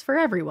fits for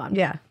everyone.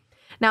 Yeah.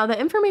 Now, the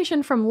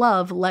information from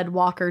Love led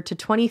Walker to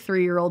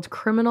 23-year-old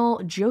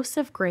criminal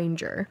Joseph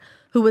Granger,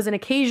 who was an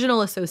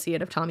occasional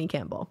associate of Tommy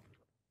Campbell.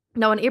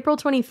 Now, on April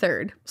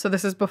 23rd, so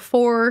this is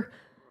before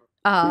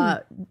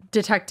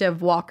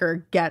Detective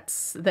Walker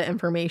gets the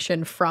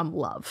information from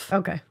Love.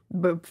 Okay.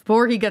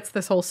 Before he gets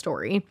this whole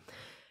story,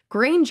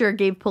 Granger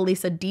gave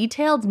police a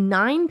detailed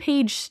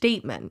 9-page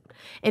statement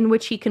in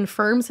which he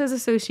confirms his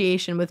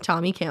association with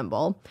Tommy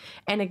Campbell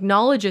and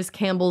acknowledges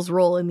Campbell's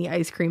role in the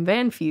ice cream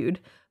van feud,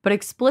 but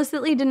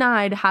explicitly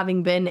denied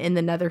having been in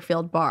the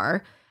Netherfield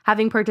bar,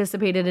 having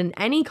participated in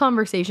any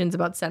conversations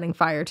about setting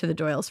fire to the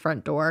Doyles'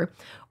 front door,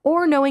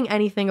 or knowing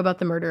anything about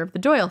the murder of the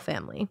Doyle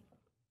family.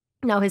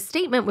 Now, his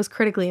statement was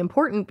critically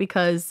important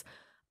because,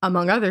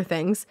 among other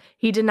things,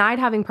 he denied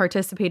having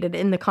participated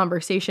in the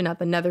conversation at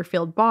the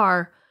Netherfield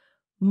bar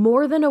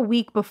more than a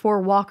week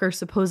before Walker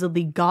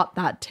supposedly got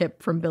that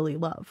tip from Billy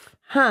Love.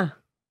 Huh.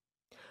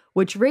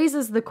 Which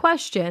raises the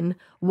question,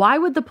 why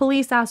would the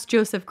police ask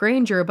Joseph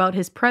Granger about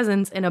his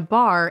presence in a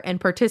bar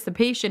and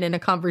participation in a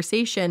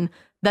conversation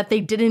that they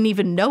didn't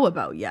even know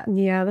about yet?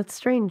 Yeah, that's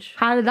strange.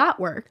 How did that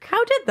work?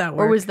 How did that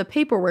work? Or was the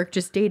paperwork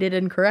just dated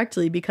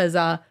incorrectly because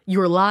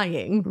you're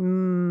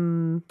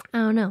lying? I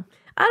don't know.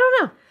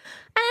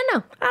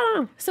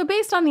 So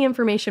based on the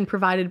information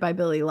provided by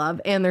Billy Love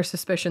and their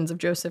suspicions of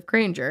Joseph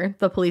Granger,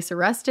 the police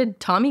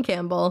arrested Tommy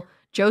Campbell,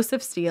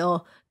 Joseph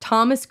Steele,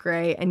 Thomas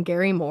Gray, and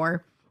Gary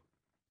Moore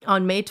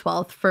on May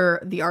 12th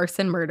for the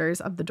arson murders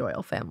of the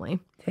Doyle family.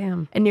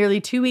 Damn. And nearly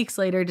 2 weeks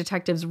later,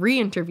 detectives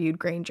re-interviewed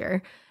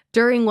Granger,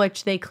 during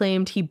which they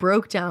claimed he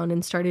broke down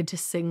and started to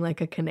sing like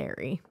a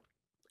canary.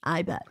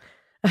 I bet.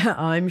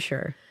 I'm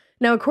sure.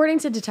 Now, according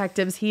to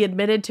detectives, he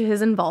admitted to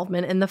his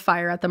involvement in the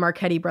fire at the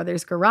Marchetti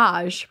brothers'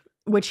 garage,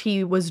 which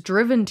he was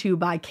driven to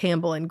by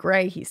Campbell and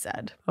Gray, he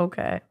said.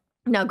 Okay.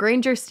 Now,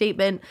 Granger's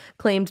statement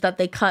claimed that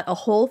they cut a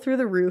hole through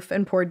the roof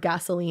and poured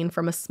gasoline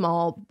from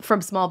small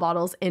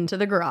bottles into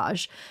the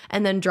garage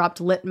and then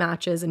dropped lit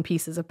matches and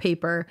pieces of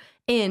paper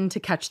in to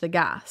catch the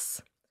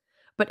gas.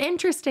 But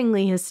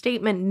interestingly, his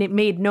statement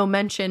made no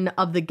mention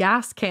of the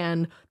gas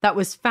can that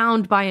was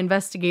found by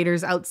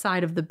investigators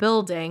outside of the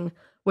building,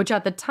 which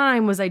at the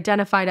time was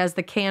identified as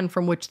the can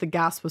from which the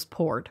gas was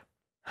poured.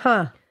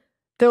 Huh.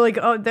 They're like,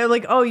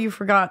 oh, you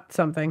forgot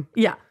something.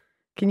 Yeah.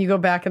 Can you go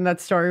back in that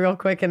story real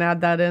quick and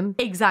add that in?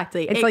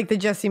 Exactly. It's like the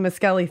Jesse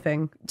Muskelly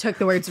thing. Took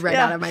the words right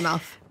out of my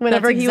mouth.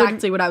 That's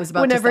exactly what I was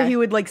about to say. Whenever he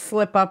would like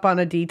slip up on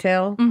a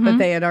detail that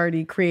they had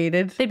already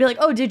created. They'd be like,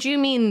 oh, did you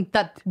mean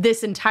that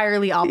this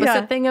entirely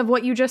opposite thing of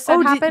what you just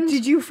said happened?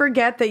 Did you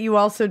forget that you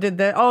also did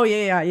that? Oh,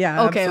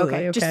 yeah.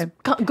 Okay. Just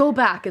go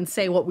back and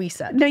say what we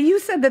said. Now, you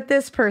said that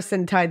this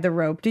person tied the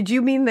rope. Did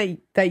you mean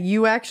that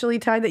you actually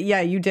tied it?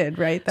 Yeah, you did,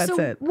 right? That's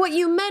it. What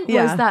you meant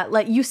was that,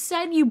 like, you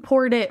said you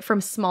poured it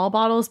from small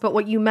bottles, but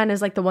what you meant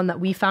is like the one that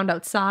we found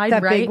outside,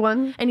 that right? big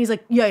one? And he's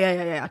like,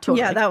 yeah, totally.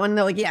 Yeah, that one.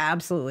 They're like, yeah,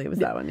 absolutely. It was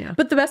that one, yeah.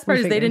 But the best part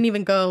is they didn't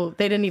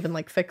even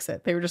like fix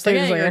it. They were just like,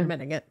 yeah, you're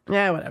admitting it.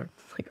 Yeah, whatever.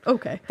 Like,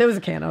 okay. There was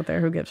a can out there.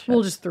 Who gives a shit?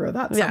 We'll just throw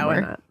that somewhere. Yeah, why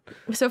not?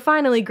 So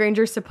finally,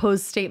 Granger's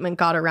supposed statement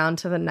got around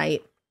to the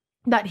night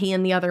that he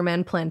and the other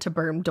men planned to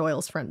burn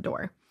Doyle's front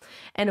door.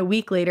 And a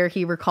week later,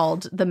 he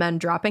recalled the men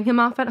dropping him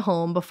off at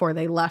home before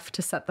they left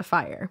to set the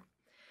fire.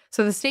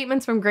 So the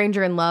statements from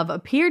Granger and Love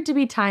appeared to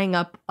be tying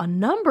up a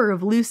number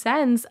of loose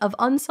ends of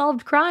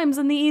unsolved crimes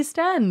in the East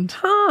End.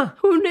 Huh.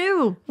 Who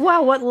knew?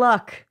 Wow, what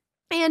luck.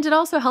 And it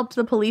also helped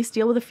the police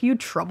deal with a few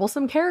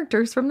troublesome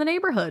characters from the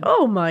neighborhood.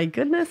 Oh my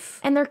goodness.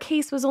 And their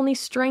case was only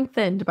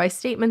strengthened by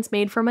statements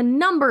made from a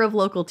number of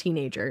local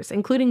teenagers,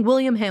 including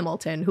William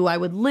Hamilton, who I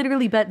would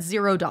literally bet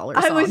 $0 on.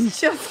 I was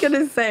just going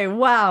to say,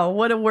 wow,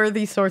 what a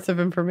worthy source of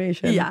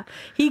information. Yeah.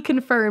 He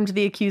confirmed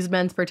the accused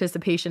men's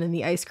participation in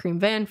the ice cream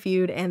van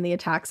feud and the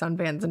attacks on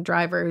vans and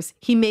drivers.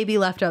 He maybe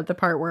left out the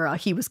part where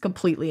he was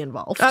completely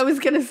involved. I was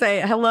going to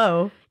say,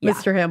 hello,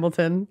 Mr.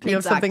 Hamilton. Do you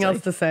have something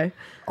else to say?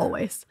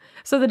 Always.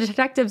 So the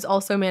detectives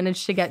also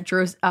managed to get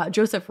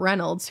Joseph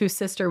Reynolds, whose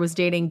sister was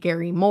dating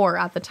Gary Moore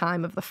at the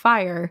time of the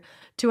fire,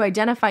 to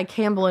identify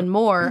Campbell and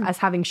Moore as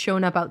having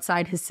shown up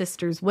outside his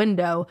sister's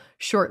window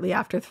shortly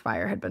after the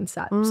fire had been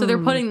set. So they're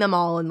putting them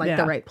all in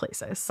the right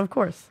places. Of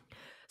course.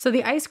 So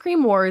the ice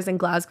cream wars in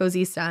Glasgow's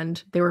East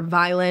End, they were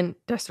violent,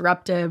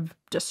 disruptive,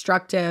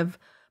 destructive,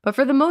 but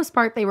for the most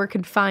part, they were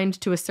confined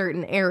to a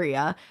certain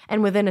area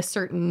and within a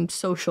certain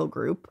social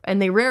group,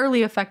 and they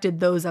rarely affected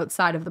those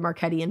outside of the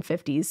Marchetti and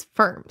 50s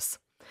firms.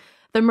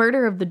 The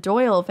murder of the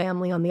Doyle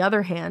family, on the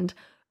other hand,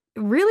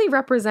 really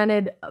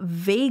represented a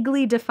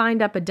vaguely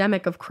defined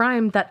epidemic of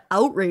crime that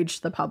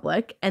outraged the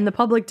public, and the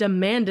public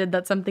demanded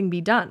that something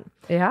be done.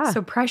 Yeah.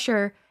 So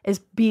pressure is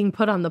being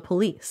put on the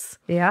police.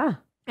 Yeah.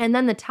 And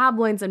then the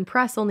tabloids and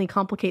press only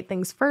complicate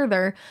things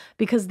further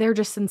because they're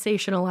just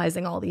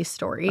sensationalizing all these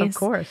stories. Of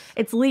course.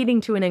 It's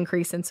leading to an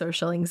increase in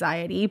social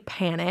anxiety,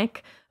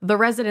 panic. The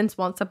residents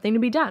want something to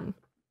be done.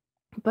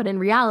 But in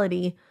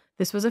reality,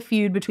 this was a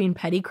feud between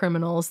petty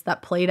criminals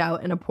that played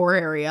out in a poor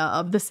area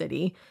of the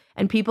city,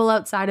 and people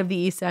outside of the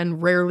East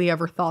End rarely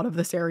ever thought of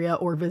this area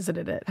or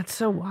visited it. That's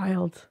so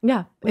wild.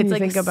 Yeah. When It's you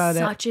like think about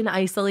such an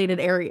isolated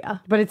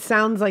area. But it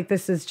sounds like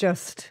this is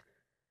just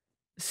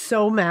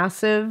so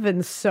massive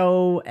and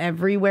so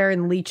everywhere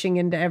and leaching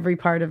into every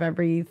part of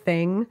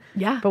everything.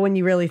 Yeah. But when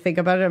you really think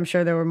about it, I'm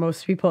sure there were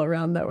most people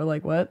around that were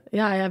like, what?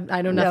 Yeah,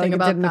 I know nothing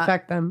about it didn't that.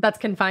 affect them. That's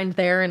confined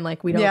there, and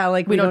we don't. Yeah,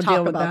 we don't talk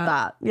deal with about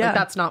that. Yeah,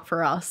 that's not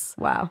for us.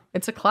 Wow,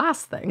 it's a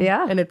class thing.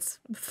 Yeah, and it's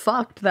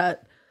fucked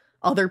that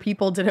other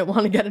people didn't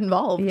want to get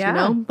involved.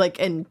 Yeah, you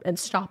know, and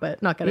stop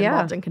it, not get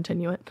involved and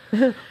continue it.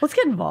 Let's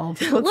get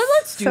involved. Let's do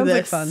this. Sounds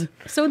like fun.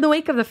 So in the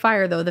wake of the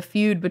fire, though, the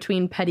feud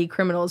between petty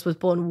criminals was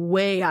blown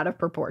way out of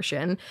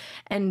proportion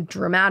and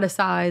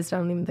dramatized. I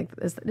don't even think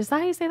is that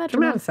how you say that?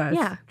 Dramatized.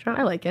 Yeah,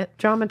 I like it.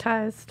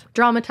 Dramatized.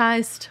 I think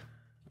it's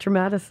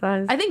dramatized.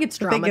 I think it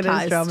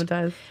is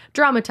dramatized.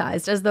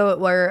 Dramatized as though it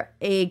were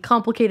a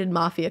complicated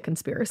mafia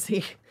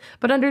conspiracy.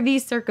 But under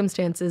these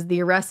circumstances, the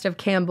arrest of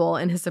Campbell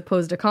and his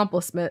supposed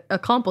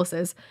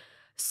accomplices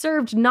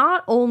served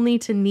not only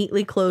to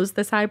neatly close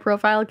this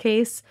high-profile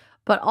case,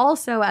 but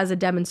also as a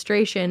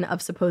demonstration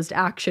of supposed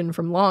action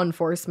from law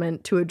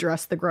enforcement to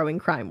address the growing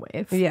crime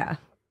wave. Yeah.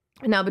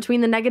 Now,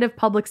 between the negative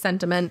public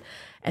sentiment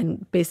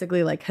and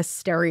basically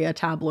hysteria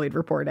tabloid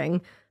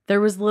reporting, there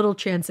was little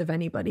chance of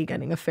anybody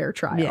getting a fair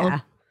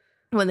trial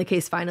when the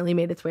case finally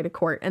made its way to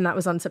court, and that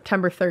was on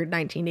September 3rd,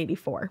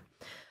 1984.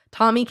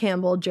 Tommy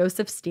Campbell,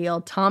 Joseph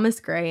Steele, Thomas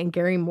Gray, and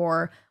Gary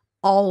Moore,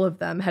 all of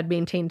them had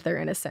maintained their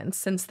innocence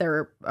since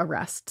their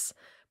arrests.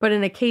 But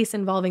in a case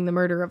involving the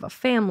murder of a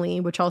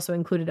family, which also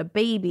included a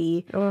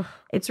baby,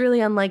 it's really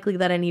unlikely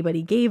that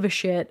anybody gave a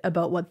shit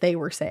about what they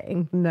were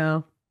saying.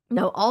 No.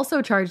 Now,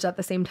 also charged at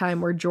the same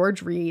time were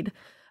George Reed,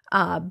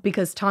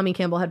 because Tommy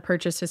Campbell had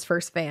purchased his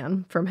first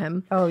van from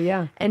him. Oh,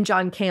 yeah. And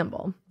John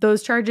Campbell.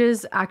 Those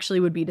charges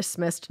actually would be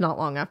dismissed not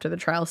long after the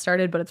trial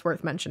started, but it's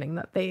worth mentioning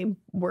that they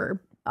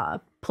were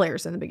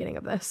players in the beginning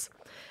of this.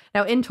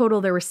 Now, in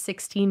total, there were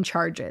 16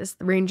 charges,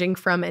 ranging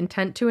from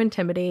intent to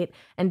intimidate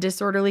and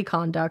disorderly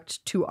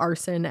conduct to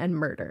arson and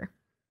murder.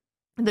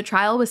 The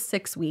trial was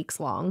 6 weeks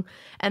long,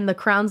 and the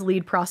Crown's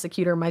lead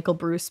prosecutor, Michael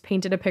Bruce,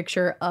 painted a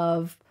picture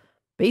of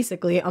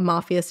basically a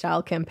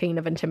mafia-style campaign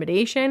of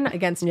intimidation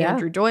against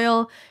Andrew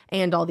Doyle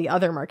and all the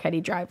other Marchetti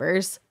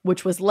drivers,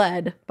 which was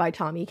led by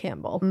Tommy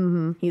Campbell.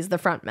 Mm-hmm. He's the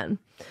frontman.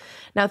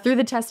 Now, through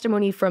the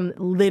testimony from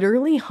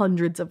literally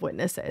hundreds of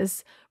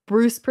witnesses,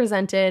 Bruce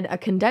presented a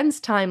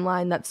condensed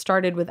timeline that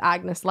started with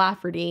Agnes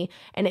Lafferty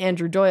and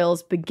Andrew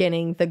Doyle's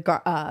beginning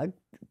the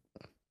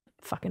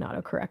fucking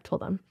autocorrect,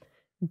 hold on.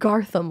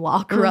 Gartham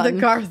Lock run. The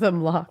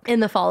Gartham Lock.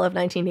 In the fall of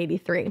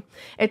 1983.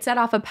 It set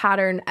off a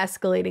pattern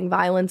escalating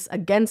violence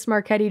against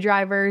Marchetti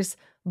drivers,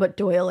 but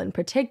Doyle in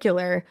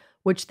particular,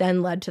 which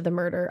then led to the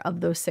murder of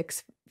those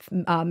 6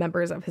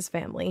 members of his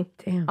family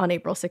on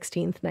April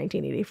 16th,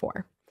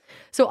 1984.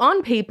 So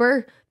on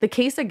paper, the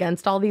case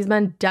against all these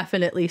men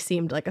definitely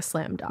seemed like a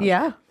slam dunk.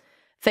 Yeah.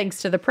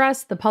 Thanks to the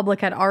press, the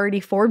public had already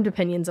formed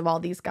opinions of all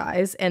these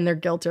guys and their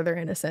guilt or their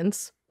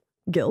innocence.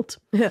 Guilt.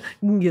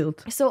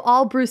 Guilt. So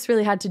all Bruce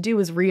really had to do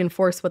was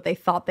reinforce what they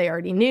thought they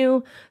already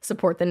knew,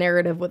 support the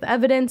narrative with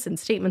evidence and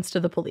statements to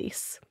the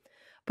police.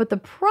 But the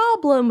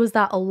problem was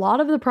that a lot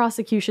of the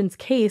prosecution's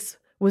case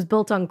was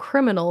built on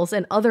criminals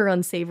and other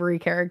unsavory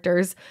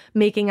characters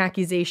making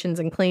accusations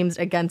and claims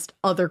against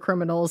other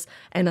criminals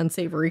and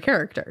unsavory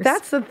characters.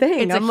 That's the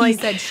thing. It's he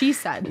said, she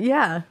said.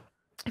 Yeah.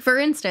 For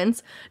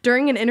instance,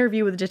 during an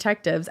interview with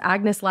detectives,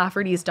 Agnes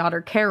Lafferty's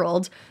daughter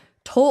Carol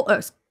told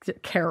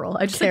Carol.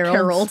 I just said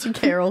Carol.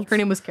 Carol. Her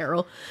name was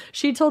Carol.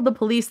 She told the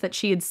police that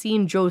she had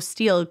seen Joe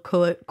Steele,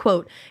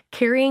 quote,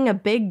 carrying a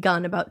big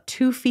gun about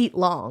 2 feet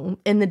long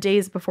in the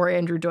days before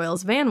Andrew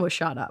Doyle's van was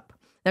shot up.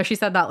 Now, she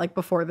said that like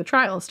before the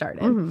trial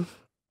started. Mm-hmm.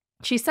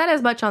 She said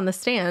as much on the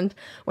stand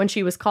when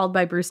she was called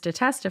by Bruce to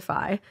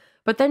testify,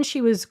 but then she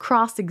was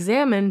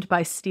cross-examined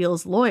by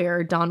Steele's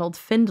lawyer, Donald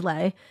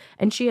Findlay,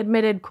 and she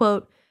admitted,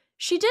 quote,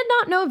 she did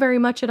not know very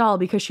much at all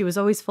because she was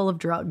always full of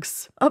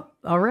drugs. Oh,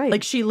 all right.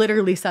 Like, she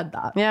literally said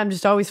that. Yeah, I'm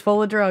just always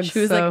full of drugs. She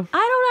was like, I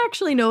don't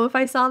actually know if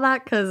I saw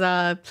that because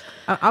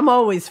I'm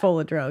always full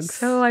of drugs.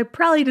 So I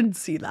probably didn't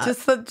see that.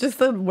 Just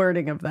the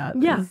wording of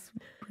that. Yeah. Is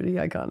pretty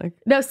iconic.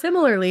 Now,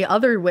 similarly,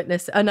 another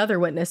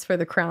witness for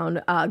the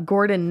Crown,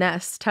 Gordon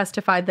Ness,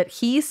 testified that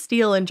he,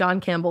 Steele, and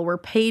John Campbell were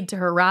paid to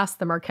harass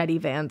the Marchetti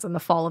vans in the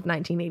fall of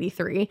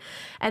 1983,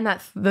 and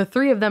that the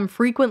 3 of them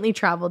frequently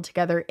traveled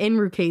together in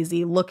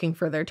Ruchese looking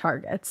for their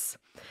targets.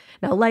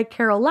 Now, like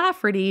Carol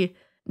Lafferty,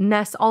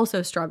 Ness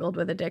also struggled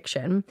with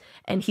addiction,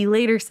 and he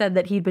later said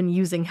that he'd been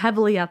using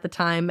heavily at the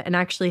time and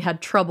actually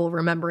had trouble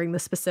remembering the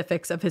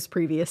specifics of his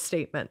previous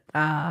statement.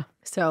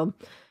 So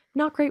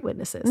not great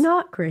witnesses.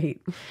 Not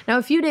great. Now,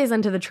 a few days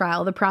into the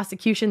trial, the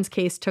prosecution's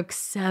case took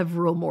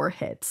several more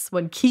hits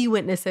when key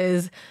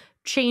witnesses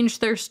changed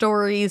their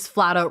stories,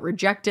 flat out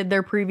rejected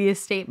their previous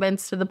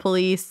statements to the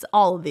police,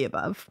 all of the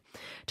above.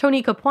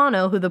 Tony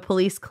Capuano, who the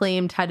police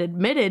claimed had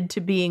admitted to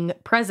being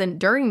present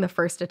during the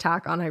first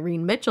attack on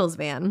Irene Mitchell's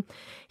van,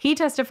 he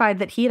testified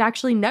that he had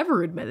actually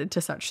never admitted to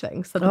such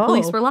things, that the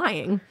police were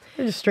lying.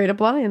 They're just straight up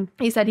lying.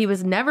 He said he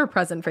was never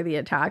present for the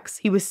attacks.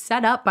 He was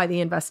set up by the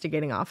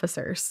investigating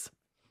officers.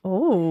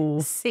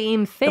 Oh,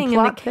 same thing. The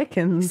plot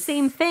thickens.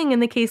 Same thing in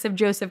the case of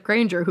Joseph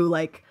Granger, who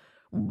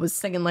was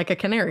singing like a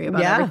canary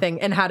about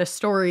everything and had a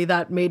story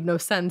that made no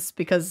sense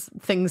because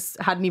things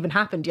hadn't even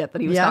happened yet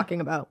that he was talking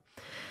about.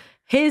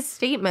 His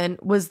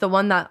statement was the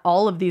one that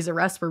all of these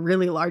arrests were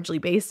really largely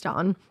based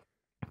on,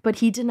 but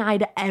he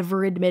denied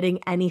ever admitting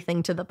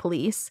anything to the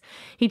police.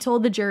 He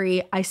told the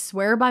jury, I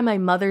swear by my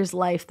mother's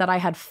life that I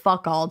had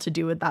fuck all to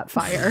do with that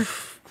fire.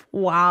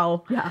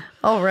 Wow. Yeah.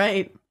 All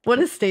right. What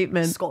a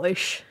statement.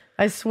 Scottish.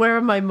 I swear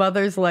on my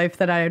mother's life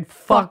that I had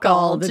fuck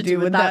all to do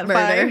with that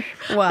murder.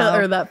 Wow.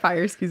 Or that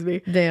fire, excuse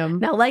me. Damn.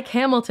 Now, like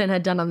Hamilton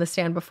had done on the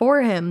stand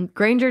before him,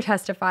 Granger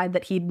testified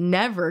that he'd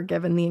never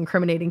given the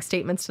incriminating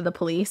statements to the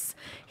police.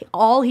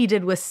 All he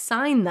did was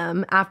sign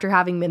them after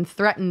having been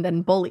threatened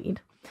and bullied.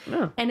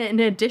 Oh. And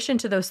in addition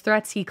to those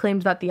threats, he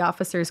claimed that the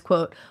officers,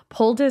 quote,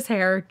 pulled his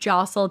hair,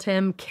 jostled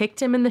him,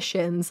 kicked him in the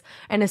shins,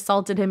 and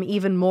assaulted him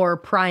even more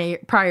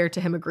prior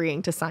to him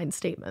agreeing to sign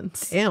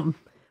statements. Damn.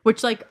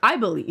 Which, I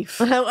believe.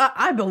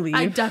 I believe.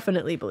 I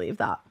definitely believe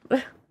that.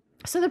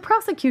 So the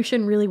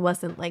prosecution really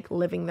wasn't,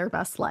 living their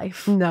best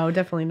life. No,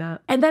 definitely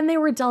not. And then they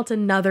were dealt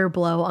another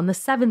blow on the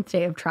 7th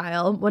day of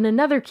trial when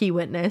another key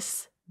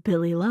witness,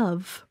 Billy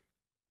Love,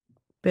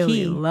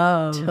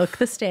 took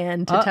the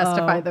stand to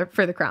testify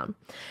for the Crown.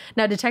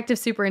 Now, Detective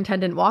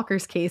Superintendent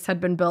Walker's case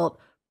had been built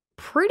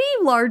pretty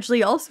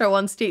largely also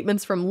on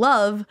statements from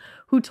Love,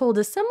 who told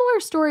a similar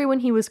story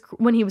when he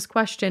was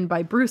questioned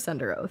by Bruce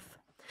under oath.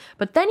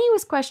 But then he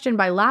was questioned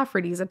by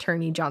Lafferty's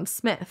attorney, John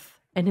Smith,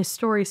 and his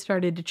story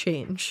started to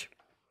change.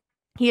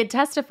 He had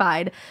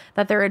testified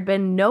that there had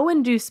been no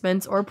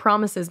inducements or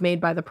promises made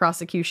by the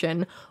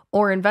prosecution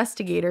or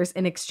investigators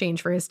in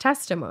exchange for his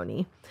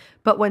testimony.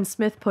 But when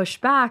Smith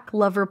pushed back,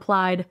 Love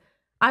replied,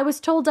 I was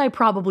told I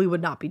probably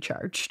would not be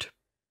charged.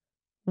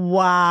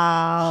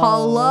 Wow.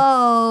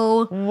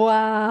 Hello.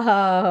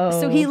 Wow.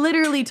 So he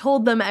literally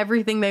told them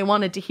everything they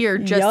wanted to hear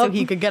just so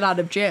he could get out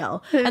of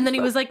jail. And then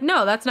he was like,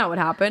 no, that's not what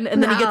happened.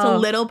 And then he gets a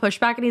little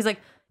pushback and he's like,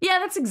 yeah,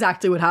 that's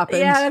exactly what happened.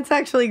 Yeah, that's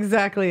actually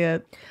exactly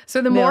it.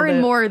 So the more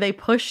and more they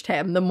pushed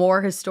him, the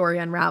more his story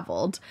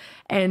unraveled.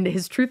 And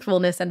his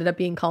truthfulness ended up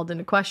being called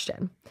into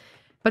question.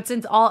 But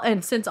since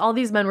all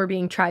these men were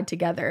being tried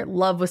together,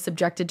 Love was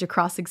subjected to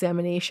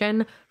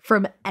cross-examination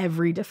from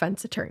every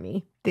defense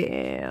attorney.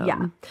 Damn.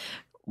 Yeah.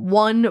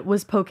 One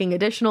was poking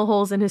additional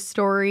holes in his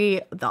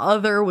story. The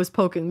other was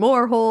poking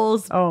more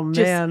holes. Oh, man.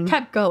 Just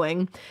kept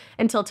going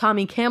until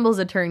Tommy Campbell's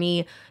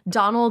attorney,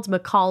 Donald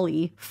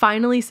Macaulay,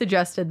 finally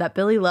suggested that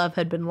Billy Love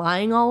had been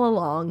lying all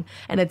along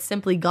and had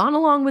simply gone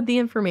along with the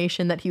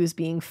information that he was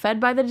being fed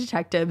by the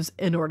detectives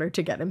in order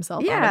to get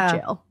himself out of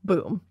jail.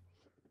 Boom.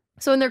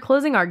 So in their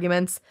closing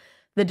arguments,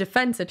 the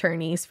defense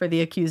attorneys for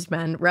the accused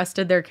men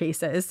rested their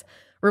cases,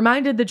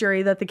 reminded the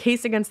jury that the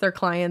case against their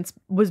clients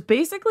was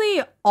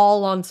basically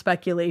all on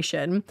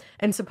speculation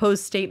and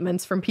supposed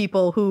statements from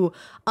people who,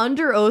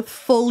 under oath,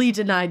 fully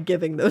denied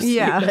giving those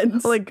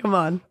statements. Like, come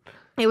on.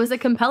 It was a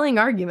compelling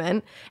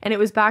argument, and it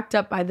was backed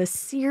up by the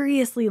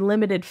seriously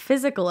limited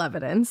physical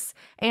evidence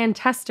and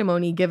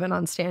testimony given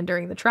on stand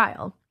during the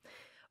trial.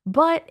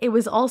 But it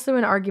was also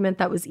an argument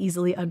that was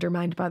easily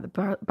undermined by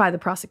the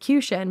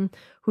prosecution,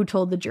 who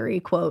told the jury,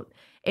 quote,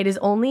 "It is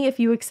only if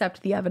you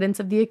accept the evidence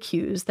of the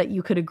accused that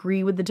you could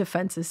agree with the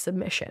defense's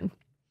submission."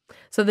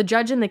 So the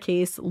judge in the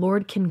case,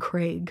 Lord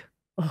Kincraig,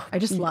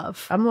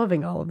 I'm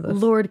loving all of this.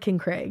 Lord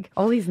Kincraig.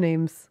 All these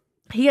names.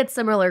 He had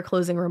similar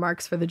closing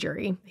remarks for the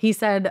jury. He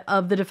said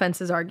of the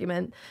defense's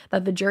argument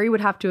that the jury would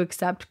have to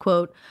accept,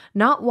 quote,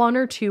 "Not one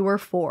or two or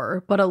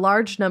four, but a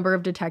large number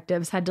of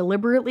detectives had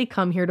deliberately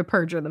come here to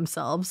perjure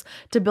themselves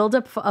to build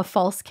up a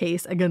false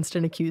case against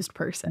an accused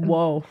person."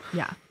 Whoa.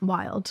 Yeah,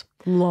 wild.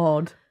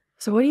 Lord.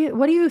 So what do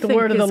you think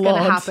is going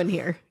to happen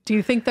here? Do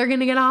you think they're going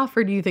to get off,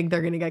 or do you think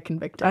they're going to get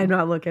convicted? I'm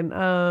not looking.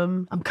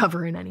 I'm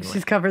covering anyway.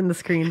 She's covering the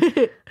screen.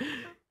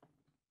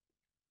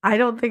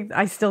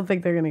 I still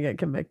think they're going to get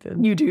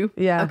convicted. You do?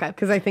 Yeah. Okay.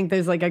 Because I think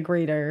there's like a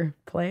greater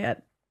play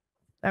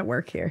at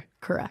work here.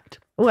 Correct.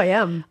 Oh, I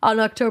am. On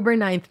October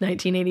 9th,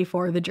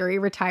 1984, the jury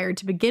retired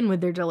to begin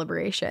with their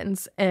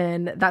deliberations,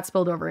 and that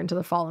spilled over into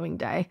the following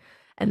day.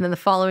 And then the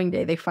following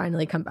day, they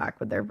finally come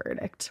back with their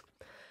verdict.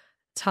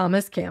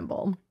 Thomas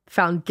Campbell,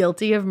 found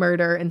guilty of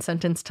murder and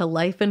sentenced to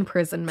life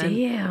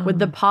imprisonment with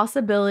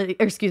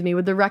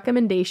the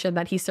recommendation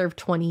that he serve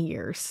 20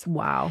 years.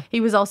 Wow. He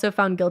was also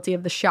found guilty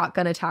of the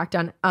shotgun attack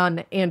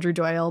on Andrew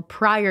Doyle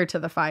prior to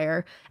the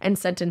fire and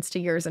sentenced to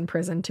years in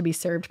prison to be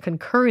served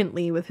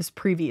concurrently with his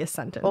previous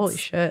sentence. Holy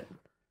shit.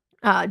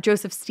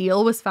 Joseph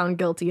Steele was found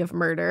guilty of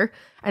murder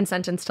and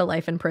sentenced to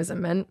life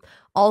imprisonment.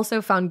 Also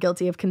found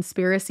guilty of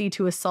conspiracy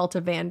to assault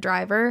a van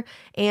driver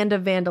and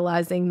of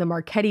vandalizing the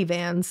Marchetti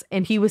vans,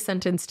 and he was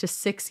sentenced to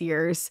 6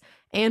 years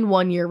and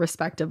 1 year,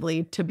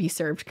 respectively, to be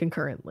served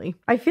concurrently.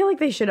 I feel like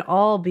they should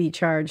all be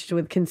charged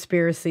with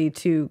conspiracy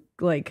to,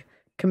 like,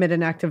 commit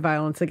an act of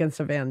violence against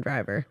a van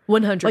driver.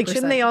 100%. Like,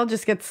 shouldn't they all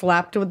just get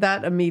slapped with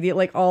that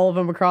immediately, like all of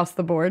them across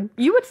the board?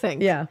 You would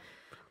think. Yeah.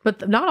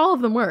 But not all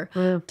of them were.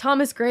 Yeah.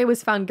 Thomas Gray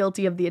was found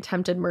guilty of the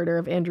attempted murder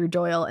of Andrew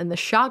Doyle and the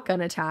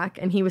shotgun attack,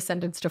 and he was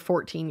sentenced to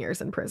 14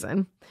 years in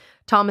prison.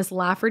 Thomas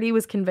Lafferty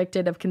was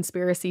convicted of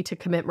conspiracy to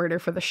commit murder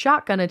for the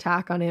shotgun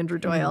attack on Andrew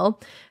Doyle,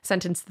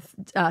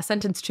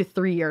 sentenced to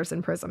 3 years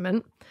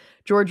imprisonment.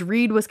 George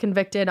Reed was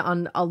convicted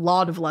on a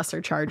lot of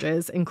lesser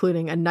charges,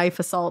 including a knife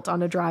assault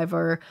on a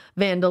driver,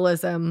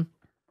 vandalism,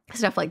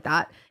 stuff like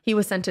that. He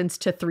was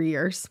sentenced to 3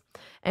 years.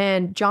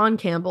 And John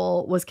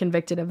Campbell was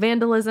convicted of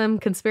vandalism,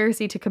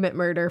 conspiracy to commit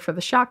murder for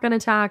the shotgun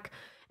attack,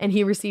 and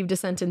he received a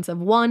sentence of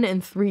 1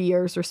 and 3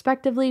 years,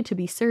 respectively, to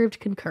be served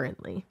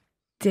concurrently.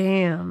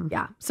 Damn.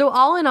 Yeah. So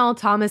all in all,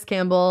 Thomas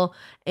Campbell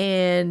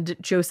and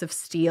Joseph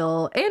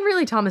Steele, and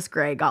really Thomas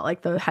Gray, got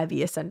like the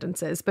heaviest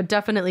sentences, but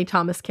definitely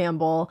Thomas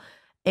Campbell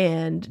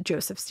and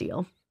Joseph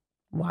Steele.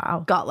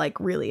 Wow. Got like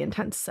really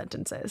intense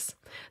sentences.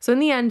 So in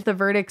the end, the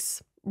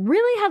verdicts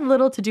really had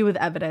little to do with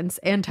evidence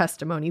and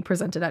testimony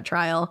presented at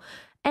trial,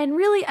 and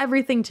really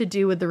everything to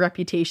do with the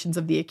reputations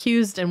of the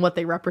accused and what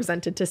they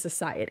represented to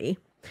society.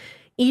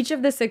 Each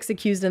of the 6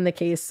 accused in the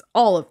case,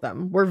 all of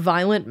them, were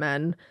violent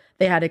men.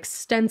 They had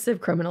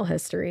extensive criminal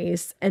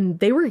histories, and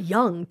they were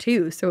young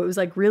too. So it was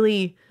like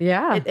really,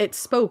 it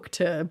spoke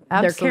to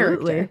their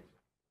character.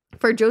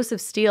 For Joseph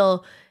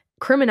Steele,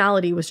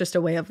 criminality was just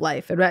a way of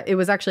life. It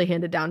was actually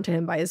handed down to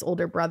him by his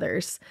older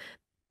brothers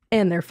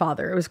and their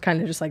father. It was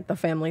kind of just like the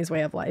family's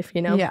way of life,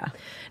 you know? Yeah.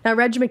 Now,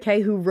 Reg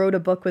McKay, who wrote a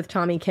book with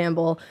Tommy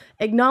Campbell,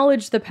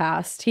 acknowledged the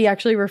past. He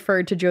actually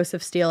referred to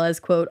Joseph Steele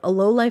as, quote, "a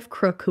low-life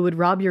crook who would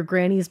rob your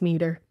granny's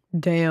meter."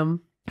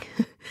 Damn.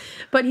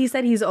 But he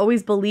said he's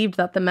always believed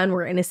that the men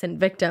were innocent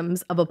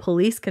victims of a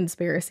police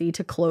conspiracy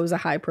to close a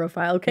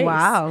high-profile case.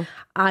 Wow.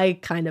 I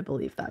kind of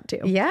believe that,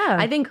 too. Yeah.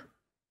 I think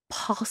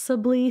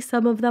possibly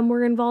some of them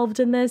were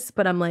involved in this,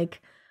 but I'm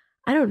like,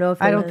 I don't know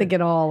if I don't think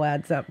it all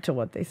adds up to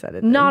what they said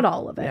it did. Not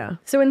all of it. Yeah.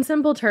 So in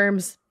simple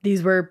terms,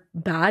 these were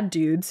bad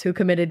dudes who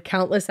committed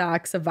countless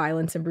acts of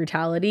violence and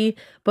brutality,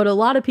 but a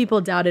lot of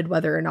people doubted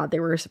whether or not they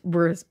were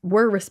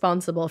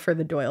responsible for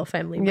the Doyle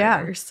family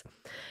murders.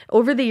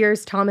 Over the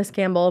years, Thomas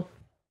Campbell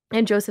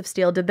and Joseph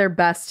Steele did their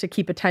best to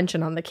keep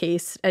attention on the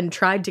case and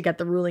tried to get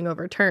the ruling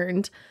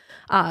overturned.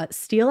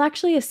 Steele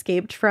actually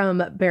escaped from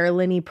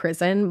Barlinnie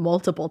prison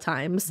multiple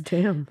times.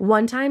 Damn.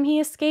 One time he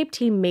escaped,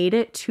 he made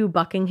it to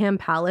Buckingham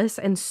Palace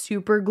and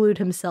superglued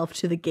himself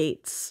to the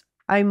gates.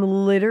 I'm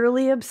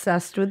literally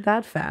obsessed with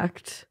that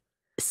fact.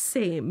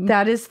 Same.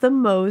 That is the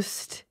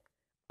most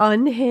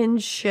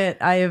unhinged shit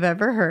I have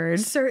ever heard.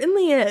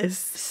 Certainly is.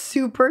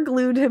 Super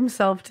glued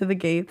himself to the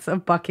gates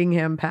of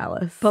Buckingham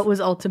Palace. But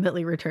was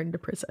ultimately returned to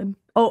prison.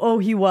 Oh,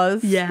 he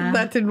was? Yeah.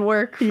 That didn't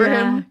work for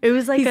him? It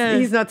was like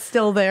he's not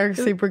still there,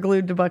 super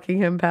glued to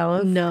Buckingham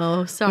Palace?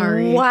 No,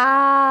 sorry.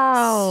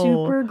 Wow.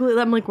 Super glue.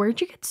 I'm like, where'd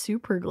you get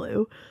super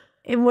glue?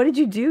 And what did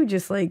you do?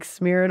 Just like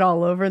smear it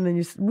all over and then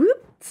you just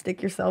whoop,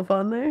 stick yourself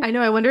on there? I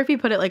know. I wonder if he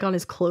put it like on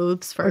his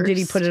clothes first. Or did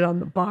he put it on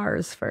the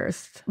bars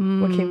first?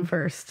 What came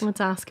first?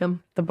 Let's ask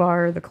him. The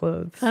bar or the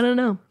clothes? I don't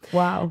know.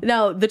 Wow.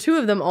 Now, the two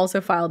of them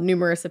also filed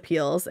numerous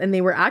appeals, and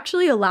they were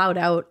actually allowed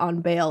out on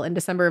bail in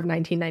December of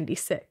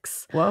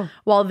 1996. Whoa.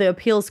 While the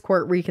appeals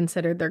court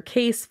reconsidered their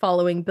case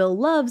following Bill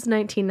Love's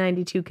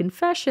 1992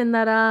 confession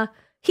that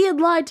he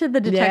had lied to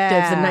the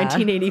detectives in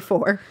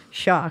 1984.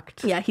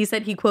 Shocked. Yeah, he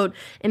said he, quote,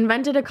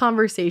 invented a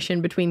conversation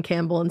between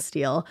Campbell and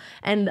Steele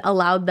and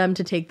allowed them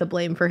to take the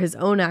blame for his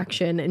own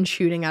action in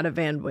shooting at a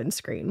van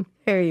windscreen.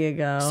 There you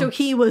go. So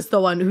he was the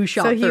one who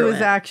shot So he was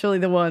it. actually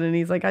the one, and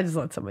he's like, I just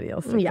let somebody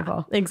else take the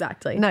ball.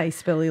 Exactly.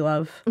 Nice, Billy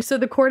Love. So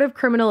the Court of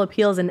Criminal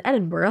Appeals in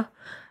Edinburgh,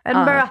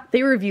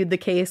 they reviewed the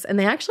case, and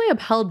they actually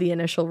upheld the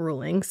initial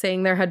ruling,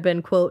 saying there had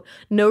been, quote,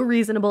 no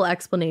reasonable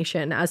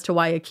explanation as to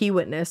why a key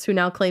witness who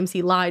now claims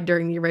he lied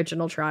during the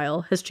original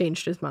trial has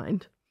changed his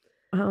mind.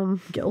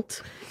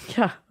 Guilt.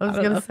 Yeah, I was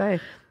going to say.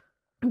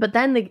 But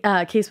then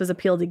the case was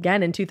appealed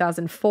again in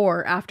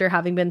 2004 after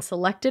having been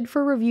selected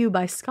for review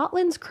by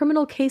Scotland's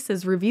Criminal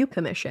Cases Review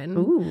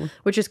Commission,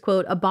 which is,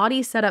 quote, a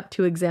body set up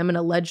to examine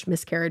alleged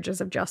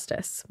miscarriages of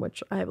justice,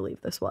 which I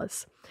believe this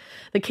was.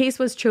 The case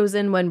was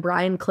chosen when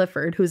Brian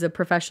Clifford, who's a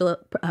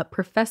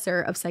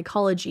professor of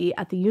psychology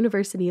at the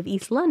University of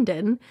East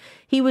London,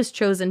 he was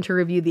chosen to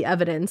review the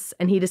evidence,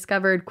 and he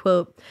discovered,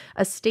 quote,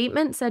 a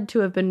statement said to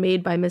have been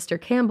made by Mr.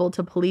 Campbell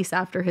to police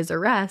after his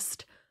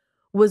arrest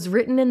was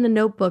written in the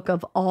notebooks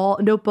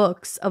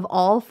of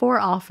all four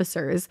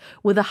officers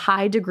with a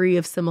high degree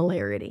of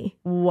similarity.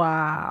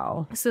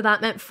 Wow. So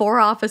that meant four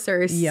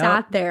officers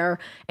sat there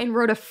and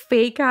wrote a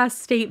fake ass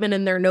statement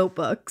in their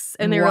notebooks.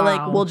 And they were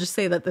like, we'll just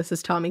say that this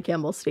is Tommy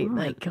Campbell's statement.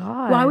 Oh my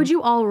God. Why would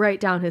you all write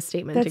down his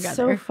statement together? That's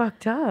so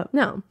fucked up.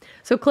 No.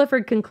 So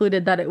Clifford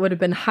concluded that it would have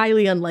been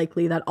highly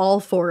unlikely that all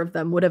four of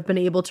them would have been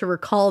able to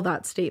recall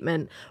that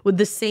statement with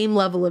the same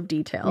level of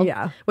detail.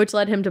 Yeah. Which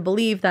led him to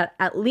believe that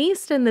at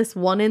least in this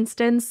one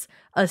instance,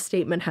 a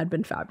statement had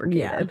been fabricated.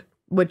 Yeah.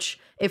 Which,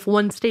 if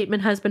one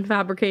statement has been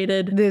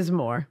fabricated, there's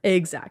more.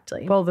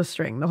 Exactly. Pull the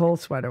string, the whole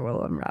sweater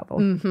will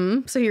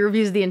unravel. So he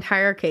reviews the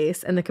entire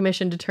case, and the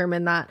commission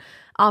determined that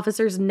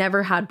officers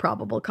never had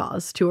probable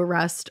cause to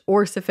arrest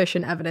or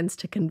sufficient evidence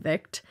to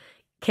convict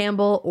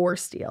Campbell or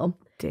Steele.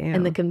 Damn.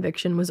 And the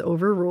conviction was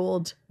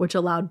overruled, which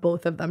allowed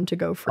both of them to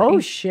go free. Oh,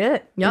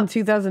 shit. Yep. In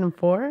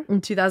 2004? In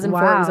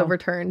 2004, it was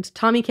overturned.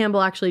 Tommy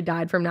Campbell actually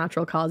died from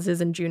natural causes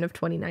in June of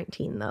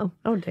 2019, though.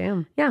 Oh,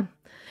 damn. Yeah.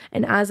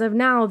 And as of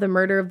now, the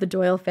murder of the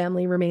Doyle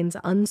family remains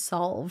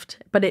unsolved,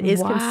 but it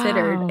is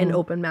considered an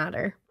open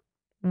matter.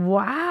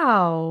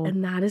 Wow.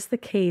 And that is the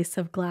case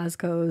of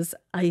Glasgow's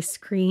ice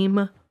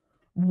cream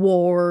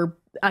war,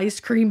 ice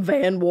cream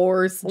van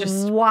wars.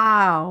 Just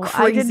wow.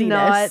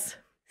 Craziness.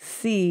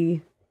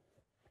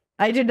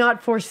 I did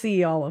not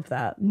foresee all of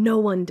that. No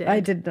one did. I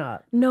did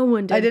not. No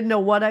one did. I didn't know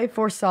what I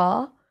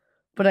foresaw,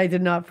 but I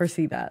did not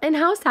foresee that. And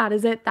how sad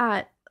is it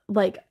that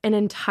like an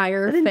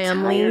entire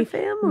family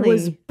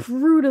was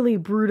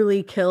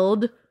brutally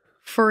killed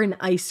for an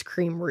ice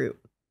cream route?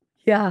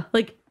 Yeah.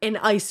 Like an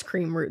ice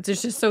cream route.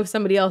 It's just so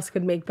somebody else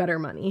could make better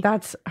money.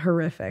 That's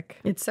horrific.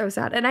 It's so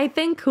sad. And I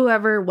think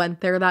whoever went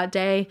there that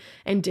day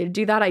and did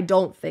do that, I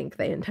don't think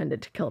they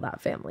intended to kill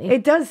that family.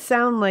 It does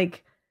sound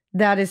like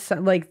that is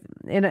like,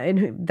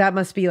 and that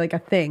must be like a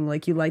thing,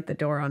 like you light the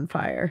door on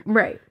fire.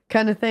 Right.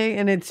 Kind of thing.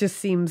 And it just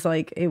seems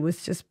like it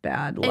was just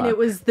bad luck. And it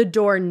was the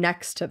door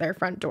next to their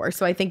front door.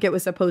 So I think it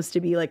was supposed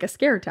to be like a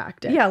scare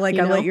tactic. Yeah, like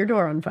I light your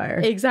door on fire.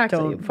 Exactly.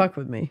 Don't fuck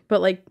with me.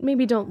 But like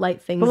maybe don't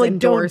light things like, and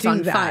doors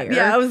on that. fire.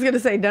 Yeah, I was going to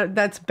say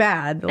that's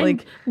bad. And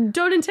like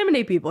don't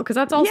intimidate people because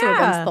that's also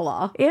against the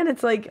law. And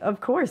it's like,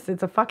 of course,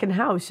 it's a fucking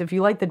house. If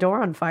you light the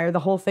door on fire, the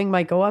whole thing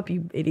might go up,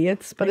 you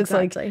idiots. But it's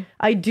like,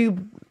 I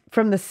do,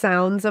 from the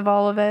sounds of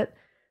all of it,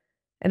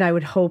 and I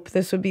would hope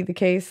this would be the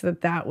case,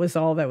 that was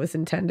all that was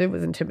intended,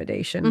 was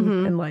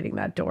intimidation and lighting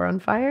that door on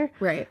fire.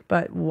 Right.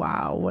 But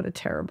wow, what a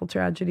terrible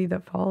tragedy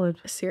that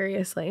followed.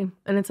 Seriously.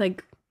 And it's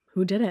like,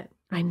 who did it?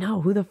 I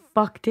know. Who the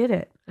fuck did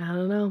it? I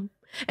don't know.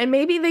 And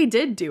maybe they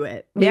did do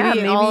it.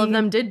 Maybe all of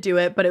them did do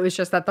it, but it was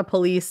just that the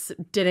police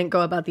didn't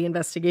go about the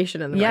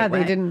investigation in the right way.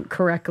 Yeah, they didn't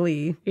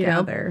correctly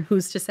gather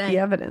who's to say? The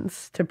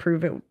evidence to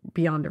prove it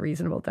beyond a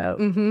reasonable doubt.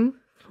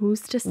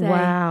 Who's to say?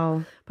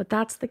 Wow. But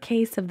that's the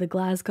case of the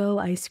Glasgow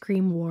Ice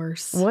Cream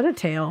Wars. What a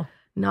tale.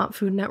 Not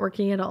Food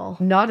Networking at all.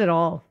 Not at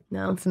all.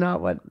 No. It's not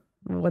what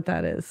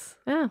that is.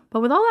 Yeah.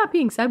 But with all that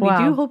being said, we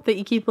do hope that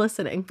you keep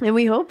listening. And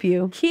we hope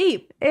you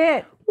keep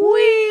it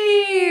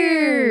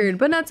Weird.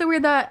 But not so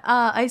weird that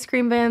ice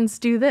cream vans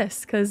do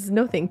this, because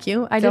no thank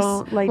you. I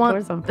Don't just light want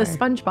doors on the fire.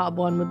 SpongeBob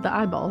one with the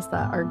eyeballs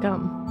that are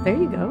gum. There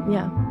you go.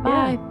 Yeah.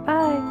 Bye. Yeah.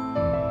 Bye.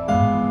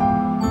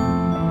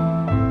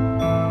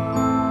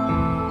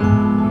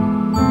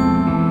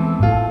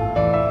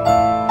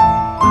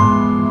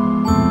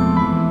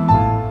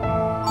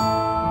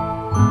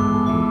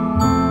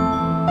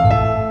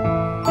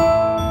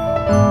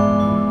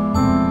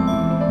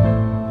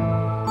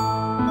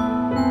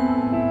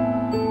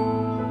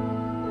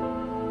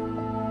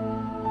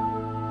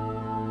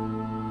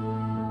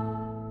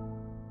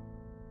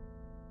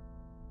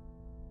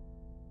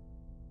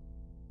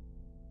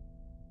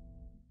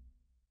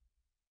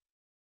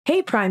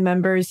 Hey, Prime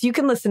members, you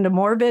can listen to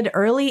Morbid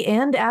early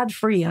and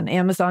ad-free on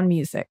Amazon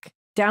Music.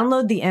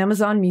 Download the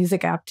Amazon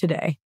Music app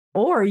today.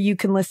 Or you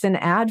can listen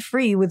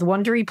ad-free with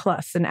Wondery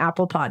Plus and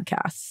Apple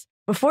Podcasts.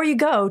 Before you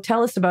go,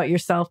 tell us about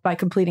yourself by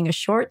completing a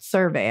short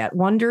survey at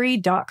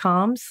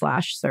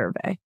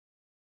Wondery.com/survey.